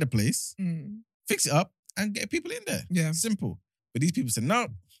just buy the place, Mm. fix it up, and get people in there. Yeah. Simple. But these people said, no,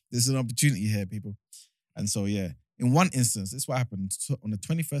 there's an opportunity here, people. And so, yeah, in one instance, this is what happened on the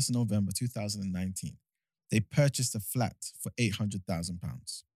 21st of November, 2019. They purchased a flat for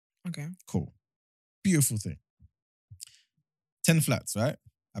 £800,000. Okay. Cool. Beautiful thing. 10 flats, right?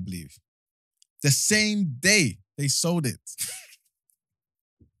 I believe. The same day they sold it.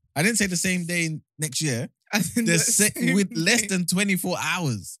 I didn't say the same day next year. With less than 24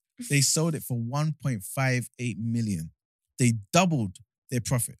 hours, they sold it for 1.58 million. They doubled their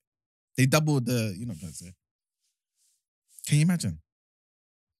profit. They doubled the, you know what I'm trying to say. Can you imagine?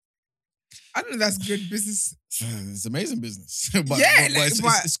 I don't know. That's good business. It's amazing business. Yeah,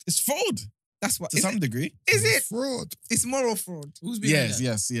 it's fraud That's what. to Is some degree. it? Fraud. It's moral fraud. Who's behind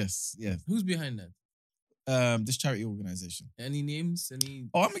Yes, that? yes. Who's behind that? This charity organization. Any names? Any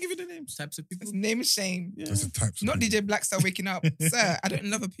Oh, I'm gonna give you the names. types of people? It's name and shame. Yeah. That's the types of Not people. DJ Black Star waking up. Sir, I don't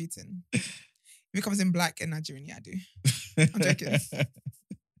love a Putin. If it comes in black and Nigerian, yeah, I do. I'm joking.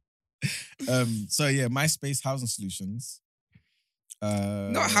 So yeah, MySpace Housing Solutions.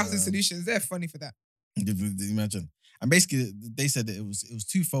 Not housing solutions. They're funny for that. Imagine. And basically, they said that it was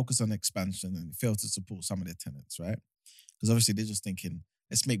too focused on expansion and it failed to support some of their tenants, right? Because obviously they're just thinking,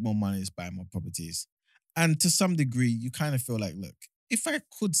 let's make more money, let's buy more properties. And to some degree, you kind of feel like, look, if I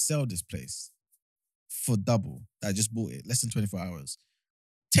could sell this place for double, that I just bought it, less than 24 hours,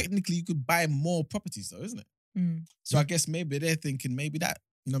 technically you could buy more properties though, isn't it? Mm. So I guess maybe they're thinking maybe that,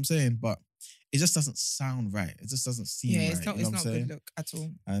 you know what I'm saying? But it just doesn't sound right. It just doesn't seem Yeah, right. it's not. you know It's what not I'm a saying? good look at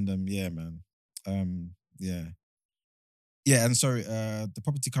all. And yeah, man. Yeah. Yeah, and sorry, the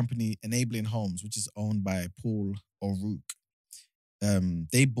property company Enabling Homes, which is owned by Paul O'Rourke,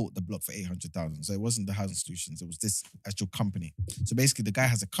 they bought the block for 800,000. So it wasn't the housing solutions. It was this actual company. So basically, the guy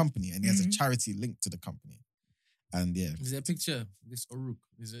has a company and he has a charity linked to the company. And yeah, Is there a picture? This Oruk,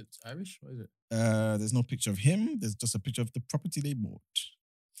 is it Irish? What is it? there's no picture of him. There's just a picture of the property they bought.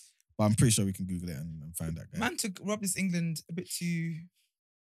 But I'm pretty sure we can Google it and find that guy. Man took rob this England a bit too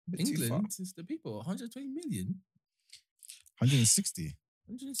too far. England is the people. 120 million. 160.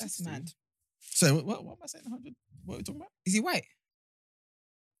 160. That's mad. So what am I saying? 100? What are we talking about? Is he white?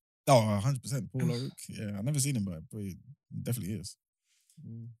 Oh, 100%. Paul O'Rourke. Yeah, I've never seen him, but he definitely is.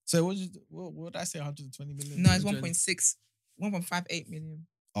 So what did I say? 120 million? No, it's 1.6, 1.58 million.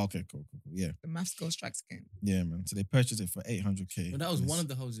 Okay, cool. Yeah. The maths goal strikes again. Yeah, man. So they purchased it for 800K. But that was one of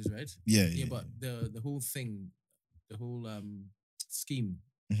the houses, right? Yeah. But the whole thing, the whole scheme,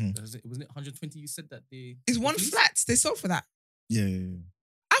 wasn't it 120? You said that they. It's one flat. They sold for that. Yeah.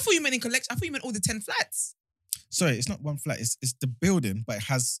 I thought you meant in collection. I thought you meant all the 10 flats. Sorry, it's not one flat. It's the building, but it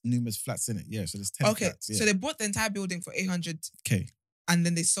has numerous flats in it. Yeah, so there's 10 flats. Yeah. So they bought the entire building for 800K. And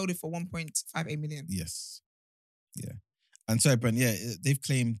then they sold it for 1.58 million. Yes. Yeah. And sorry, Brent, they've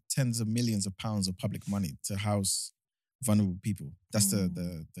claimed tens of millions of pounds of public money to house vulnerable people. That's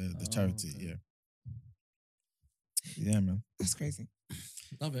the charity, okay. yeah. Yeah, man. That's crazy.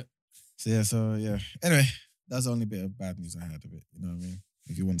 Love it. So yeah. Anyway, that's the only bit of bad news I had of it. You know what I mean?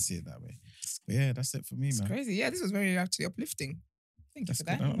 If you want to see it that way. But yeah, that's it for me, It's man. crazy. Yeah, this was very actually uplifting. Thank you for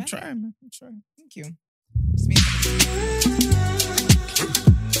that. I'm man. trying, man. I'm trying. Thank you. It's me.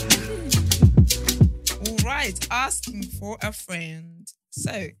 All right, asking for a friend.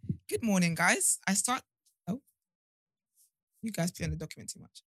 So, good morning, guys. You guys play on the document too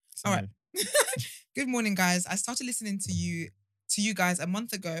much. Sorry. All right. Good morning, guys. I started listening to you guys a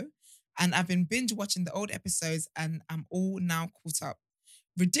month ago, and I've been binge watching the old episodes, and I'm all now caught up.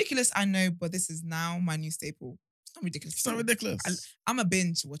 Ridiculous, I know, but this is now my new staple. It's not ridiculous. It's not ridiculous. I'm a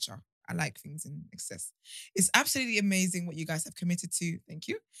binge watcher. I like things in excess. It's absolutely amazing what you guys have committed to. Thank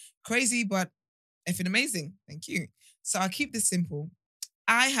you. Crazy, but effing amazing. Thank you. So I'll keep this simple.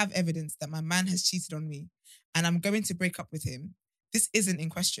 I have evidence that my man has cheated on me and I'm going to break up with him. This isn't in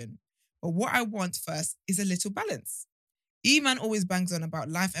question. But what I want first is a little balance. E-Man always bangs on about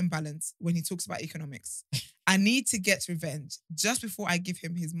life and balance when he talks about economics. I need to get revenge just before I give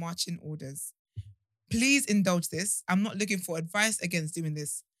him his marching orders. Please indulge this. I'm not looking for advice against doing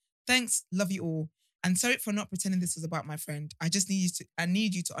this. Thanks, love you all. And sorry for not pretending this was about my friend. I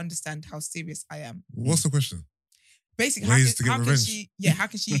need you to understand how serious I am. What's the question? Basically, Ways to get revenge. How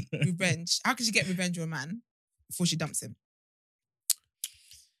can she How can she get revenge on a man before she dumps him?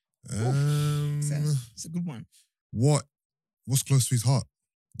 It's a good one. What's close to his heart?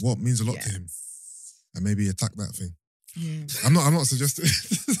 What means a lot to him? And maybe attack that thing. Yeah. I'm not suggesting.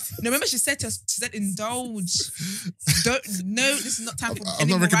 No, remember she said indulge. This is not time for I'm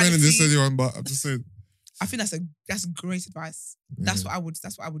not recommending this to anyone, but I'm just saying. I think that's great advice. Yeah. That's what I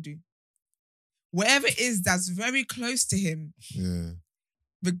would do. Whatever it is that's very close to him. Yeah.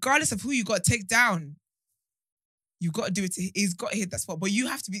 Regardless of who you got to take down, you got to do it he's got to hit that spot. But you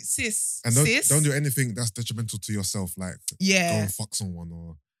have to be sis. And don't do anything that's detrimental to yourself, like go and fuck someone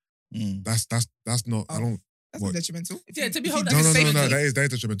or that's not That's not detrimental. To be No, that is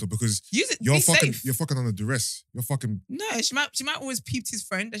detrimental because you're fucking under duress. You're fucking. No, she might always peeped his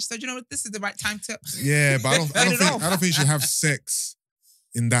friend and she said, you know what, this is the right time to. Yeah, but I don't think you should have sex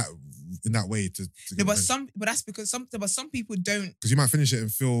in that way to no, but that's because some people don't. Because you might finish it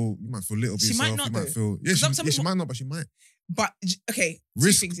and you might feel little bit. She yourself, might not. You might feel. Yeah, she might not, but she might. But okay,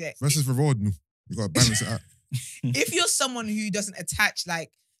 risk two things, yeah. versus reward. No, you got to balance it out. If you're someone who doesn't attach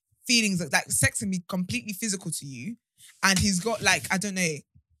like feelings like sex can be completely physical to you, and he's got like I don't know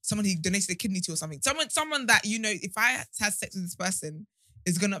someone he donated a kidney to or something. Someone that you know if I had sex with this person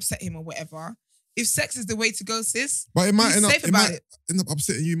is gonna upset him or whatever. If sex is the way to go, sis, but it might end up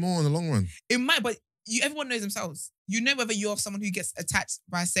upsetting you more in the long run. It might, but everyone knows themselves. You know whether you're someone who gets attached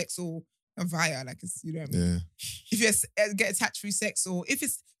by sex or via, like it's, you know what I mean? Yeah. If you get attached through sex or if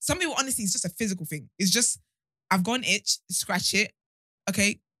it's some people, honestly, it's just a physical thing. It's just I've got an itch, scratch it,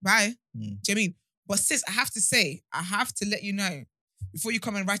 okay, bye. Do you know what I mean? But sis, I have to let you know before you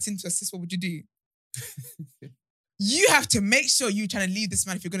come and write into a sis, what would you do? You have to make sure you're trying to leave this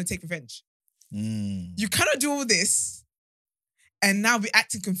man if you're going to take revenge. You cannot do all this and now be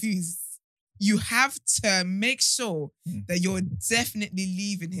acting confused. You have to make sure that you're definitely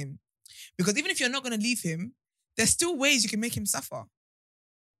leaving him. Because even if you're not going to leave him, there's still ways you can make him suffer.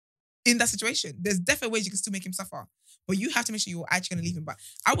 In that situation, there's definitely ways you can still make him suffer. But you have to make sure you're actually going to leave him. But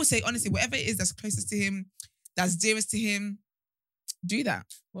I would say, honestly, whatever it is that's closest to him, that's dearest to him, do that.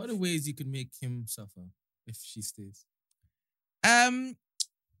 What are the ways you could make him suffer if she stays? Do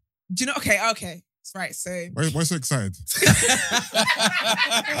you know? Okay. Right. So Why so excited?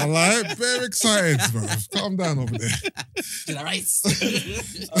 I like very excited, bro. Calm down over there. Did I right?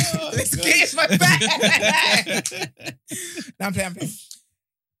 let's get in my bag. No, I'm playing.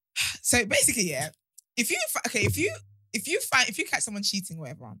 So basically, yeah. If you catch someone cheating or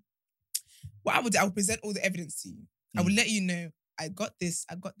whatever, what I would do, I would present all the evidence to you. I would let you know I got this,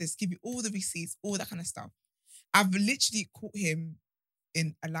 give you all the receipts, all that kind of stuff. I've literally caught him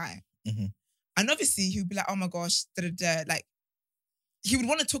in a lie. Mm-hmm. And obviously he'd be like, oh my gosh, like he would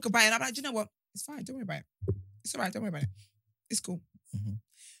want to talk about it. And I'm like, do you know what? It's fine, don't worry about it. It's all right, don't worry about it. It's cool. Mm-hmm.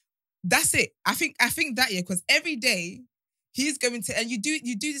 That's it. I think that, yeah, because every day he's going to, and you do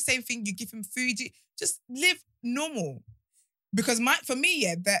the same thing, you give him food, you just live normal. Because for me,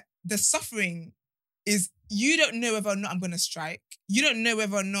 yeah, that the suffering is you don't know whether or not I'm gonna strike. You don't know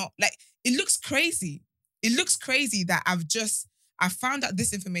whether or not, like, it looks crazy. It looks crazy that I found out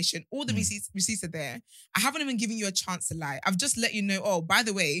this information, all the receipts are there. I haven't even given you a chance to lie. I've just let you know, oh, by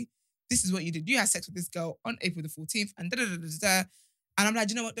the way, this is what you did. You had sex with this girl on April the 14th and da-da-da-da-da. And I'm like,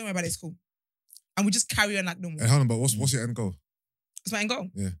 you know what? Don't worry about it. It's cool. And we just carry on like normal. Hey, hold on, but what's your end goal? What's my end goal?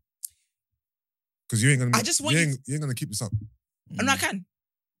 Yeah. Because you ain't gonna. I just want you ain't gonna keep this up. No, I can.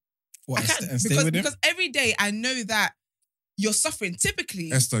 What, I can. and stay with him? Because every day I know that you're suffering.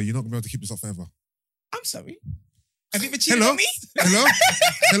 Typically, Esther, you're not gonna be able to keep this up forever. I'm sorry. Have you ever cheated on me?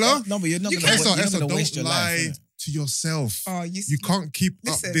 Hello? No, but you're not You going can't- Esther, to waste don't your lie life. to yourself. Oh, You can't keep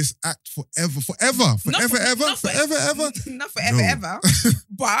Listen. up this act forever. Not for- Ever. Not forever, No. ever.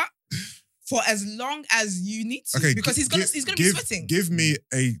 But for as long as you need to. Okay, because he's gonna be sweating. Give me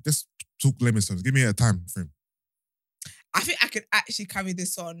let's talk lemon terms. Give me a time frame. I think I could actually carry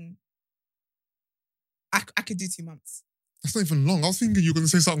this on. I could do 2 months. That's not even long. I was thinking you were going to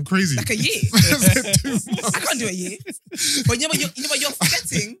say something crazy. Like a year. I said 2 months. I can't do a year. But you know what you're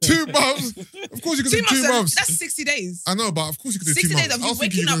forgetting? 2 months? Of course you can do 2 months. That's 60 days. I know, but of course you could do 2 60 months. days of I you was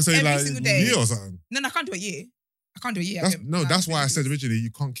thinking you were waking going to say up every like single day. a year or something. No, I can't do a year. I can't do a year. That's why I said originally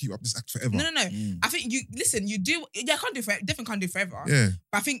you can't keep up this act forever. No. I think you listen. You do. Yeah, I can't do definitely can't do forever. Yeah.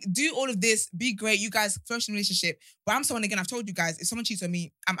 But I think do all of this. Be great. You guys flourish in a relationship. But I'm someone again. I've told you guys. If someone cheats on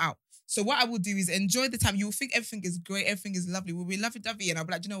me, I'm out. So what I will do is enjoy the time. You will think everything is great. Everything is lovely. We'll be lovey-dovey, and I'll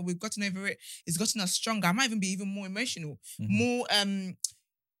be like, you know, we've gotten over it. It's gotten us stronger. I might even be even more emotional, more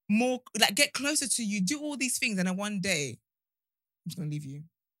like get closer to you. Do all these things, and then one day, I'm just gonna leave you.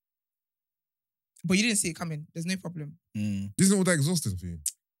 But you didn't see it coming. There's no problem. Isn't all that exhausting for you?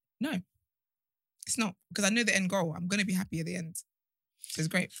 No, it's not, because I know the end goal. I'm gonna be happy at the end. So it's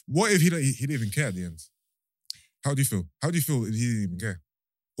great. What if he didn't even care at the end? How do you feel? How do you feel if he didn't even care?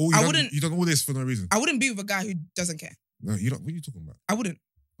 You done all this for no reason. I wouldn't be with a guy who doesn't care. No, you don't. What are you talking about? I wouldn't.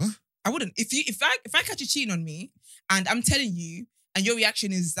 Huh? I wouldn't. If I catch you cheating on me and I'm telling you and your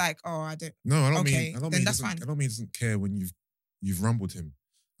reaction is like, oh, I don't. No, I don't okay, mean. then that's fine. I don't mean he doesn't care when you've rumbled him.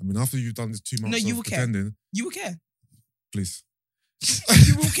 I mean, after you've done this 2 months No, you of will pretending, care. You will care. please,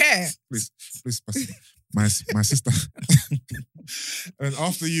 You will care. please, my sister. And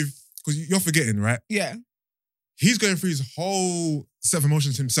after because you're forgetting, right? Yeah. He's going through his whole set of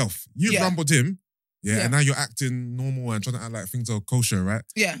emotions himself. You've rumbled him, yeah, and now you're acting normal and trying to act like things are kosher, right?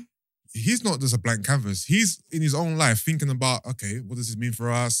 Yeah. He's not just a blank canvas. He's in his own life thinking about, okay, what does this mean for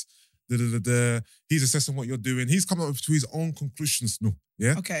us? He's assessing what you're doing. He's coming up to his own conclusions, no,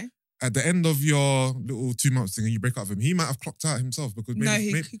 yeah? Okay. At the end of your little 2 months thing and you break up with him, he might have clocked out himself because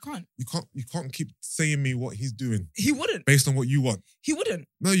maybe he can't. You can't keep saying me what he's doing He wouldn't. based on what you want. He wouldn't.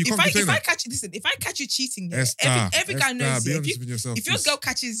 No, you can't keep saying that. If I catch you cheating, yeah, Esther, every guy knows be it. honest with yourself, If your please. girl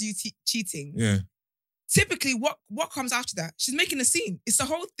catches you cheating, Yeah. typically what comes after that? She's making a scene. It's the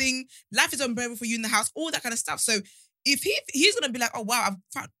whole thing. Life is unbearable for you in the house, all that kind of stuff. So if he's gonna be like, oh wow,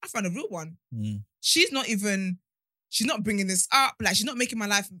 I found a real one. She's not bringing this up. Like, she's not making my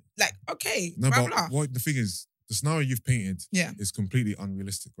life like, okay, No, blah, but blah. what the thing is, the scenario you've painted Yeah. is completely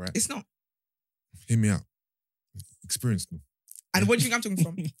unrealistic, right? It's not. Hear me out. Experience. No. And where do you think I'm talking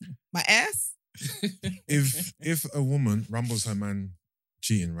from? My ass? If a woman rumbles her man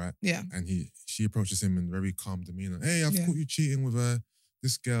cheating, right? Yeah. And she approaches him in very calm demeanor. Hey, I've Yeah. caught you cheating with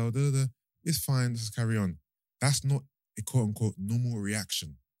this girl. It's fine. Let's carry on. That's not a quote unquote normal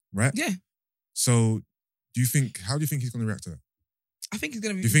reaction, right? Yeah. So, how do you think he's going to react to that? I think he's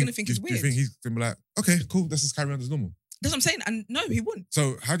gonna Do be. you He's think, gonna think do, it's do you weird. think he's going to be like, okay, cool, let's just carry on as normal? That's what I'm saying. And no, he wouldn't.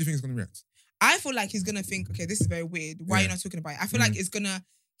 So, how do you think he's going to react? I feel like he's gonna think, okay, this is very weird. Why are you Yeah. not talking about it? I feel like he's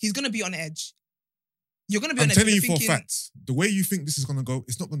gonna be on edge. You're gonna be I'm on edge. telling you You're for a thinking, fact, the way you think this is going to go,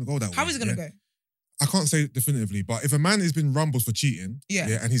 it's not going to go that way. how is it gonna yeah? go? I can't say definitively, but if a man has been rumbled for cheating, Yeah.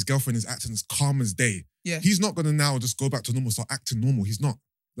 and his girlfriend is acting as calm as day, Yeah. he's not gonna now just go back to normal, start acting normal. He's not.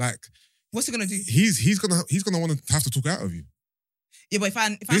 Like, What's he gonna do? he's gonna want to have to talk out of you. Yeah, but if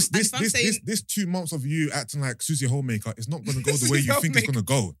I'm saying, This 2 months of you acting like Susie Homemaker is not gonna go the way you Susie think it's gonna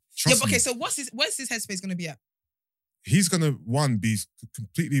go. Trust but okay, me. so where's his headspace gonna be at? He's gonna be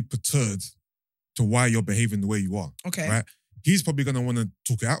completely perturbed to why you're behaving the way you are. Okay. Right? He's probably gonna want to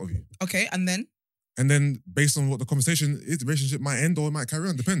talk it out of you. Okay, and then based on what the conversation is, the relationship might end or it might carry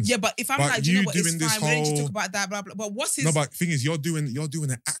on. Depends. yeah, but if I'm But like, do you know what? It's doing this fine. We don't need to whole- talk about that. Blah blah. But what's his? No, but the thing is, you're doing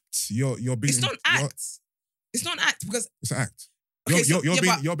an act. You're being. it's not an act. It's not an act because It's an act. Okay,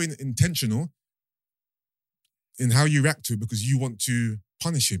 You're being intentional in how you react to it because you want to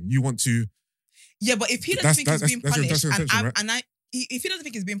punish him. You want to. yeah, but if he doesn't think he's being punished, that's your intention, right? if he doesn't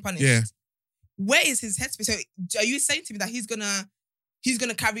think he's being punished, Yeah. where is his headspace? So are you saying to me that he's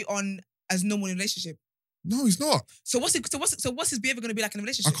gonna carry on as normal in a relationship? No, he's not. So what's his behavior gonna be like in a I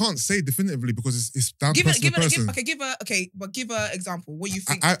relationship? can't say definitively because it's down to Give person to person. give a example. What you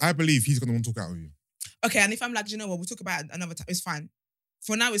think? I believe he's gonna want to talk out with you. Okay, and if I'm like, you know what, we'll talk about it another time. It's fine.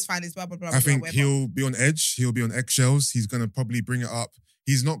 For now, it's fine. It's blah blah blah. I think whatever. he'll be on edge. He'll be on eggshells. He's gonna probably bring it up.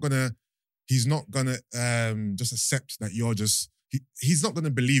 He's not gonna just accept that you're just. He's not gonna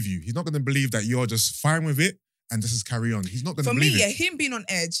believe you. He's not gonna believe that you're just fine with it and just carry on. He's not gonna For believe me, it. him being on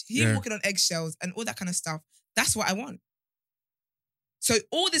edge, him walking on eggshells, and all that kind of stuff. That's what I want. So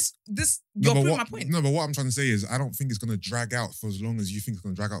all this, you're proving my point. No, but what I'm trying to say is I don't think it's going to drag out for as long as you think it's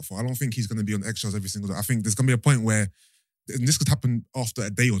going to drag out for. I don't think he's going to be on eggshells every single day. I think there's going to be a point where, and this could happen after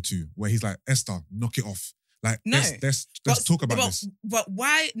a day or two, where he's like, Esther, knock it off. Like, No. let's talk about this. But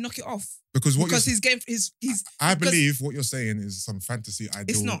why knock it off? Because he's getting he's. I believe what you're saying is some fantasy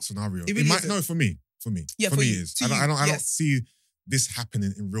ideal not. scenario. It really might, isn't. no, for me. Yeah, for for me you. it is. To I don't yes. see this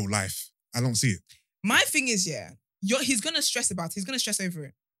happening in real life. I don't see it. My thing is, he's gonna stress about it. He's gonna stress over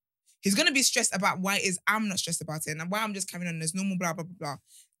it. He's gonna be stressed about why it is I'm not stressed about it and why I'm just carrying on as normal, blah, blah, blah, blah.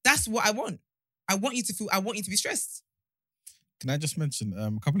 That's what I want. I want you to be stressed. Can I just mention,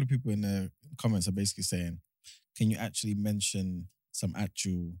 a couple of people in the comments are basically saying, can you actually mention some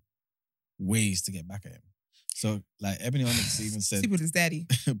actual ways to get back at him? So, like, Ebony Onyx even said, Sleep with his daddy.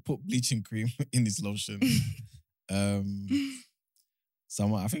 put bleaching cream in his lotion. I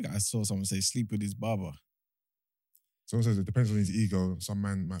think I saw someone say, sleep with his barber. Someone says it depends on his ego. Some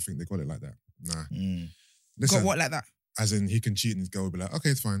man might think they got it like that. Nah. Got what like that? As in, he can cheat and his girl will be like, okay,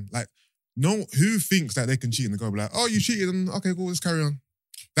 it's fine. Like, no, who thinks that they can cheat and the girl will be like, oh, you cheated and okay, cool, let's carry on.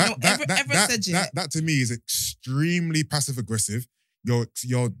 That to me is extremely passive aggressive.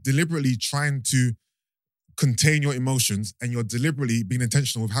 You're deliberately trying to contain your emotions and you're deliberately being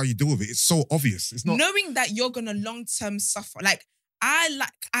intentional with how you deal with it. It's so obvious. It's not knowing that you're gonna long term suffer. Like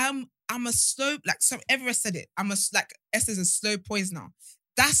I'm a slow, like some everyone said it. Esther's a slow poisoner.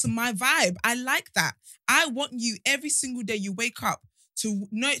 That's my vibe. I like that. I want you every single day you wake up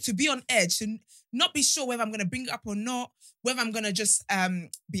to be on edge, to not be sure whether I'm gonna bring it up or not, whether I'm gonna just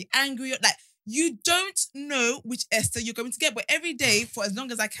be angry. Like, you don't know which Esther you're going to get, but every day for as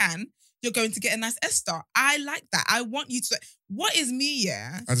long as I can, you're going to get a nice Esther. I like that. I want you to. What is me?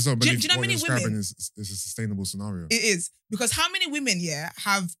 Yeah, I just don't believe do you know what many you're describing women is a sustainable scenario. It is, because how many women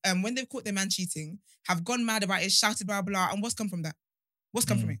have when they've caught their man cheating have gone mad about it, shouted blah blah, and what's come from that? What's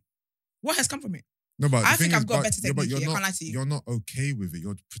come from it? What has come from it? No, but I think I've got better technique. You're I not, can't lie to you. You're not okay with it.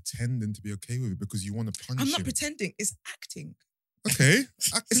 You're pretending to be okay with it because you want to punish him. I'm not pretending. It's acting. Okay.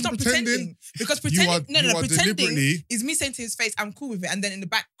 It's not pretending. Because pretending, pretending is me saying to his face, I'm cool with it, and then in the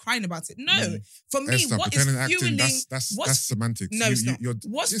back crying about it. No. For me, Esther, what is fueling... that's semantics. No, it's not.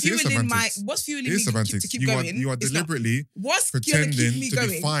 What's fueling me to keep going? You are deliberately what's pretending keep me to going?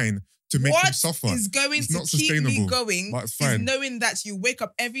 be fine to make him suffer. What is going to keep me going is knowing that you wake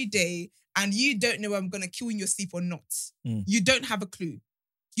up every day and you don't know I'm going to kill in your sleep or not. You don't have a clue.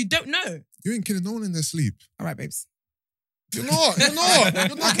 You don't know. You ain't killing no one in their sleep. All right, babes. You're not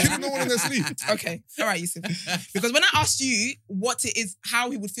killing no one in their sleep. Okay. All right, Yusuf. Because when I asked you what it is, how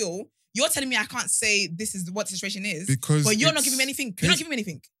he would feel, you're telling me I can't say this is what the situation is. But you're not giving me anything. You're not giving me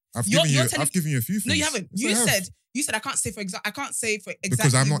anything. I've given you a few things. No, you haven't. You said I can't say for exactly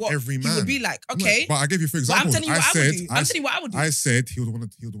because I'm not every man. He would be like, okay. But I gave you for example. I'm telling you what I would do. I'm telling you what I would do. I said he would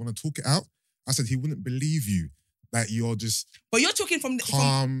want to talk it out. I said he wouldn't believe you. That you're just, but you're talking from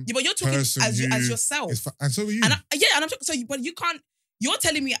calm. But you're talking as yourself, and so are you. And I'm talking. So, but you can't. You're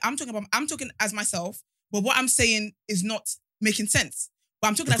telling me I'm talking as myself. But what I'm saying is not making sense. But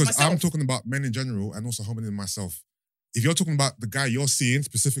I'm talking as myself. I'm talking about men in general and also homing in myself. If you're talking about the guy you're seeing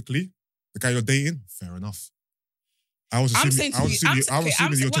specifically, the guy you're dating, fair enough. I was assuming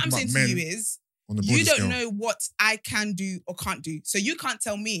you're talking about men on the broader You don't scale. know what I can do or can't do. So you can't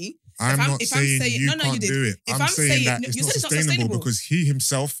tell me. I'm not saying you no, you can't did. do it. If I'm saying that it's you not said sustainable because he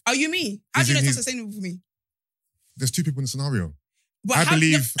himself. Oh, you me? How is do you know in it's not his- sustainable for me? There's two people in the scenario. But I how-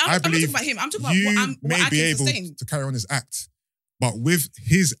 believe. no, I I'm not believe talking about him. I'm talking about you what may I be can able sustain. to carry on his act, but with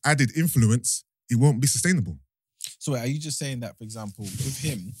his added influence, it won't be sustainable. So wait, are you just saying that, for example, with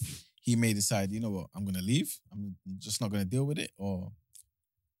him, he may decide, you know what, I'm going to leave. I'm just not going to deal with it, or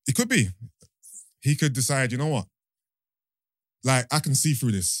It could be. He could decide, you know what? Like, I can see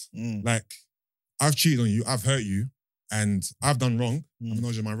through this. Like, I've cheated on you, I've hurt you, and I've done wrong. I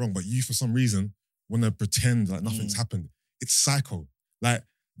acknowledge my wrong, but you, for some reason, want to pretend like nothing's happened. It's psycho. Like,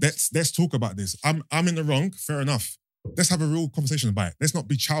 let's talk about this. I'm in the wrong, fair enough. Let's have a real conversation about it. Let's not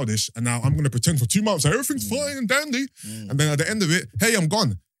be childish, and now I'm going to pretend for 2 months that everything's fine and dandy, and then at the end of it, hey, I'm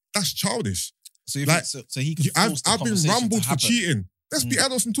gone. That's childish. so you Like, think, so he can force the I've been conversation rumbled to for happen. cheating. Let's be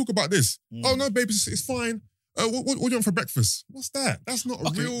adults and talk about this. Mm. Oh no, babe, it's fine. What do you want for breakfast? What's that? That's not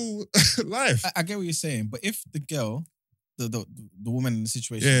a real life. I get what you're saying, but if the girl, the woman in the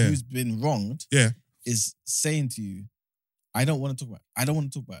situation Yeah. who's been wronged, Yeah. is saying to you, I don't want to talk about it. I don't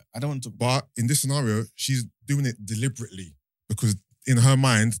want to talk about it. I don't want to talk about But in this scenario, she's doing it deliberately because in her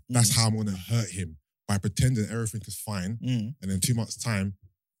mind, that's how I'm going to hurt him by pretending everything is fine. it. And in 2 months' time,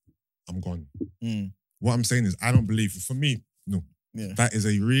 I'm gone. Mm. What I'm saying is, I don't believe, for me, no. Yeah. That is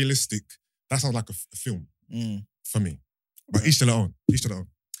a realistic, that sounds like a film Mm. for me. But each to their own. Each to their own.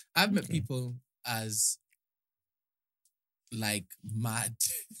 I've met people as like mad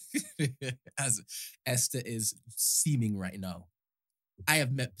as Esther is seeming right now. I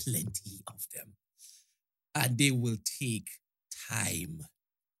have met plenty of them, and they will take time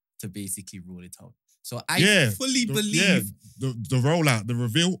to basically roll it out. So I fully believe. The rollout, the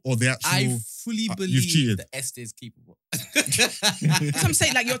reveal, or the actual. I fully you've believe cheated. that Esther is capable. That's what I'm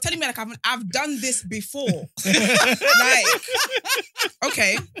saying. Like, you're telling me like I've done this before. Like,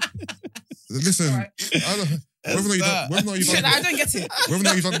 okay. Listen, Alright. I don't, whether or not you've done I it, don't get it. whether or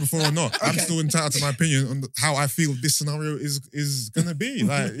not you've done it before or not, I'm Okay. still entitled to my opinion on how I feel this scenario is gonna be.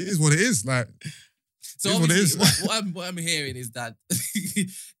 Like, it is what it is. Like, So it is what it is. obviously, what I'm hearing is that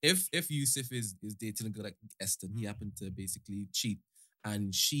if Yusuf is dating a girl like Esther, and he happened to basically cheat,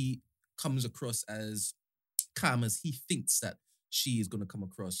 and she comes across as calm as he thinks that she is gonna come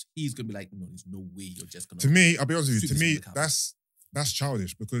across, he's gonna be like, no, there's no way you're just gonna. To me, I'll be honest with you. Super To me, super calm. that's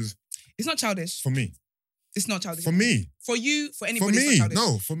childish because It's not childish. for me, It's not childish. for me, For you, for for anybody, me, it's not childish.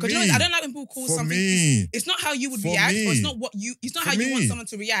 no, for me. Because you know, I don't like when people call For something. me. It's not how you would For react, or it's me. not what you. It's not For how you want me. someone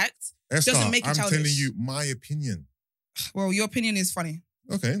to react. Esther, doesn't make it I'm childish. telling you my opinion. Well, your opinion is funny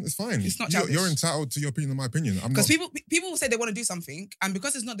Okay, it's fine. It's not You're childish. entitled to your opinion and my opinion. I'm not. because people will say they want to do something, and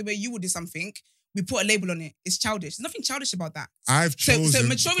because it's not the way you would do something, we put a label on it. It's childish. There's nothing childish about that. I've chosen So to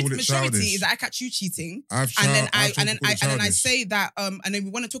maturity call it childish. is that I catch you cheating, I've and then I've chosen to call it I childish. say that and then we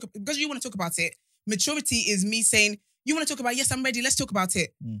want to talk because you want to talk about it. Maturity is me saying you want to talk about, yes, I'm ready. Let's talk about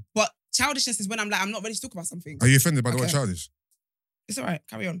it. Mm. But childishness is when I'm like, I'm not ready to talk about something. Are you offended by the word Okay. childish? It's all right.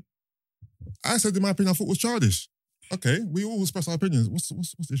 Carry on. I said in my opinion I thought it was childish. Okay, we all express our opinions. What's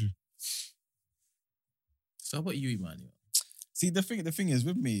the issue? So how about you, Emmanuel? See, the thing is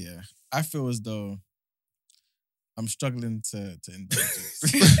with me, yeah, I feel as though I'm struggling to indulge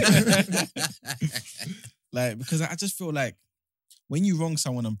it. Like, because I just feel like when you wrong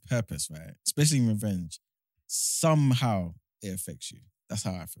someone on purpose, right, especially in revenge, somehow it affects you. That's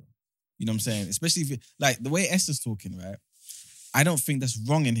how I feel. You know what I'm saying? Especially if like the way Esther's talking, right? I don't think that's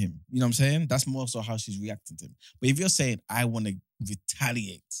wrong in him. You know what I'm saying? That's more so how she's reacting to him. But if you're saying, I want to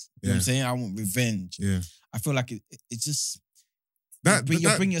retaliate, you know what I'm saying? I want revenge. Yeah. I feel like it just... That, you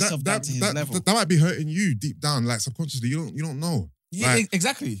bring yourself down to his level. That might be hurting you deep down, like subconsciously. You don't know. Yeah, Like-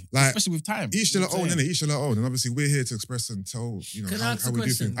 exactly. like, Especially with time. Each to You their know what own, I'm innit? saying? Each to their own. And obviously we're here to express and tell, Can I ask how a we do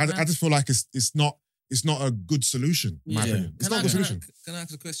question? things. I just feel like it's not a good solution, in my Yeah. opinion. It's Can not a good solution. Can I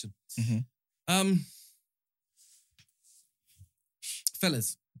ask a question? Mhm.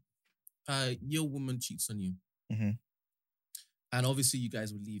 Fellas, your woman cheats on you. Mhm. And obviously you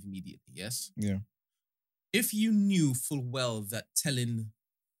guys would leave immediately, yes? Yeah. If you knew full well that telling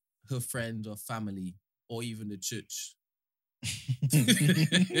her friend or family or even the church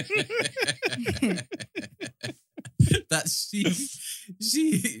that she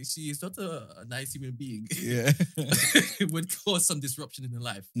is not a nice human being Yeah. would cause some disruption in her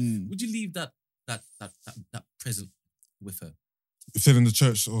life, Mm. would you leave that present with her? Telling the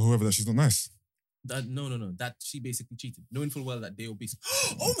church or whoever that she's not nice. No. That she basically cheated, knowing full well that they will be.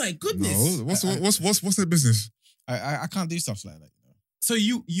 Oh my goodness! No, what's their business? I can't do stuff like that. You know? So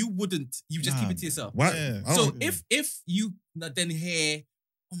you wouldn't. You just keep Nah, it to yourself. Why? Yeah. I So don't- if you then hear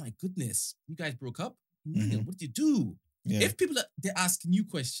oh my goodness, you guys broke up? Man, what did you do? Yeah. If people they're asking you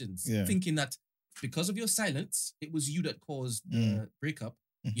questions, Yeah. thinking that because of your silence, it was you that caused the breakup,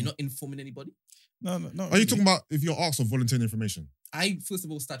 you're not informing anybody. No. Are you talking about if you're asked for volunteering information? I first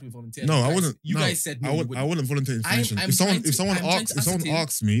of all started with volunteering. No, I wouldn't. You no, guys said no, I wouldn't volunteer information. I'm If someone trying to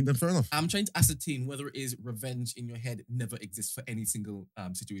asks me, then fair enough. I'm trying to ascertain whether it is revenge in your head never exists for any single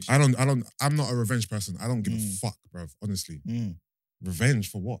situation. I'm not a revenge person. I don't give a fuck, bro. Honestly, revenge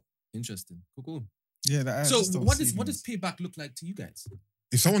for what? Interesting. Cool. Yeah. So what does payback look like to you guys?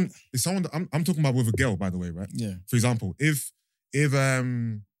 If someone, I'm talking about with a girl, by the way, right? Yeah. For example, if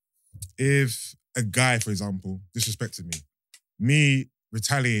a guy, for example, disrespected me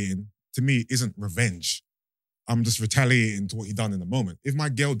retaliating to me isn't revenge. I'm just retaliating to what he done in the moment. If my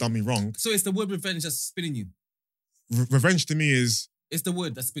girl done me wrong, So it's the word revenge that's spinning you. Revenge to me is It's the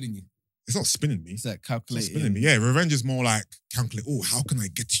word that's spinning you. it's not spinning me. It's like It's not calculating. spinning me. Yeah, revenge is more like calculate. Oh, how can I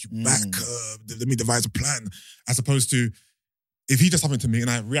get you back? Let me devise a plan. As opposed to if he does something to me and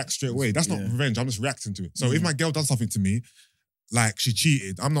I react straight away, that's not revenge. I'm just reacting to it. So if my girl does something to me, like she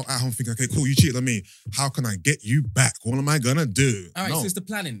cheated, I'm not at home thinking, okay, cool, you cheated on me. How can I get you back? What am I gonna do? All right, No. so it's the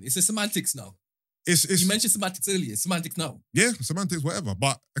planning. It's the semantics now. It's You mentioned semantics earlier. Semantics now. yeah, semantics, whatever.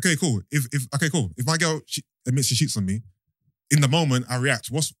 But okay, cool. If my girl admits she cheats on me, in the moment I react.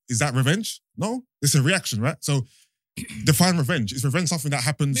 Is that revenge? No, it's a reaction, right? So define revenge. Is revenge something that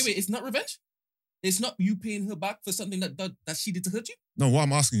happens? Wait, it's not revenge? It's not you paying her back for something that she did to hurt you? No, what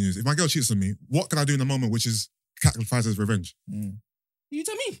I'm asking you is, if my girl cheats on me, what can I do in the moment which is classified as revenge? You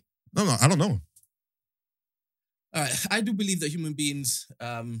tell me. No, I don't know. All right, I do believe that human beings,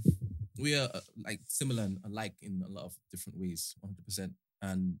 we are like similar and alike in a lot of different ways, 100%.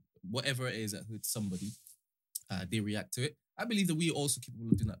 And whatever it is that hurts somebody, they react to it. I believe that we are also capable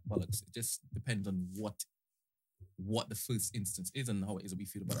of doing that bollocks. It just depends on what the first instance is and how it is that we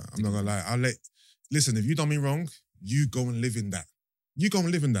feel about it. I'm not gonna lie. Listen, if you done me wrong, you go and live in that. You go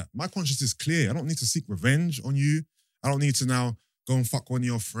and live in that. My conscience is clear. I don't need to seek revenge on you. I don't need to now go and fuck one of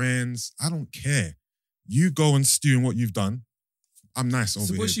your friends. I don't care. You go and stew in what you've done. I'm nice over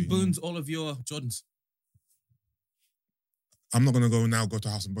here. Suppose she B. burns all of your Jordans. I'm not gonna go to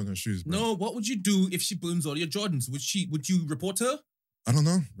her house and burn her shoes, bro. No, what would you do if she burns all your Jordans? Would you report her? I don't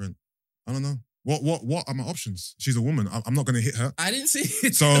know, Brent. I don't know. What are my options? She's a woman. I'm not gonna hit her. I didn't say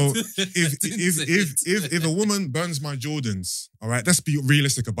it. So if a woman burns my Jordans, all right, let's be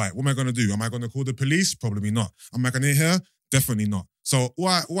realistic about it. What am I gonna do? Am I gonna call the police? Probably not. Am I gonna hit her? Definitely not. So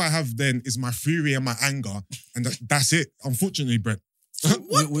all I have then is my fury and my anger, and that's it. Unfortunately, Brent.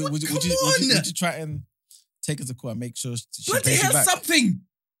 What? Would Come you on. try and take her to court and make sure she Bloody pays you hell, back? something.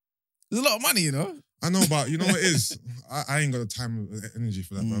 There's a lot of money, you know. I know, but you know what it is? I ain't got the time or energy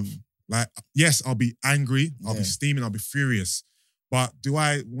for that, bruv. Like, yes, I'll be angry, I'll be steaming, I'll be furious. But do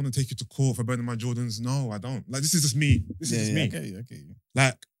I want to take you to court for burning my Jordans? No, I don't. Like, this is just me. This is just me. I get you.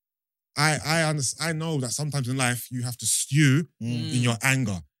 Like, I understand. I know that sometimes in life you have to stew in your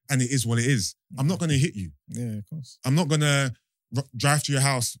anger, and it is what it is. I'm not gonna hit you. Yeah, of course. I'm not gonna drive to your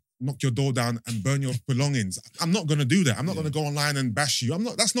house, knock your door down, and burn your belongings. I'm not gonna do that. I'm not gonna go online and bash you.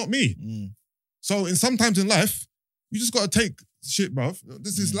 That's not me. So sometimes in life, you just gotta take shit, bruv.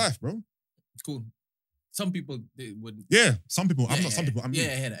 This is life, bro. Cool. Some people they would. Yeah, some people. I'm Yeah, not some people. I'm me.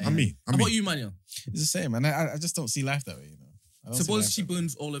 Yeah, I'm me. How about you, Manuel? It's the same, and I just don't see life that way, you know. I don't see Suppose life she that way.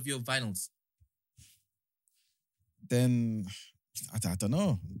 burns all of your vinyls. Then I don't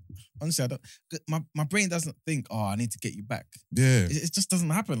know. Honestly, I don't. My brain doesn't think, oh, I need to get you back. Yeah. It just doesn't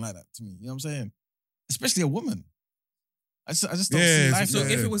happen like that to me. You know what I'm saying? Especially a woman. I just don't Yeah, see life. So that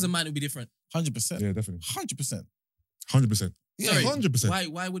way. if it was a man, it would be different. 100%. Yeah, definitely. 100%. 100%. Yeah, Sorry, 100%.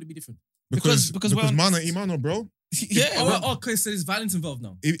 Why would it be different? Because we're on- man and Imano, bro. Yeah. Oh, okay, so there's violence involved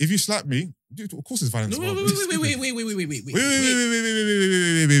now. If you slap me, dude, of course there's violence. No, wait. I'm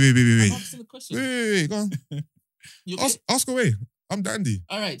asking the question. Wait, go on. You okay? Ask away. I'm dandy.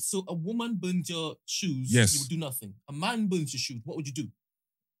 All right, so a woman burns your shoes, Yes. you would do nothing. A man burns your shoes, what would you do?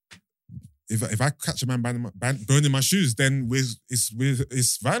 If I catch a man burning my shoes, then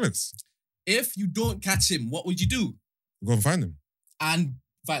it's violence. If you don't catch him, what would you do? Go and find him. And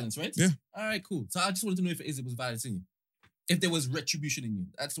violence, right? Yeah. All right, cool. So I just wanted to know if it was violence in you. If there was retribution in you.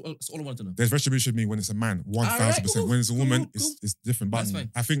 That's all I want to know. There's retribution in me when it's a man, 1,000%. cool, When it's a woman, cool. it's different. But That's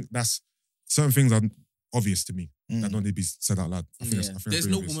fine. I think that's certain things are obvious to me that don't need to be said out loud. I think Yeah. that's There's pretty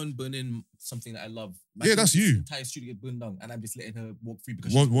no obvious. woman burning something that I love. Yeah, that's you. Entire studio get burned down, and I'm just letting her walk free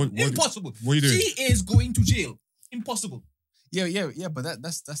because What- impossible. what are you doing? She is going to jail. Impossible. Yeah, but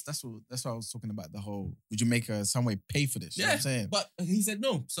that's what I was talking about. The whole, would you make her some way pay for this? You know what I'm saying? But he said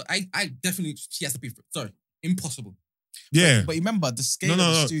no. So I definitely, she has to pay for it. Sorry. Impossible. Yeah. But remember the scale No,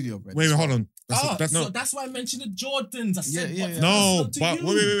 of the no. studio, bro. Wait, hold on. So that's why I mentioned the Jordans. I said, Yeah. what's No, personal to but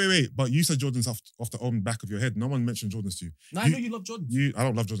you? wait. But you said Jordans off the back of your head. No one mentioned Jordans to you. No, I know you love Jordans. I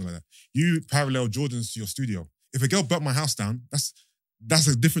don't love Jordans like that. You parallel Jordans to your studio. If a girl burnt my house down, that's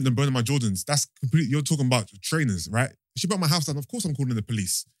a different than burning my Jordans. That's completely. You're talking about trainers, right? If she burnt my house down, of course I'm calling the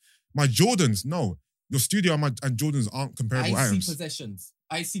police. My Jordans, no. Your studio and Jordans aren't comparable items.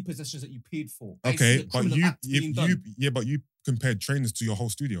 I see possessions that you paid for. Okay, but you compared trainers to your whole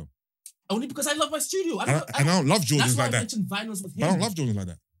studio. Only because I love my studio. I don't love Jordans like that. That's why I mentioned vinyls with him. But I don't love Jordans like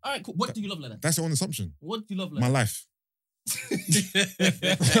that. All right, cool. What do you love like that? That's your own assumption. What do you love like my that? life.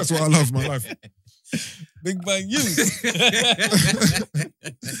 That's what I love, my life. Big bang you.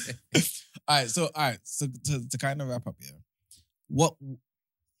 All right. So to kind of wrap up here, what's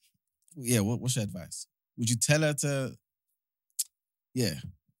your advice? Would you tell her to? Yeah.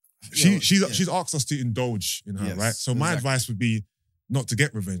 She's asked us to indulge in her, Yes, right? So my advice would be not to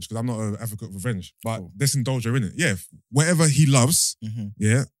get revenge because I'm not an advocate of revenge, but let's indulge her in it. Yeah, whatever he loves,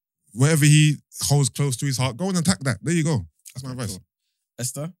 yeah, whatever he holds close to his heart, go and attack that. There you go. That's my advice. Cool.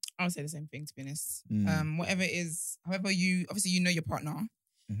 Esther? I would say the same thing, to be honest. Whatever it is, however you, obviously you know your partner,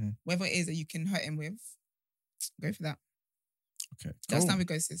 whatever it is that you can hurt him with, go for that. Okay. That's how it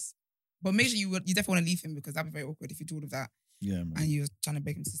goes, sis. But make sure you definitely want to leave him because that'd be very awkward if you do all of that. Yeah, man. And you're trying to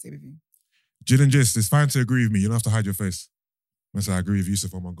beg him to stay with you. Jill and Gist, it's fine to agree with me. You don't have to hide your face. Once I agree with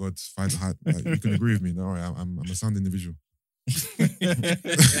Yusuf, oh my God, fine to hide. Like, you can agree with me. No, all right, I'm a sound individual.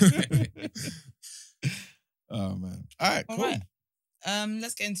 Oh, man. All right, cool. All right.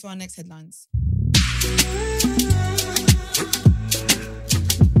 Let's get into our next headlines.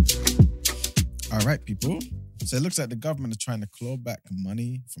 All right, people. So it looks like the government is trying to claw back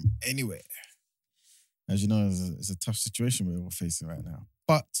money from anywhere. As you know, it's a tough situation we're all facing right now.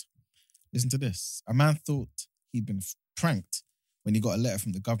 But listen to this. A man thought he'd been pranked when he got a letter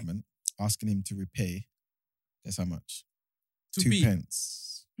from the government asking him to repay, guess how much? 2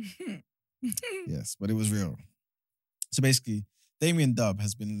 pence. Yes, but it was real. So basically, Damien Dove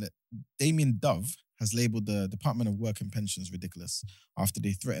has labelled the Department of Work and Pensions ridiculous after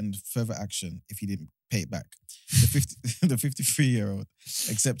they threatened further action if he didn't pay it back. The 53-year-old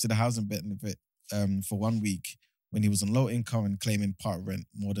accepted a housing benefit for 1 week when he was on low income and claiming part rent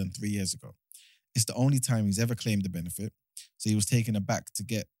more than 3 years ago. It's the only time he's ever claimed the benefit, so he was taken aback to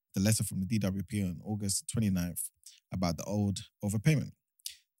get the letter from the DWP on August 29th about the old overpayment.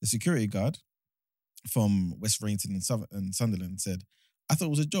 The security guard from West Rainton and Sunderland said, "I thought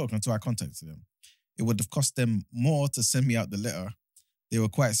it was a joke until I contacted them. It would have cost them more to send me out the letter. They were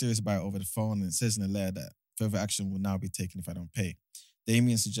quite serious about it over the phone, and it says in the letter that further action will now be taken if I don't pay."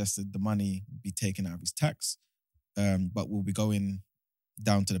 Damien suggested the money be taken out of his tax, but will be going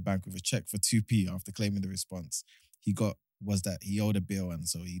down to the bank with a check for 2p after claiming the response he got was that he owed a bill and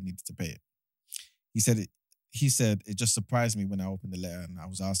so he needed to pay it. He said it just surprised me when I opened the letter and I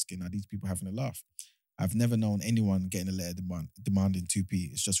was asking, are these people having a laugh? I've never known anyone getting a letter demanding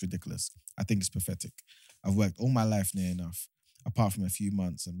 2p. It's just ridiculous. I think it's pathetic. I've worked all my life near enough, apart from a few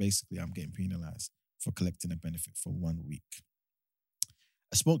months, and basically I'm getting penalised for collecting a benefit for 1 week.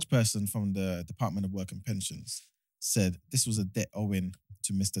 A spokesperson from the Department of Work and Pensions said this was a debt owing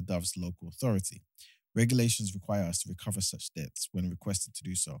to Mr. Dove's local authority. Regulations require us to recover such debts when requested to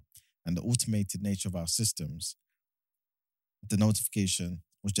do so, and the automated nature of our systems, the notification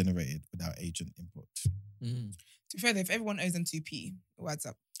was generated without agent input. To be fair, if everyone owes them 2p, it adds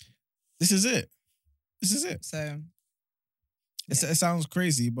up. This is it. So, it sounds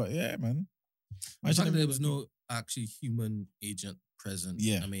crazy, but yeah, man. The fact that there was no actually human agent present.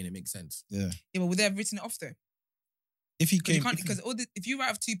 Yeah, I mean, it makes sense. Yeah, but would they have written it off though? If he came, if you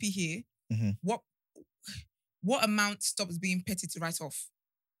write off 2p here, mm-hmm. what amount stops being petty to write off?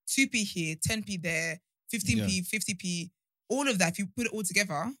 2p here, 10p there, 15p, 50p, all of that. If you put it all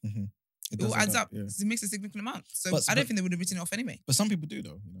together, it all adds up. Yeah. It makes a significant amount. So I don't think they would have written it off anyway. But some people do,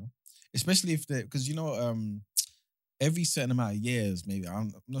 though. Especially if they, because every certain amount of years, maybe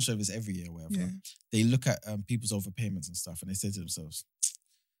I'm not sure if it's every year or whatever. Yeah. They look at people's overpayments and stuff, and they say to themselves,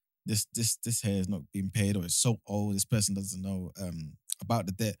 "This hair is not being paid, or it's so old. This person doesn't know about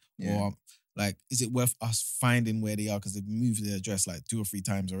the debt, or like, is it worth us finding where they are because they've moved their address like 2 or 3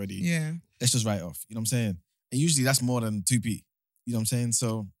 times already? Yeah, let's just write it off. You know what I'm saying? And usually that's more than 2p. You know what I'm saying?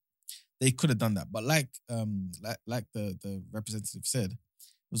 So they could have done that, but like the representative said,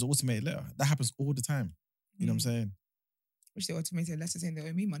 it was an automated letter. That happens all the time. You know what I'm saying? Which they automated letter saying they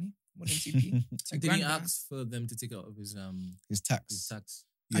owe me money more than 2p. Did he ask for them to take it out of his tax? His tax.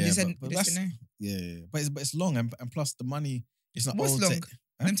 Yeah, and they said, but that's, no. Yeah. But it's long, and plus the money, it's not What's old. long?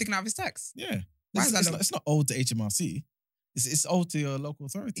 Them taking out of his tax? Yeah. Why is that long? It's not old to HMRC. It's owed to your local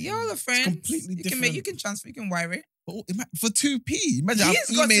authority. You're the friends. It's completely different. You can transfer, you can wire it. But for 2p. Imagine I'm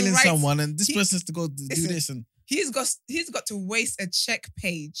He's got to emailing write- someone and this person has to go do Listen. this and He's got to waste a check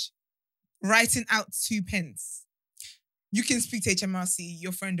page writing out 2 pence. You can speak to HMRC,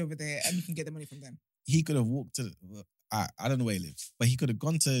 your friend over there, and you can get the money from them. he could have walked to. I don't know where he lives, but he could have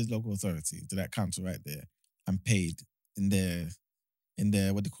gone to his local authority, to that council right there, and paid in their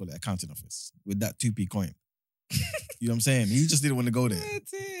what do you call it, accounting office with that 2p coin. You know what I'm saying? He just didn't want to go there.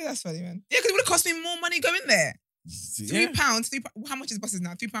 Yeah, that's funny, man. Yeah, because it would have cost me more money going there. Yeah. £3. How much is buses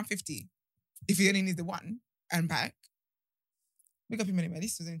now? £3.50. If you only need the one and back. Big up your money, man.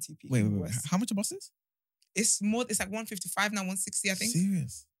 This was in TP. Wait. How much are buses? It's more. It's like 155 now, 160, I think.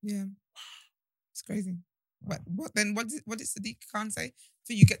 Serious? Yeah. It's crazy. But what did Sadiq Khan say? I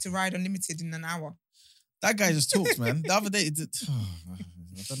think you get to ride unlimited in an hour. That guy just talks, man. The other day,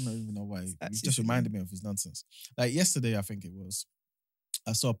 I don't even know why. He just reminded me of his nonsense. Like yesterday, I think it was,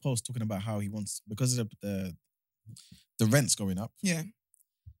 I saw a post talking about how he wants, because of the rent's going up. Yeah.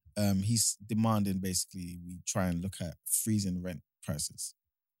 He's demanding basically we try and look at freezing rent prices,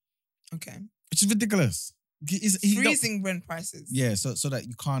 Okay. which is ridiculous. Freezing rent prices. Yeah, so that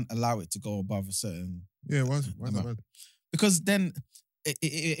you can't allow it to go above a certain. Yeah, why is that bad? Because then,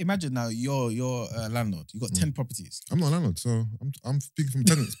 imagine now you're a landlord. You got 10 properties. I'm not a landlord, so I'm speaking from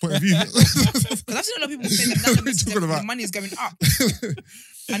tenant's point of view. Because I've seen a lot of people saying that Talking about- the money is going up.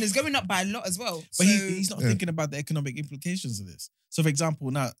 And it's going up by a lot as well. But So, he's not thinking about the economic implications of this. So, for example,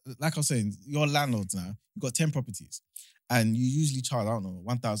 now, like I was saying, you're landlords now. You've got 10 properties, and you usually charge, I don't know,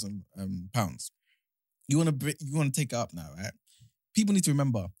 £1,000. You want to take it up now, right? People need to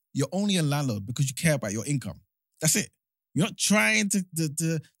remember you're only a landlord because you care about your income. That's it. You're not trying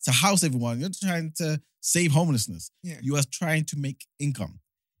to house everyone. You're not trying to save homelessness. Yeah. You are trying to make income.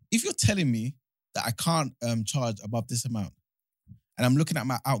 If you're telling me that I can't charge above this amount, and I'm looking at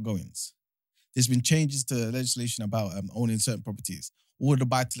my outgoings, there's been changes to legislation about owning certain properties. All the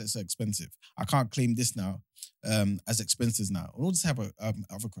buy-to-lets are expensive. I can't claim this now as expenses now. All this type of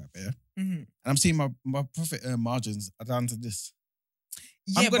other crap, yeah? Mhm. And I'm seeing my profit margins are down to this.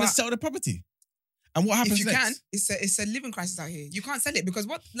 Yeah, I'm going to but sell the property. And what happens if you next? can, it's a living crisis out here. You can't sell it because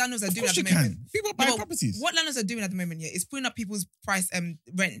what landlords are Of doing course at the you moment. can. People are No, buying but properties. What landlords are doing at the moment, yeah, is putting up people's price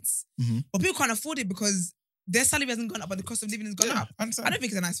rents. Mhm. But people can't afford it because their salary hasn't gone up, but the cost of living has gone Yeah, up. I understand. I don't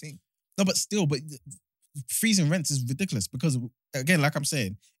think it's a nice thing. No, but still, freezing rents is ridiculous because, again, like I'm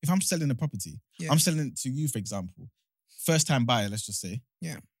saying, if I'm selling a property, Yeah. I'm selling it to you, for example, first time buyer, let's just say.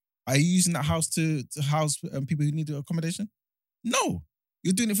 Yeah. Are you using that house to house people who need accommodation? No,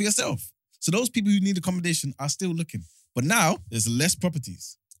 you're doing it for yourself. So those people who need accommodation are still looking. But now there's less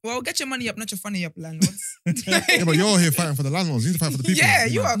properties. Well, get your money up, not your funny up, landlords. Yeah, but you're here fighting for the landlords. You need to fight for the people. Yeah,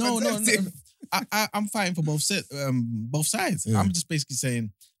 you are. No. conservative. I'm fighting for both sides. Yeah. I'm just basically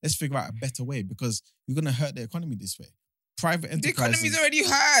saying, let's figure out a better way because you're going to hurt the economy this way. Private The enterprises. economy's already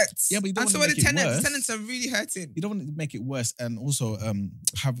hurt. Yeah, but you don't and so wanna are the make it tenants. worse. The tenants are really hurting. You don't want to make it worse and also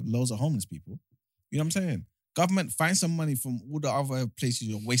have loads of homeless people. You know what I'm saying? Government, find some money from all the other places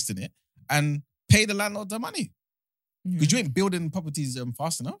you're wasting it and pay the landlord the money. Because you ain't building properties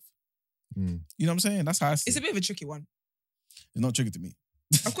fast enough. Mm. You know what I'm saying? That's how I see It's it. a bit of a tricky one. It's not tricky to me.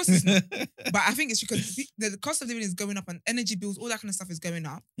 Of course it's not. But I think it's because the cost of living is going up and energy bills, all that kind of stuff is going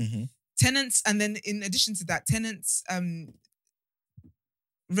up. Mhm. Tenants, and then in addition to that, tenants'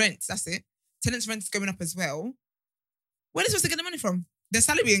 rents, that's it. Tenants' rents going up as well. Where are they supposed to get the money from? Their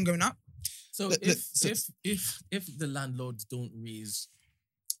salary ain't going up. So if the landlords don't raise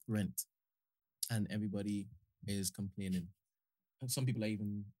rent and everybody is complaining, and some people are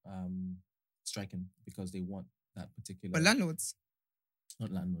even striking because they want that particular. But landlords,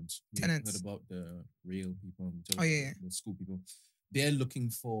 not landlords. We Tenants. heard about the real people. Oh, yeah. The school people. They're looking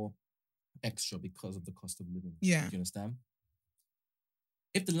for extra because of the cost of living. Yeah. Do you understand?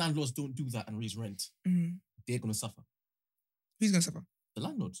 If the landlords don't do that and raise rent, mhm, they're going to suffer. who's going to suffer? The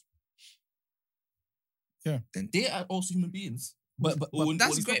landlords. Yeah. Then, They are also human beings. But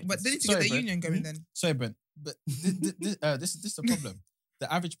that's great, but they need to get Sorry, the Brent. union going then. Sorry, Brent. But this is the problem.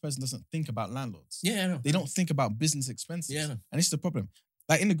 The average person doesn't think about landlords. Yeah, I know. They don't think about business expenses. Yeah, I know. And this is the problem.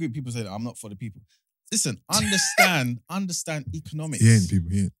 Like in the group, people say, I'm not for the people. Listen, understand economics. He ain't people.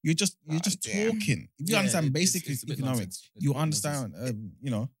 He ain't. You're just damn. talking. If you Yeah, understand basic it's a bit economics, nonsense. It's a you bit understand, nonsense.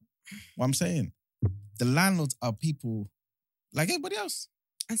 you know, what I'm saying. The landlords are people like everybody else.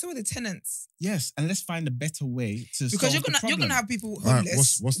 And so are the tenants. Yes, and let's find a better way to Because solve you're gonna have people All right,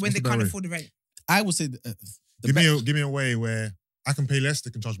 homeless what's when the they better can't way? afford the rent. I would say Give me a way where I can pay less,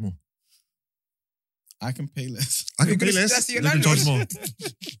 they can charge more. I can pay less. I can pay Because less, that's they your can charge more. landlord.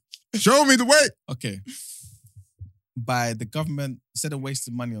 Show me the way. Okay. by the government, instead of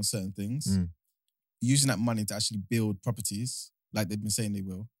wasting money on certain things, using that money to actually build properties, like they've been saying they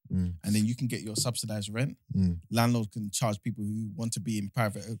will, and then you can get your subsidized rent. Landlord can charge people who want to be in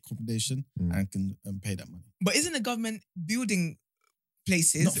private accommodation and can pay that money. But isn't the government building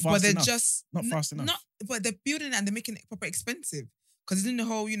places? Not fast but they're enough. just Not fast enough. But they're building it and they're making it proper expensive because it's in the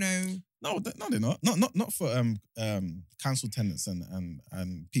whole, No, they're not. Not for council tenants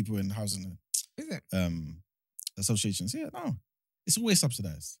and people in housing. Is it? Associations. Yeah, no, it's always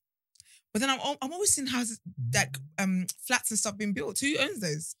subsidized. But then I'm always seeing houses like flats and stuff being built. Who owns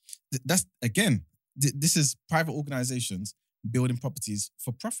those? That's again. This is private organizations building properties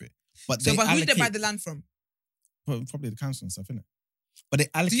for profit. But who do they buy the land from? Probably the council and stuff, innit? But they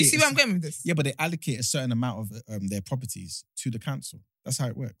allocate. Do you see where I'm going with this? Yeah, but they allocate a certain amount of their properties to the council. That's how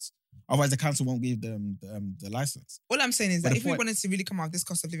it works. Otherwise, the council won't give them the license. All I'm saying is that if we wanted to really come out of this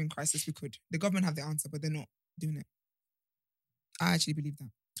cost of living crisis, we could. The government have the answer, but they're not doing it. I actually believe that.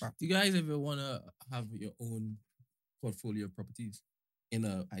 But Do you guys ever want to have your own portfolio of properties in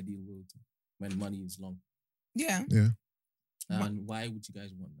an ideal world when money is long? yeah, And why would you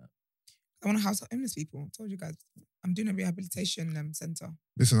guys want that? I want to house homeless people. I told you guys, I'm doing a rehabilitation center.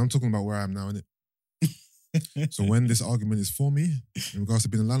 Listen, I'm talking about where I am now, innit? So when this argument is for me, in regards to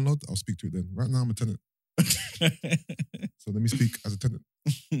being a landlord, I'll speak to it then. Right now, I'm a tenant. So let me speak as a tenant.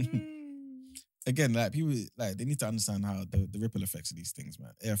 Again, like people, like they need to understand how the ripple effects of these things,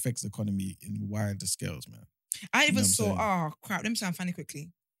 man. It affects the economy in wider scales, man. I even You know saw, what I'm oh crap, let me try and find it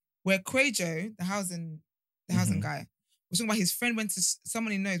quickly. Where Quajo, the housing guy, was talking about his friend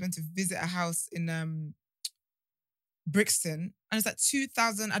someone he knows went to visit a house in Brixton, and it's like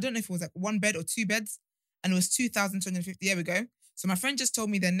 2,000, I don't know if it was like 1 bed or 2 beds, and it was 2,250. There we go. So my friend just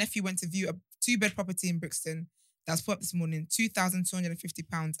told me their nephew went to view a 2-bed property in Brixton that was put up this morning,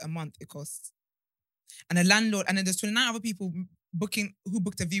 £2,250 a month it costs. And the landlord, and then there's 29 other people who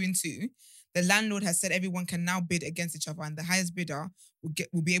booked a viewing too. The landlord has said everyone can now bid against each other, and the highest bidder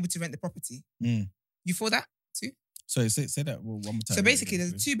will be able to rent the property. You for that too? Sorry, say that one more time. So basically,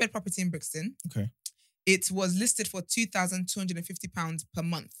 there's a 2-bed property in Brixton. Okay. It was listed for £2,250 per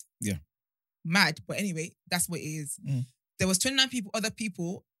month. Yeah. Mad, but anyway, that's what it is. There was 29 other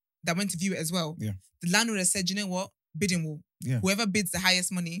people that went to view it as well. Yeah. The landlord has said, you know what? Bidding war. Yeah. Whoever bids the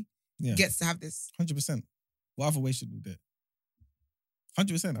highest money gets to have this. 100%. What other way should we do it?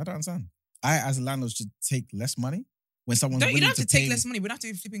 100%. I don't understand. I, as a landlord, should take less money when someone's willing to pay. You don't have to take less money. We don't have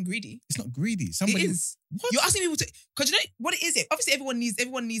to be flipping greedy. It's not greedy. It is. What? You're asking people to, because you know what it is. Obviously, everyone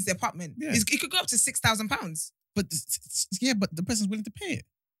needs their apartment. Yeah. It could go up to £6,000. But the person's willing to pay it.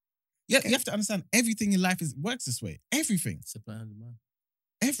 Yeah, you have to understand everything in life works this way. Everything. Supply and demand.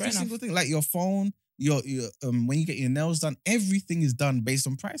 Every single thing. Like your phone, your when you get your nails done, everything is done based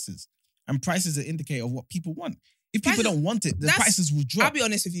on prices. And prices are an indicator of what people want. If people don't want it, the prices will drop. I'll be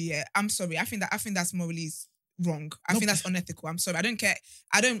honest with you, yeah. I'm sorry. I think that's morally wrong. I think that's unethical. I'm sorry. I don't care.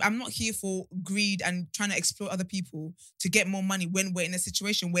 I'm not here for greed and trying to exploit other people to get more money when we're in a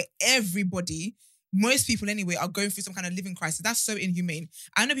situation where most people anyway are going through some kind of living crisis. That's so inhumane.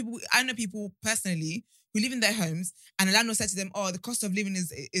 I know people personally who live in their homes, and the landlord said to them, "Oh, the cost of living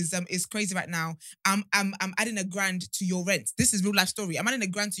is crazy right now. I'm adding £1,000 to your rent. This is real life story. I'm adding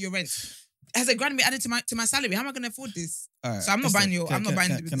 £1,000 to your rent. Has £1,000 been added to my salary? How am I going to afford this?" Right, so I'm not buying your. I'm not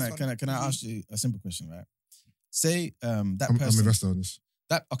buying. Can I ask you a simple question, right? Say that I'm person. invested on this.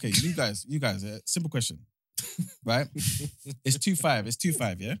 Okay, you guys, simple question, right? It's 2.5. It's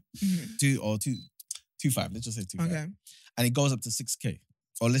 2.5, yeah. 2.5. Let's just say 2.5. Okay. And it goes up to 6K,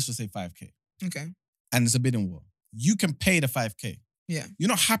 or let's just say 5K. Okay. And it's a bidding war. You can pay the 5K. Yeah. You're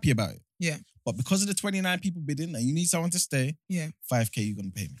not happy about it. Yeah. But because of the 29 people bidding and you need someone to stay, 5K you're gonna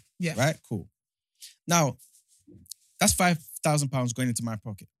pay me. Yeah. Right? Cool. Now, that's £5,000 going into my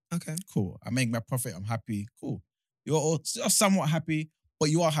pocket. Okay. Cool. I make my profit. I'm happy. Cool. You're somewhat happy, but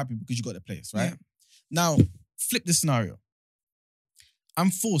you are happy because you got the place, right? Yeah. Now, flip the scenario.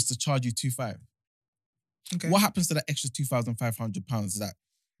 I'm forced to charge you 2.5. Okay. What happens to that extra £2,500 that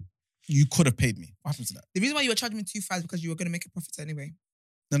you could have paid me? What happens to that? The reason why you were charging me 2.5 is because you were going to make a profit anyway.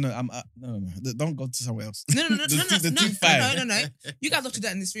 No. Don't go to somewhere else. No. The 2.5. No. You guys have to do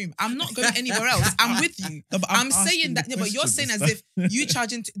that in this room. I'm not going anywhere else. I'm with you. No, but I'm saying that. But you're saying as if you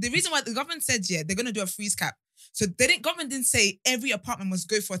charging. The reason why the government said they're going to do a freeze cap. So government didn't say every apartment must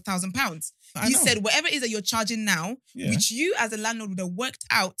go for £1,000. You said whatever it is that you're charging now, which you as a landlord would have worked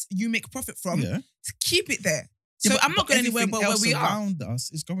out, you make profit from. Keep it there. So I'm not going anywhere but where we are. Around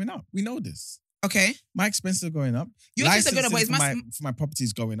us is going up. We know this. Okay. My expenses are going up. Your expenses are going up, but for my property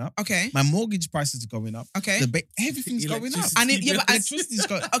is going up. Okay. My mortgage prices are going up. Okay. Everything's going up. And electricity's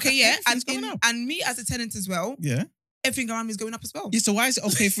going okay, yeah. Everything's going up. And me as a tenant as well. Yeah. everything around me is going up as well. Yeah, so why is it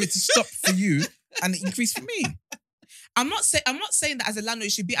okay for it to stop for you and increase for me? I'm not saying that as a landlord you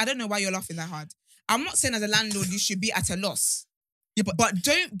should be. I don't know why you're laughing that hard. I'm not saying as a landlord you should be at a loss. Yeah, but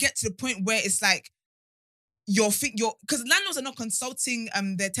don't get to the point where it's like because landlords are not consulting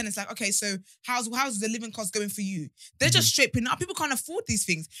their tenants like, okay, so how's the living cost going for you? They're just straight putting up. People can't afford these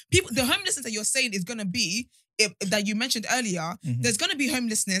things. The homelessness that you're saying is gonna be that you mentioned earlier. There's gonna be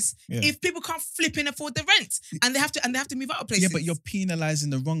homelessness if people can't flipping afford the rent and they have to move out of places. Yeah, but you're penalizing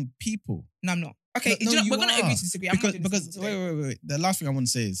the wrong people. No, I'm not. Okay, we're gonna agree to disagree. Because wait. The last thing I want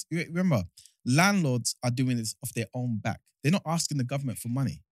to say is, remember, landlords are doing this off their own back. They're not asking the government for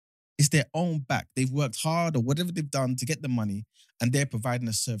money. It's their own back. They've worked hard or whatever they've done to get the money, and they're providing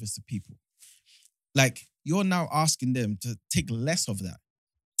a service to people. Like, you're now asking them to take less of that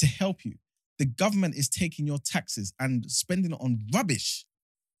to help you. The government is taking your taxes and spending it on rubbish.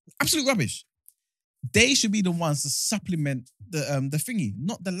 Absolute rubbish. They should be the ones to supplement the thingy,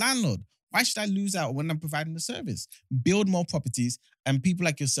 not the landlord. Why should I lose out when I'm providing the service? Build more properties, and people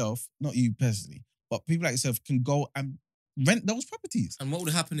like yourself, not you personally, but people like yourself can go and rent those properties. And what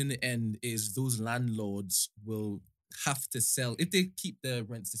would happen in the end is those landlords will have to sell. If they keep the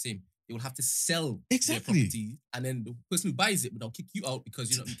rents the same, they will have to sell their property, and then the person who buys it, but they'll kick you out because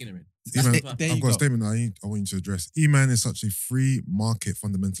you're not making a rent. I've got a statement that I want you to address. E-Man is such a free market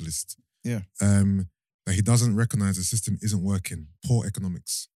fundamentalist. Yeah. That he doesn't recognize the system isn't working. Poor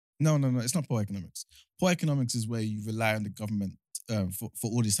economics. No. It's not poor economics. Poor economics is where you rely on the government for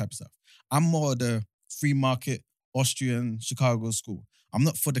all this type of stuff. I'm more the free market, Austrian, Chicago school. I'm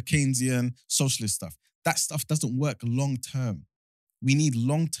not for the Keynesian socialist stuff. That stuff doesn't work long term. We need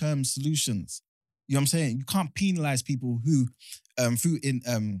long-term solutions. You know what I'm saying? You can't penalize people who, through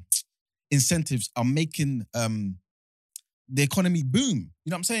incentives, are making the economy boom. You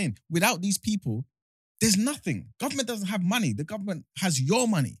know what I'm saying? Without these people, there's nothing. Government doesn't have money. The government has your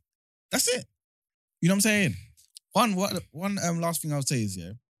money. That's it. You know what I'm saying? One last thing I'll say is,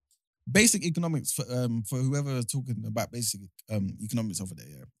 basic economics for whoever is talking about basic economics over there.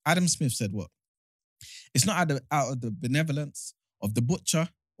 Yeah. Adam Smith said what? It's not out of the benevolence of the butcher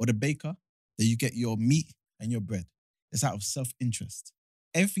or the baker that you get your meat and your bread. It's out of self-interest.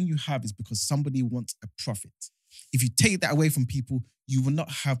 Everything you have is because somebody wants a profit. If you take that away from people, you will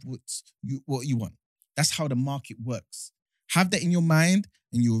not have what you want. That's how the market works. Have that in your mind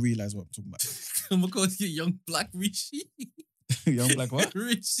and you'll realize what I'm talking about. I'm going to get young black Rishi. Young black what?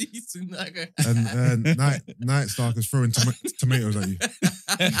 Rishi Sunaga. And Night Stark is throwing tomatoes at you.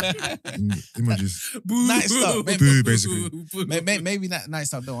 Images. Boo. Night Stark. Boo, basically. Maybe Night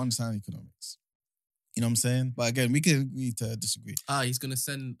Stark don't understand economics. You know what I'm saying? But again, we can agree to disagree. He's going to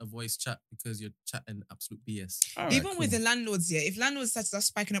send a voice chat because you're chatting absolute BS. Right, even with the landlords, if landlords start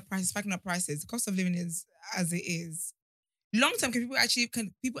spiking up prices, the cost of living is as it is. Long term, can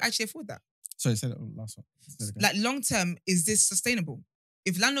people actually afford that? Sorry, say that last one. Like long term, is this sustainable?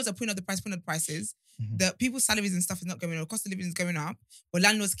 If landlords are putting up the prices, the people's salaries and stuff is not going up, cost of living is going up, but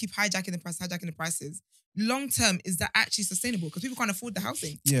landlords keep hijacking the prices. Long term, is that actually sustainable? Because people can't afford the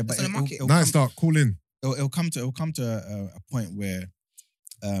housing. Yeah, but on the market. Night Stark, call in. It'll come to a point where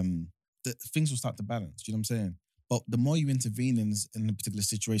the things will start to balance. You know what I'm saying? But the more you intervene in a particular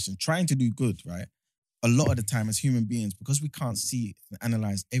situation, trying to do good, right? A lot of the time as human beings, because we can't see and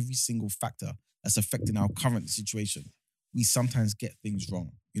analyze every single factor that's affecting our current situation, we sometimes get things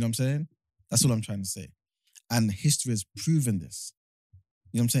wrong. You know what I'm saying? That's all I'm trying to say. And history has proven this.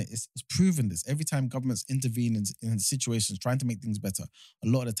 You know what I'm saying? It's proven this. Every time governments intervene in situations trying to make things better, a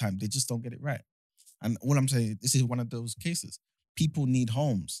lot of the time they just don't get it right. And all I'm saying, this is one of those cases. People need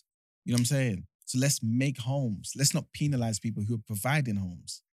homes. You know what I'm saying? So let's make homes. Let's not penalize people who are providing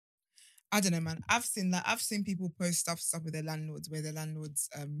homes. I don't know, man. I've seen people post stuff with their landlords where their landlords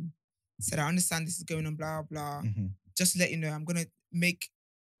said, I understand this is going on, blah, blah. Mm-hmm. Just to let you know, I'm gonna make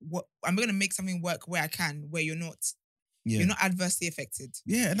something work where I can, where you're not adversely affected.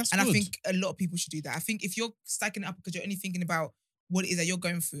 Yeah, and that's good. I think a lot of people should do that. I think if you're stacking it up because you're only thinking about what it is that you're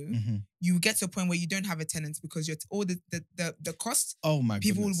going through, you get to a point where you don't have a tenant because you're all the cost. Oh my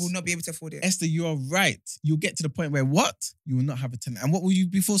people goodness. will not be able to afford it. Esther, you are right. You'll get to the point where what? You will not have a tenant. And what will you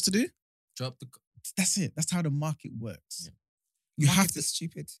be forced to do? Drop the... That's it. That's how the market works. Yeah. You market have to. Is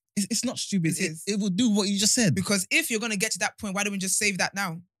stupid. It's not stupid. It will do what you just said. Because if you're going to get to that point, why don't we just save that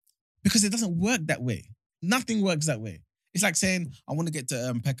now? Because it doesn't work that way. Nothing works that way. It's like saying, I want to get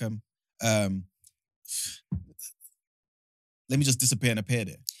to Peckham. Let me just disappear and appear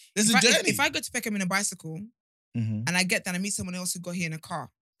there. There's a journey. If I go to Peckham in a bicycle and I get there and I meet someone else who got here in a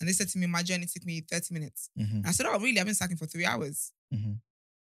car and they said to me, my journey took me 30 minutes. And I said, oh, really? I've been cycling for 3 hours.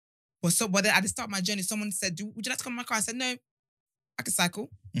 But then at the start of my journey, someone said, would you like to come in my car? I said, no, I could cycle.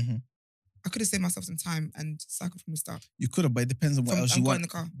 Mm-hmm. I could have saved myself some time and cycled from the start. You could have, but it depends on what else you got want. in the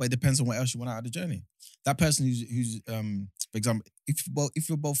car. But it depends on what else you want out of the journey. That person who's for example, if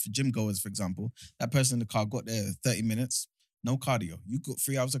you're both gym goers, for example, that person in the car got there 30 minutes, no cardio. You got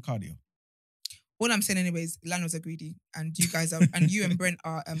 3 hours of cardio. All I'm saying, anyways, landlords are greedy, and you guys are, and you and Brent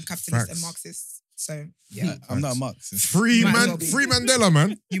are capitalists and Marxists. So yeah, I'm not a Marxist. Free Mandela,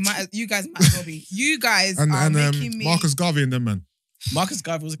 man. You guys might as well be. You guys are making me. Marcus Garvey and them, man. Marcus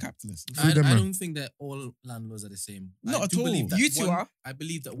Garvey was a capitalist. I don't think that all landlords are the same. Not at all. You two are. I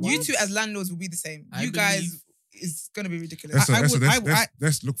believe that you two as landlords will be the same. You guys is going to be ridiculous.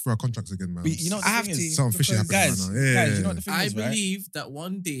 Let's look for our contracts again, man. But you know what I have to. Something fishy happening guys, right now. Yeah. Guys, you know what the thing I is, right? believe that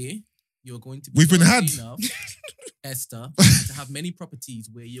one day you're going to be We've been had. enough, Esther, to have many properties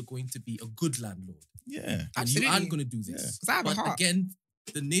where you're going to be a good landlord. Yeah. And Absolutely. you aren't going to do this. Because I have a But heart. again,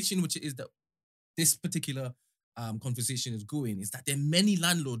 the nature in which it is that this particular conversation is going is that there are many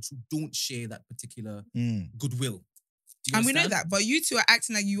landlords who don't share that particular goodwill. And we know that, but you two are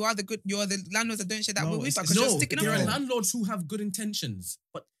acting like you're the landlords that don't share that with us because you're sticking up there for are them. landlords who have good intentions,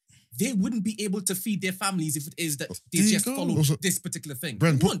 but they wouldn't be able to feed their families if it is that they just follow Also, this particular thing.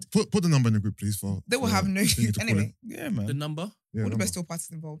 Brent, put the number in the group, please. They will have no. Anyway, Yeah, man. The number? Yeah, all the number. best all parties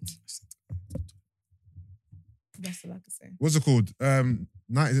involved. That's all I can say. What's it called?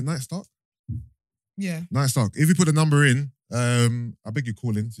 Is it Night Stock? Yeah. Night Stock. If you put a number in, I beg you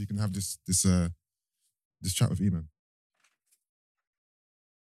call in so you can have this chat with Eman.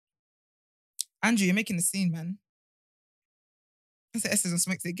 Andrew, you're making a scene, man. That's the S's on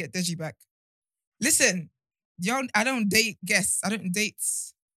Smoke to get Deji back. Listen, y'all, I don't date guests. I don't date.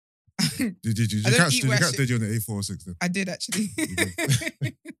 Did you I don't catch eat where I Deji on the A406 then? I did actually.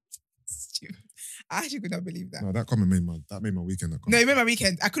 did. Stupid. I actually could not believe that. No, that comment made my weekend. That No, comment. it made my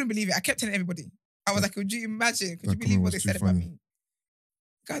weekend. I couldn't believe it. I kept telling everybody. I was like, could you imagine? Could you That believe comment what they was said too about funny. me?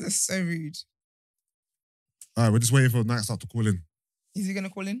 Guys are so rude. All right, we're just waiting for Night Stock to call in. Is he going to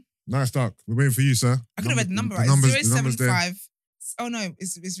call in? Night Stock, we're waiting for you, sir. I could have read the number right. The numbers there. 075. Oh no,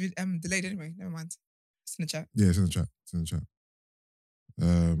 it's delayed anyway. Never mind. It's in the chat. Yeah, it's in the chat.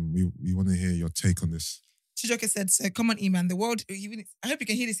 We want to hear your take on this. Chijoke said, so come on, E-Man. The world, I hope you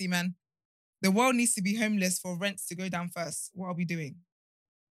can hear this, E-Man. The world needs to be homeless for rents to go down first. What are we doing?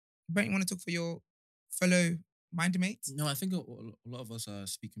 Brent, you want to talk for your fellow mind mates? No, I think a lot of us are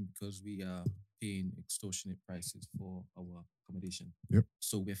speaking because we are paying extortionate prices for our accommodation. Yep.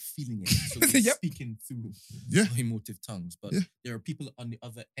 So we're feeling it. So we're Yep. speaking through Yeah. our emotive tongues. But Yeah. there are people on the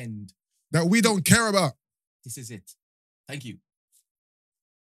other end. That we don't care about. This is it. Thank you.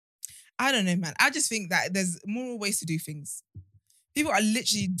 I don't know, man. I just think that there's more ways to do things. People are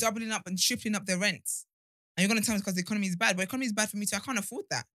literally doubling up and tripling up their rents. And you're going to tell me because the economy is bad. But the economy is bad for me too. I can't afford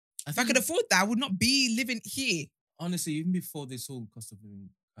that. If I could afford that, I would not be living here. Honestly, even before this whole cost of living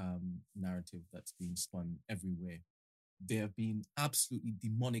narrative that's being spun everywhere, there have been absolutely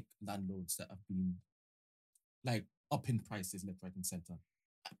demonic landlords that have been like upping prices left, right, and center.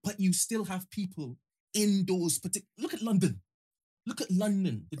 But you still have people in those particular. Look at London. Look at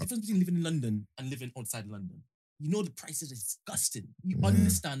London. The difference between living in London and living outside London. You know the prices are disgusting. You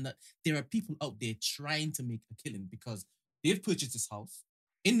understand that there are people out there trying to make a killing because they've purchased this house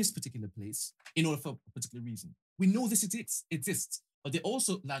in this particular place in order for a particular reason. We know this exists, but there are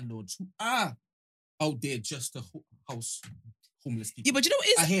also landlords who are out there just to house homeless people. Yeah, but you know what it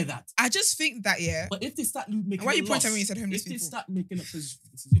is? I hear that. I just think that, yeah. But if they start making Why are you a pointing loss, at me when you said homeless if they people? start making a, this is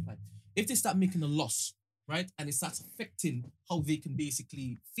your point. If they start making a loss, right, and it starts affecting how they can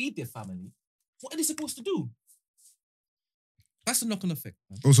basically feed their family, what are they supposed to do? That's a knock-on effect.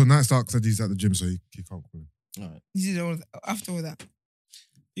 Man. Also, Night Stock said he's at the gym, so he can't call him. All right. You did all that, after all that.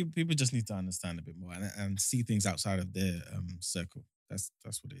 People just need to understand a bit more and see things outside of their circle. That's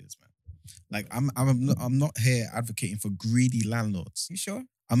what it is, man. Like I'm not here advocating for greedy landlords. You sure?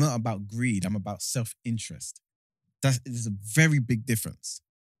 I'm not about greed. I'm about self-interest. That is a very big difference.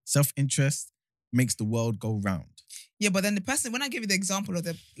 Self-interest makes the world go round. Yeah, but then the person, when I give you the example of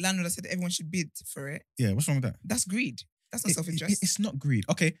the landlord that said everyone should bid for it, Yeah, what's wrong with that? that's greed. That's not self-interest. It's not greed.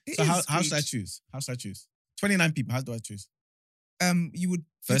 Okay, It so is how should I greed. choose? 29 people. How do I choose? You would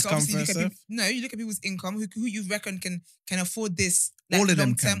First come, obviously first look at serve? no, you look at people's income, who you reckon can afford this. All of them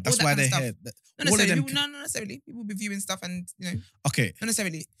long-term, can. all That's that why kind they're of stuff. here. Not All of necessarily. them People, not necessarily. People will be viewing stuff and, Okay. not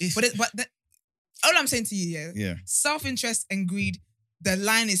necessarily. It's- But all I'm saying to you, Yeah, self-interest and greed, the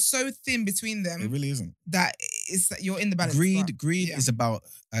line is so thin between them it really isn't. that you're in the balance. Greed yeah. is about,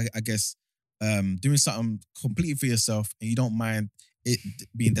 I guess, doing something completely for yourself and you don't mind it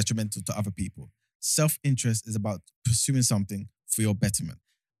being detrimental to other people. Self-interest is about pursuing something for your betterment.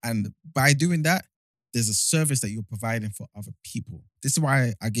 And by doing that, there's a service that you're providing for other people. This is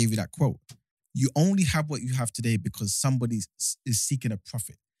why I gave you that quote. You only have what you have today because somebody is seeking a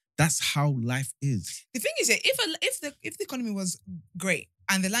profit. That's how life is. The thing is, if the economy was great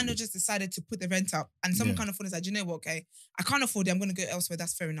and the landlord just decided to put the rent up and someone can't afford it, like, you know what, okay, I can't afford it, I'm going to go elsewhere,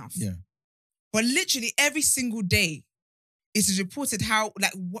 that's fair enough. Yeah. But literally every single day, it is reported how,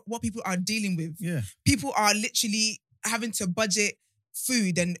 like, what people are dealing with. Yeah. People are literally having to budget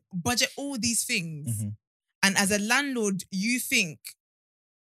food and budget all these things. Mm-hmm. And as a landlord, you think,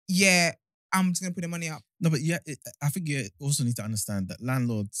 yeah, I'm just going to put the money up. No, but yeah, I think you also need to understand that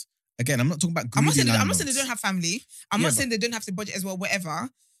landlords, again, I'm not talking about greedy landlords. I'm not saying they don't have family. I'm not saying they don't have to budget as well, whatever.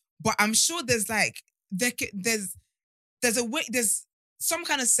 But I'm sure there's like, there's a way, there's some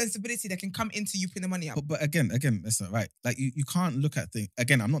kind of sensibility that can come into you putting the money up. But again, that's not right. Like you can't look at things.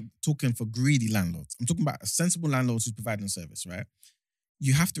 Again, I'm not talking for greedy landlords. I'm talking about a sensible landlord who's providing a service, right?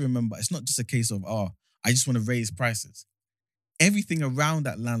 You have to remember, it's not just a case of, I just want to raise prices. Everything around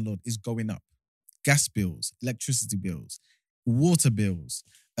that landlord is going up. Gas bills, electricity bills, water bills,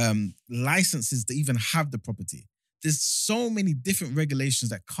 licenses to even have the property. There's so many different regulations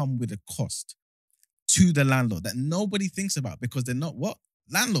that come with a cost to the landlord that nobody thinks about because they're not what?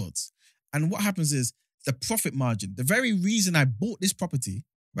 Landlords. And what happens is the profit margin, the very reason I bought this property,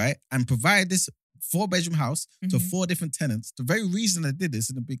 right, and provide this 4-bedroom house to 4 different tenants, the very reason I did this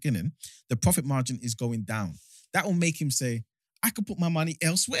in the beginning, the profit margin is going down. That will make him say, I could put my money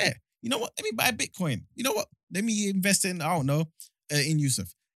elsewhere. You know what? Let me buy Bitcoin. You know what? Let me invest in, I don't know, in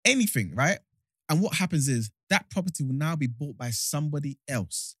Yusuf. Anything, right? And what happens is that property will now be bought by somebody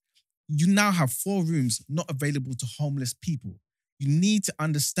else. You now have 4 rooms not available to homeless people. You need to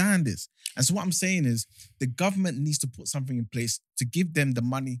understand this. And so what I'm saying is the government needs to put something in place to give them the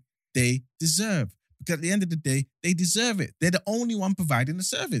money they deserve. Because at the end of the day, they deserve it. They're the only one providing the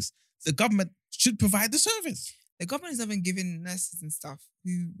service. The government should provide the service. The government is not even giving nurses and stuff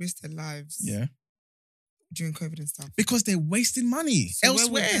who risked their lives during COVID and stuff. Because they're wasting money So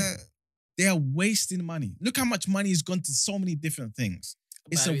elsewhere. They are wasting money. Look how much money has gone to so many different things.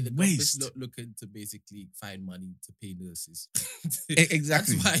 It's a waste. Looking to basically find money to pay nurses.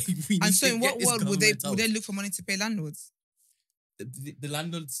 Exactly. That's why we need And so to in get what this world would they government look for money to pay landlords? out. The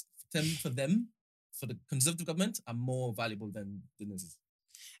landlords, for the Conservative government, are more valuable than the nurses.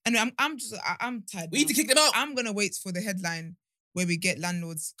 Anyway, I'm tired. We need to kick them out. I'm gonna wait for the headline where we get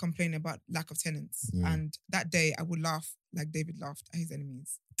landlords complaining about lack of tenants, and that day I would laugh like David laughed at his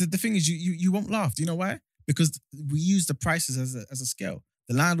enemies. The thing is, you won't laugh. Do you know why? Because we use the prices as a scale.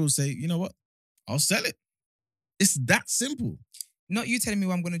 The landlord will say, you know what? I'll sell it. It's that simple. Not you telling me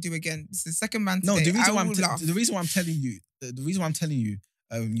what I'm gonna do again. This is the second man today. No, the reason why I'm telling you,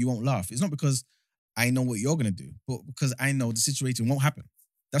 you won't laugh. It's not because I know what you're gonna do, but because I know the situation won't happen.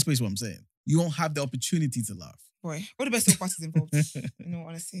 That's basically what I'm saying. You won't have the opportunity to laugh. Boy, all the best of parties involved. In all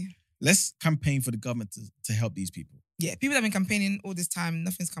honesty. Let's campaign for the government to help these people. Yeah, people that have been campaigning all this time,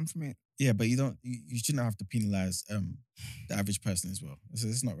 nothing's come from it. Yeah, but you shouldn't have to penalize the average person as well.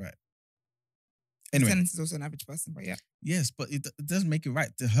 It's not right. Anyway, Tenant is also an average person, but yeah. Yes, but it doesn't make it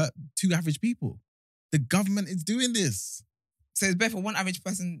right to hurt 2 average people. The government is doing this. So it's better for one average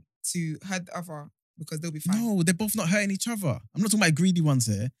person to hurt the other because they'll be fine. No, they're both not hurting each other. I'm not talking about greedy ones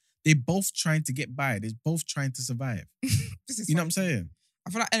here. They're both trying to get by. They're both trying to survive. You know what I'm saying? I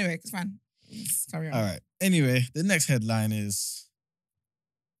feel like, anyway, it's fine. Let's carry on. All right. Anyway, the next headline is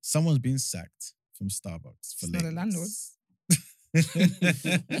someone's been sacked from Starbucks for It's not a landlord.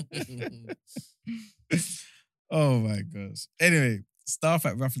 Oh my gosh. Anyway, staff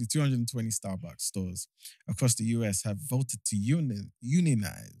at roughly 220 Starbucks stores across the US have voted to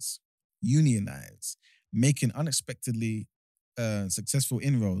unionize, making unexpectedly successful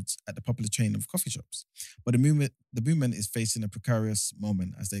inroads at the popular chain of coffee shops. But the movement is facing a precarious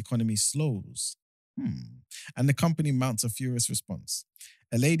moment as the economy slows. And the company mounts a furious response.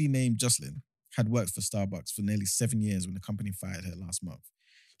 A lady named Jocelyn had worked for Starbucks for nearly 7 years when the company fired her last month.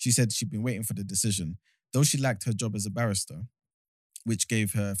 She said she'd been waiting for the decision. Though she liked her job as a barista, which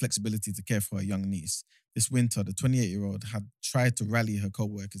gave her flexibility to care for her young niece, this winter, the 28-year-old had tried to rally her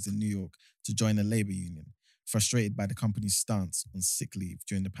co-workers in New York to join a labor union, frustrated by the company's stance on sick leave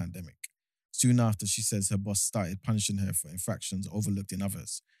during the pandemic. Soon after, she says her boss started punishing her for infractions overlooked in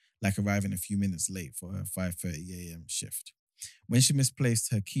others, like arriving a few minutes late for her 5:30 a.m. shift. When she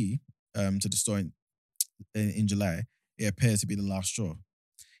misplaced her key to the store in July, it appeared to be the last straw,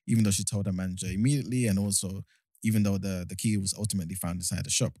 even though she told her manager immediately, and also even though the key was ultimately found inside the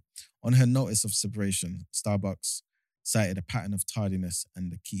shop. On her notice of separation, Starbucks cited a pattern of tardiness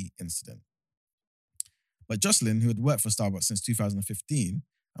and the key incident. But Jocelyn, who had worked for Starbucks since 2015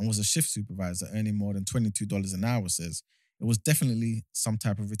 and was a shift supervisor earning more than $22 an hour, says it was definitely some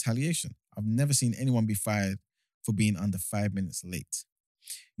type of retaliation. I've never seen anyone be fired for being under 5 minutes late.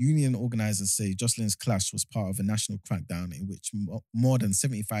 Union organisers say Jocelyn's clash was part of a national crackdown in which more than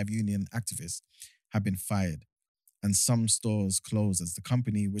 75 union activists have been fired, and some stores closed as the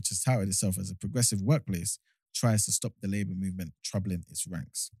company, which has touted itself as a progressive workplace, tries to stop the labour movement troubling its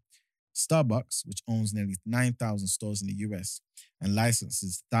ranks. Starbucks, which owns nearly 9,000 stores in the US and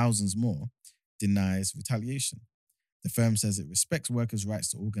licenses thousands more, denies retaliation. The firm says it respects workers' rights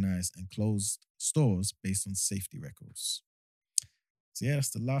to organise and close stores based on safety records. So yeah,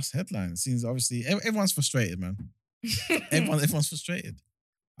 that's the last headline. It seems obviously everyone's frustrated, man. Everyone's frustrated.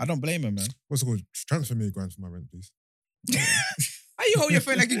 I don't blame him, man. What's it called? Transfer me £1 for my rent, please. How you hold your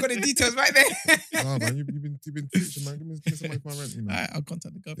phone like you got the details right there? No, man, you've been teaching, man. Give me some money for my rent, man. I'll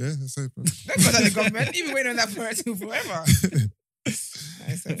contact the government. Yeah, that's safe, man. Don't contact the government. You've been waiting on that for forever. That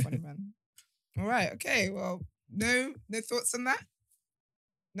is so funny, man. All right, okay. Well, no thoughts on that?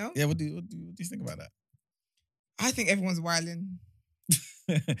 No? Yeah, what do you think about that? I think everyone's wilding.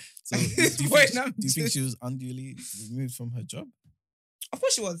 So do you think she was unduly removed from her job? Of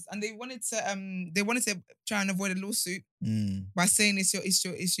course she was, and they wanted to try and avoid a lawsuit by saying it's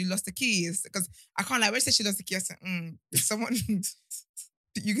you lost the keys, because I can't when she said she lost the key, I said if someone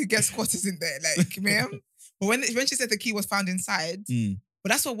you could get squatters in there, like ma'am. But when she said the key was found inside, but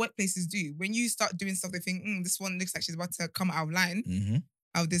that's what workplaces do. When you start doing stuff, they think this one looks like she's about to come out of line,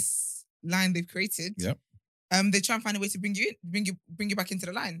 out of this line they've created. Yep. They try and find a way to bring you back into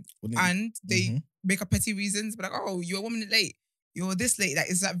the line, and they make up petty reasons, but like, oh, you're a woman late. You're this late. Like,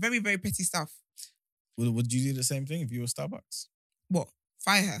 it's like very, very petty stuff. Would you do the same thing if you were Starbucks? What?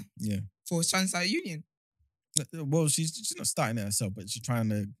 Fire her? Yeah. For trying to start a union? Well, she's not starting it herself, but she's trying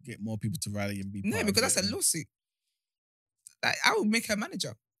to get more people to rally and be part No, because that's a lawsuit. Like, I would make her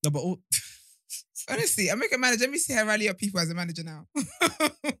manager. No, but honestly, I make her manager. Let me see her rally up people as a manager now.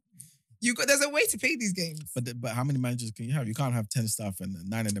 There's a way to play these games. But how many managers can you have? You can't have 10 staff and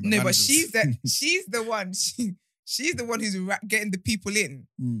 9 of them are no, managers. but she's the one. She's the one who's getting the people in.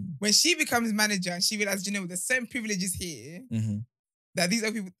 When she becomes manager and she realizes, the same privileges here, that these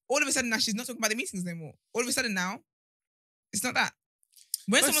other people, all of a sudden now she's not talking about the meetings anymore. All of a sudden now, it's not that.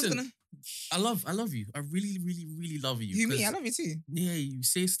 When someone's gonna... I love you. I really, really, really love you. You me? I love you too. Yeah, you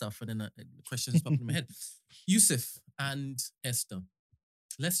say stuff and then the questions pop in my head. Yusuf and Esther,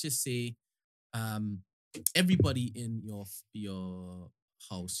 let's just say everybody in your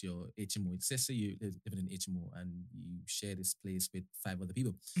house, your HMO, let's say you live in an HMO and you share this place with 5 other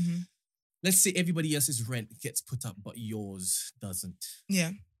people. Let's say everybody else's rent gets put up, but yours doesn't.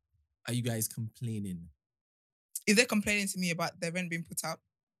 Yeah. Are you guys complaining? If they're complaining to me about their rent being put up,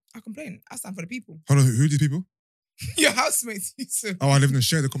 I complain. I stand for the people. Hold on, who are these people? Your housemates. Yusuf. Oh, I live in a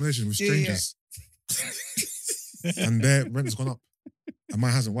shared accommodation with strangers. Yeah. And their rent has gone up. And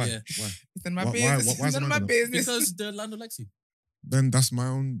mine hasn't. Why? Yeah. Why? It's none of my business. Why is none of my business. Because the landlord likes you. Then that's my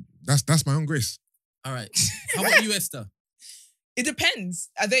own. That's my own grace. All right. How about you, Esther? It depends.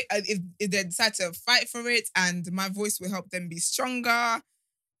 Are they if they decide to fight for it and my voice will help them be stronger,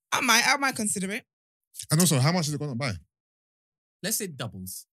 I might consider it. And also, how much is it going to buy? Let's say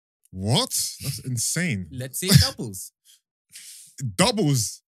doubles. What? That's insane. Let's say doubles.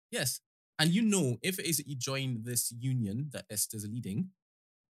 Doubles? Yes. And if it is that you join this union that Esther's leading,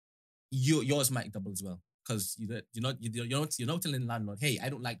 yours might double as well. Because you're not telling the landlord, hey, I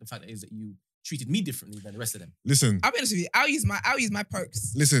don't like the fact that you treated me differently than the rest of them. Listen. I'll be honest with you. I'll use my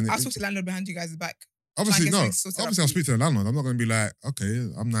perks. Listen. I'll talk to the landlord behind you guys' back. Obviously, no. Obviously, I'll speak to the landlord. I'm not going to be like,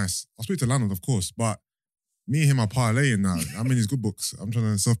 okay, I'm nice. I'll speak to the landlord, of course. But me and him are parlaying now. I'm in his good books. I'm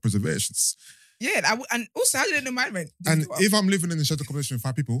trying to self-preservation. Yeah. And also, how do they know my rent? And if I'm living in a shared accommodation with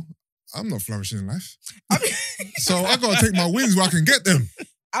 5 people, I'm not flourishing in life. So I got to take my wins where I can get them.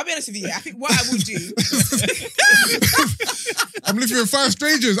 I'll be honest with you. I think what I will do... I'm living with 5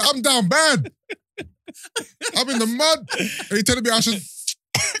 strangers. I'm down bad. I'm in the mud. Are you telling me I should...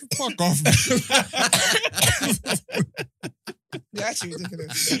 Fuck off. You're actually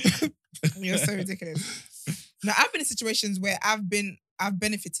ridiculous. You're so ridiculous. Now, I've been in situations where I've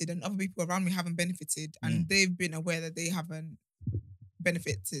benefited and other people around me haven't benefited and they've been aware that they haven't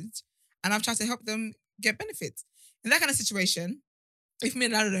benefited and I've tried to help them get benefits. In that kind of situation, if me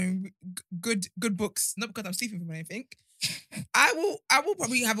and I don't know good books, not because I'm sleeping from anything, I will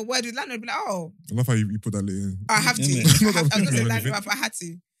probably have a word with landlord and be like, oh. I love how you put that in. I have to. I was going to say landlord if I had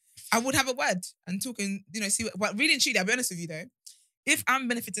to. I would have a word and talk and, see what really and truly, I'll be honest with you though. If I'm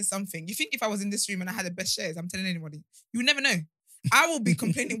benefiting something, you think if I was in this room and I had the best shares, I'm telling anybody, you would never know. I will be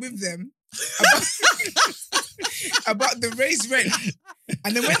complaining with them about about the raised rent.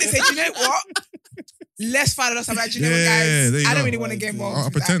 And then when they say, do you know what? Let's find out. I'm like, do you know what, guys? I don't really want to get involved. I'll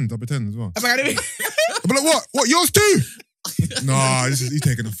pretend as well. I'm like, I don't I'm like, what? What? Yours too? Nah, he's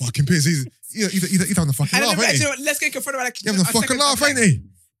taking a fucking piss. He's having a fucking laugh, ain't he? Let's get confronted. Like, He's having a fucking laugh, ain't he?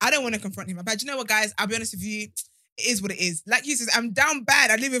 I don't want to confront him. But you know what, guys? I'll be honest with you. It is what it is. Like you said, I'm down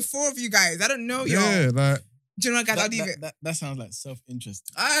bad. I live with 4 of you guys. I don't know y'all. Yeah, like. Do you know what, guys? I'll leave it. That sounds like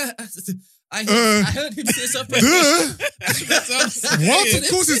self-interest. I heard him say something. What? Of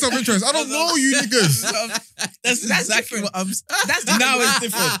course it's self-interest. I don't know you niggas. That's exactly different. what I'm. That's Now different. it's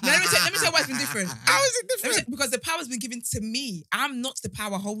different. No, let me tell you why it's been different. How is it different? Because the power's been given to me. I'm not the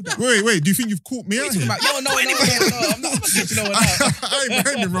power holder. Wait. Do you think you've caught me out What are you here? talking about? No. I'm not catching no one out. I ain't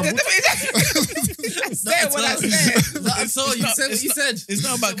behind you, Rumble. I said what I said. I saw you said what you said. It's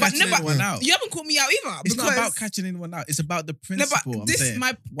not about catching anyone out. You haven't caught me out either. It's not about catching anyone out. It's about the principle. I'm saying.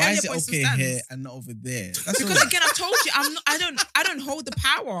 Why is it okay here and not over there? Because again, I told you, I don't hold the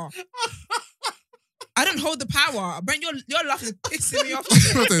power. I don't hold the power. Brent, your laugh is pissing me off.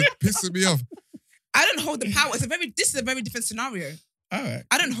 Pissing me off. I don't hold the power. This is a very different scenario. All right.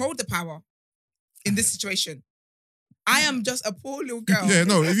 I don't hold the power in this situation. I am just a poor little girl. Yeah,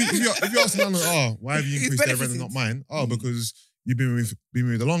 no. If you ask the landlord, why have you He's increased their rent benefited. and not mine? Oh, because you've been with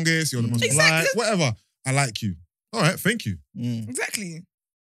me the longest. You're the most Exactly. polite. Whatever. I like you. All right, thank you. Exactly.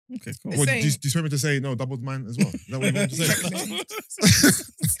 Okay, cool. It's What, do saying- you expect me to say no? Doubled mine as well. Is that what you want to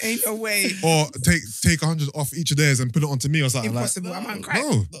say? Ain't no way. Or take 100 off each of theirs and put it onto me or something Impossible. like. I'm crying.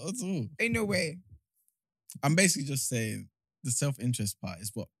 No. Not at all. Ain't no way. I'm basically just saying the self-interest part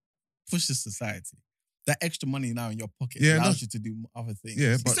is what pushes society. That extra money now in your pocket allows you to do other things.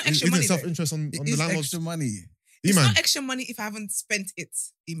 Yeah, but not extra isn't money, it self-interest on It the is landlord's? extra money. It's E-man. not extra money if I haven't spent it,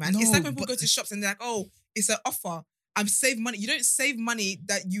 E-man. No, It's like when people but- go to shops and they're like, oh, it's an offer. I'm saving money. You don't save money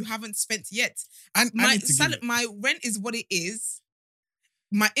that you haven't spent yet. And My rent is what it is.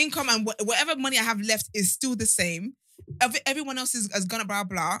 My income and whatever money I have left is still the same. Everyone else has gone blah,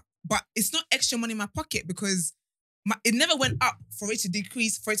 blah. But it's not extra money in my pocket because it never went up for it to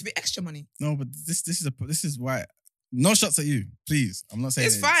decrease, for it to be extra money. No, but this is why. No shots at you, please. I'm not saying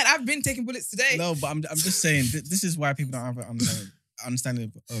It's fine. I've been taking bullets today. No, but I'm just saying this is why people don't have an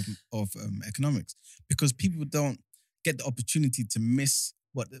understanding of economics, because people don't get the opportunity to miss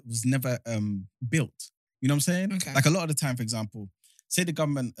what was never built. You know what I'm saying? Okay. Like a lot of the time, for example, say the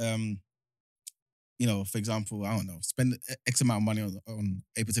government, for example, I don't know, spend X amount of money on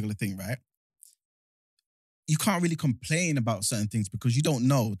a particular thing, right? You can't really complain about certain things because you don't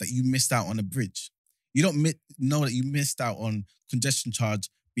know that you missed out on a bridge. You don't know that you missed out on congestion charge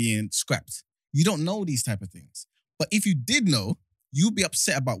being scrapped. You don't know these type of things. But if you did know, you'd be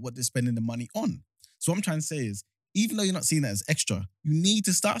upset about what they're spending the money on. So what I'm trying to say is, even though you're not seeing it as extra, you need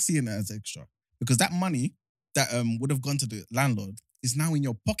to start seeing it as extra, because that money that would have gone to the landlord is now in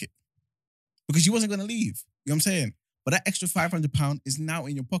your pocket because you wasn't going to leave. You know what I'm saying? But that extra £500 is now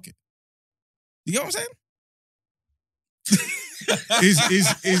in your pocket. You get what I'm saying? Is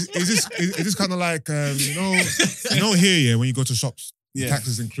this kind of like here, yeah, when you go to shops, the tax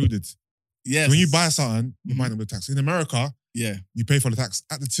is included. Yes. So when you buy something, you buy them with tax. In America, you pay for the tax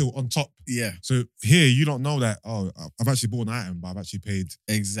at the till on top. Yeah. So here you don't know that, oh, I've actually bought an item, but I've actually paid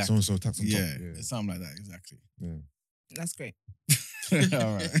Exactly. so and so tax on top. Yeah. It's something like that, exactly. Yeah. That's great. All right.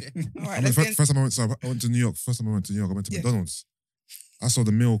 All right. I mean, first time I went to New York. First time I went to New York, I went to McDonald's. I saw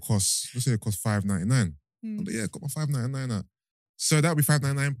the meal cost. Let's say it cost $5.99. I'm like, yeah, got my $5.99 out. So that'll be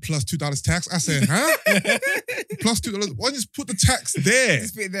 $5.99 plus $2 tax. I said, huh? Plus $2. Why don't you just put the tax there?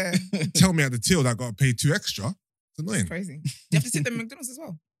 Just put it there. Tell me at the till that I got to pay $2 extra. It's annoying. Crazy. You have to tip them at McDonald's as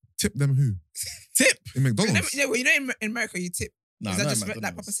well. Tip them who? Tip. In McDonald's? Yeah, well, in America you tip. No, Is that not just McDonald's.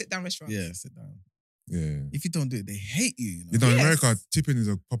 like proper sit-down restaurant? Yeah, sit down. Yeah. If you don't do it, they hate you. You know, in Yes. America, tipping is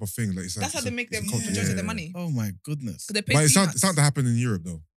a proper thing. Like, That's how they make the it's a culture. majority of Yeah. the money. Oh my goodness. Because they pay But it's peanuts. starting to happen in Europe,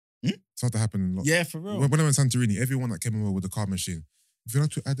 though. Hmm? It's starting to happen in lots. Yeah, for real. When I went to Santorini, everyone that came over with the card machine, if you'd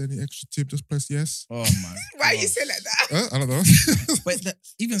like to add any extra tip, just press yes. Oh my. Why you God. say like that? I don't know. But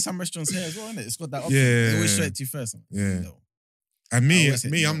even some restaurants here as well, innit? It's got that option. Yeah. They always show it to you first. Yeah. No. And I me, always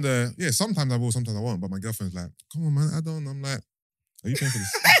hit I'm sometimes I will, sometimes I won't. But my girlfriend's like, come on, man, I don't. I'm like, are you paying for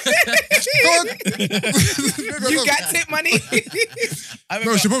this? Go on. You got tip money? I No,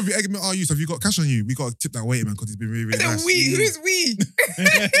 remember, she'll probably be egging me, oh, you, so have you got cash on you? We got to tip that waiter, man, because he's been really, really I nice. said, we? Who's we?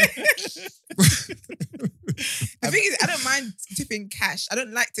 The thing is, I don't mind tipping cash. I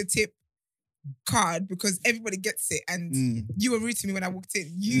don't like to tip card because everybody gets it. And you were rude to me when I walked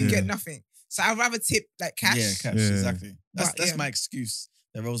in. You Yeah. get nothing. So I'd rather tip like cash. Yeah, cash, Yeah. exactly. That's But, yeah. my excuse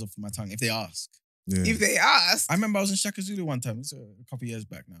that rolls off my tongue if they ask. Yeah. If they ask. I remember I was in Shaka Zulu one time. It's a couple of years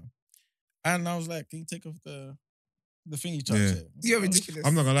back now. And I was like, can you take off the thing you charge it? You're ridiculous.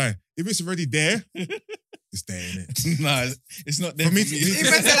 I'm not gonna lie. If it's already there, it's there, innit? Nah, it's not there For me, It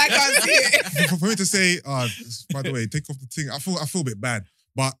better like I can't see it. for me to say, by the way, take off the thing, I feel a bit bad.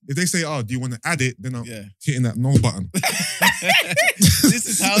 But if they say, do you want to add it? Then I'm hitting that no button. This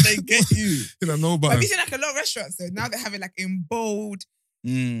is how they get you. Hit that no button. Have you seen like a lot of restaurants though? Now they have it like in bold.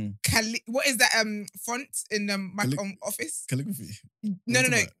 What is that font in my office? Calligraphy. No.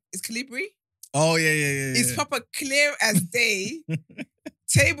 It's Calibri. Oh yeah. It's proper clear as day.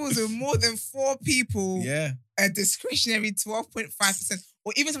 Tables with more than 4 people. Yeah. A discretionary 12.5%.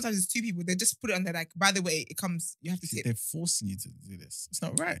 Or even sometimes it's 2 people. They just put it on there like, by the way, it comes, you have to tip. They're forcing you to do this. It's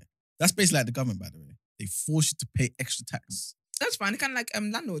not right. That's basically like the government, by the way. They force you to pay extra tax. That's fine. Kind of like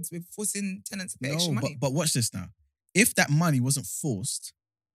landlords with forcing tenants to pay extra money. But watch this now. If that money wasn't forced,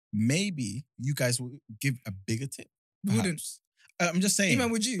 maybe you guys will give a bigger tip. We wouldn't. I'm just saying. Even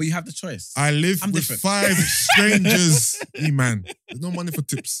would you? But you have the choice. I live with different. 5 strangers, man. There's no money for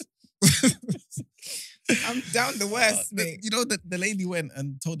tips. I'm down the worst, mate. The lady went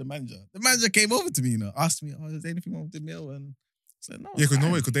and told the manager. The manager came over to me, asked me, is there anything wrong with the meal? And I said, no. Yeah, because no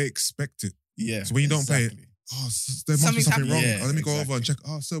way could they expect it. Yeah. So when you don't pay it, there must be something wrong. happening. Let me go over and check.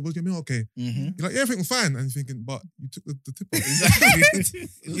 Sir, was your meal okay? Mm-hmm. You're like, yeah, everything's fine. And you're thinking, but you took the tip off. Exactly.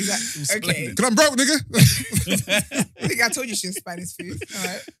 Okay. Because I'm broke, nigga. I think I told you she was Spanish food. All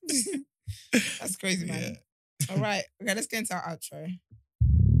right. That's crazy, man. Yeah. All right. Okay, let's get into our outro.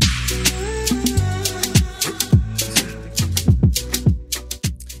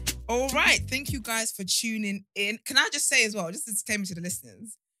 All right. Thank you guys for tuning in. Can I just say as well, just a disclaimer to the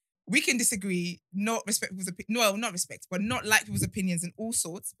listeners, we can disagree, not respect people's opinions. No, not respect, but not like people's opinions and all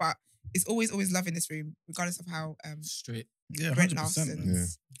sorts. But it's always love in this room, regardless of how straight. Yeah, Brent 100%.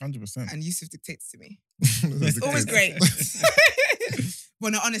 Nelson's 100%. and Yusuf dictates to me. It's always great.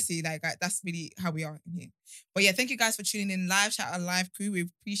 Well, no, honestly, like that's really how we are in here. But yeah, thank you guys for tuning in live. Shout out live crew. We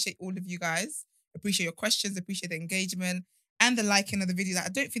appreciate all of you guys. Appreciate your questions. Appreciate the engagement and the liking of the video. Like, I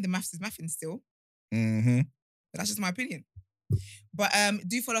don't think the maths is mathing still. Mm-hmm. But that's just my opinion. But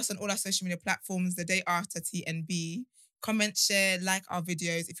do follow us on all our social media platforms. The Day After TNB. Comment, share, like our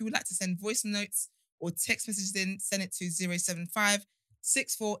videos. If you would like to send voice notes or text messages in, send it to 075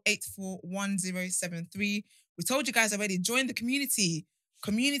 6484 1073. We told you guys already, join the community.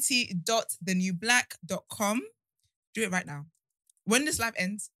 community.thenewblack.com. Do it right now. When this live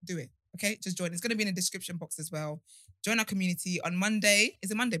ends, do it. Okay? Just join. It's going to be in the description box as well. Join our community on Monday.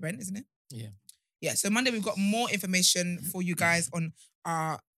 Is it Monday, Brent? Isn't it? Yeah. Yeah. So Monday, we've got more information for you guys on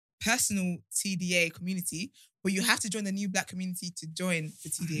our personal TDA community, but you have to join the New Black community to join the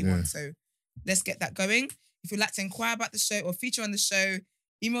TDA one. So let's get that going. If you'd like to inquire about the show or feature on the show,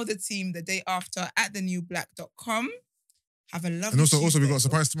 email the team the day after at thenewblack.com. Have a lovely And also we Tuesday. got a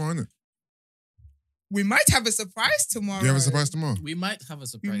surprise tomorrow, innit? We might have a surprise tomorrow. Do you have a surprise tomorrow? We might have a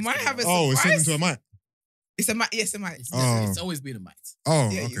surprise. We might have a tomorrow. It's surprise. sent into a mic. It's a mic. Yes, a mic. It's always been a might. Oh,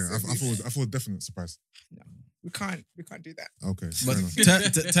 Yeah, okay. you I said thought a definite surprise. No, we can't do that. Okay. But fair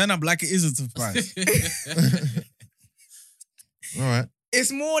enough. turn up like it is a surprise. All right.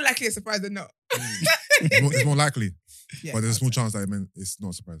 It's more likely a surprise than not. It's more likely. Yeah, But there's a small I'll say. chance that it's not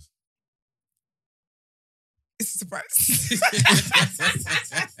a surprise. It's a surprise.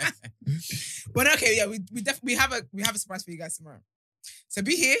 But okay, yeah, we definitely have a surprise for you guys tomorrow. So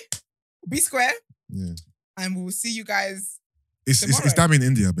be here, be square, Yeah. and we'll see you guys. It's Dammy in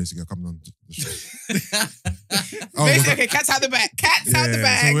India, basically, coming on the show. Basically, okay, cat's out the bag. Cat's out the So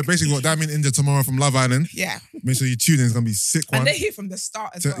bag. we're basically got Dammy in India tomorrow from Love Island. Yeah, Make sure you tune in. It's going to be a sick one. and they're here from the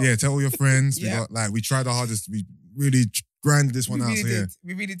start as well. Yeah, tell all your friends. Yeah. We tried our hardest. We really grinded this one we out. really So did. yeah.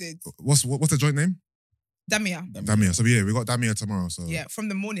 We really did. What's the joint name? Damia. Damia. So yeah, we got Damia tomorrow. So Yeah, from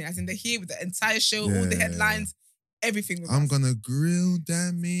the morning, as in they're here with the entire show, all the Yeah. headlines, everything. With I'm us. gonna grill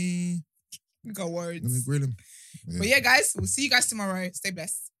Dammy. We got words. I'm gonna grill him. But yeah, guys, we'll see you guys tomorrow. Stay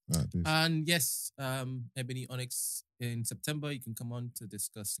blessed. All right, peace. And yes, Ebony Onyx in September, you can come on to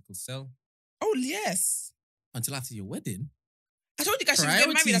discuss sickle cell. Oh yes, Until after your wedding. I told you guys she was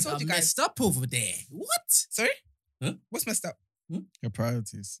getting married. I Priorities told are you guys. messed up over there. What? Sorry? Huh? What's messed up? Your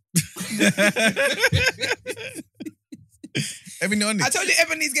priorities. Every I told you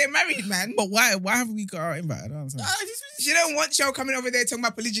Ebony's getting married, man. But why have we got our invite? I don't understand. She don't want Cheryl coming over there talking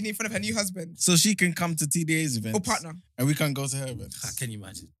about polygyny in front of her new husband So she can come to TDA's event or partner. and we can go to her event. Can you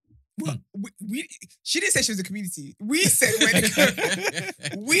imagine? She didn't say she was a community. We said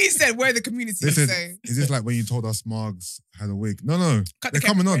we're the community. They said, So is this like when you told us Margs had a wig? No. Cut They're the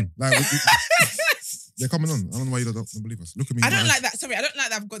coming camera, on. Like, They're coming on. I don't know why you don't believe us. Look at me. I don't like that. Sorry, I don't like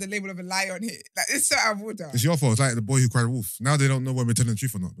that I've got the label of a liar on here. Like, it's so out of order. It's your fault. It's like the boy who cried wolf. Now they don't know when we're telling the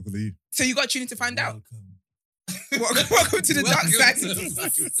truth or not because of you. So you got to tune in to find out. Welcome to the dark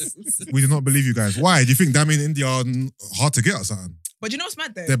side. We do not believe you guys. Why? Do you think Dami and India are hard to get or something? But you know what's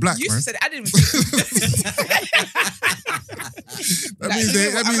mad though? They're black, You man. used to say that. I didn't even That Like, means you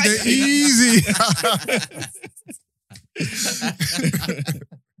know that what, means I they're like- easy.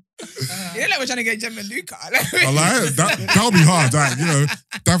 You know, like we're trying to get Jem and Luca. I like that'll be hard. Like, you know,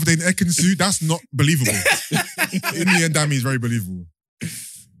 Davide and Ekansu, that's not believable. In the end, Dami is very believable.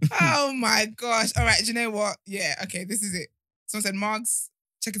 Oh my gosh. All right, do you know what? Yeah, okay, this is it. Someone said, Margs,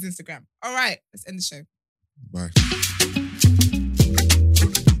 check his Instagram. All right, let's end the show. Bye.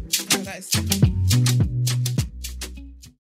 Oh, that is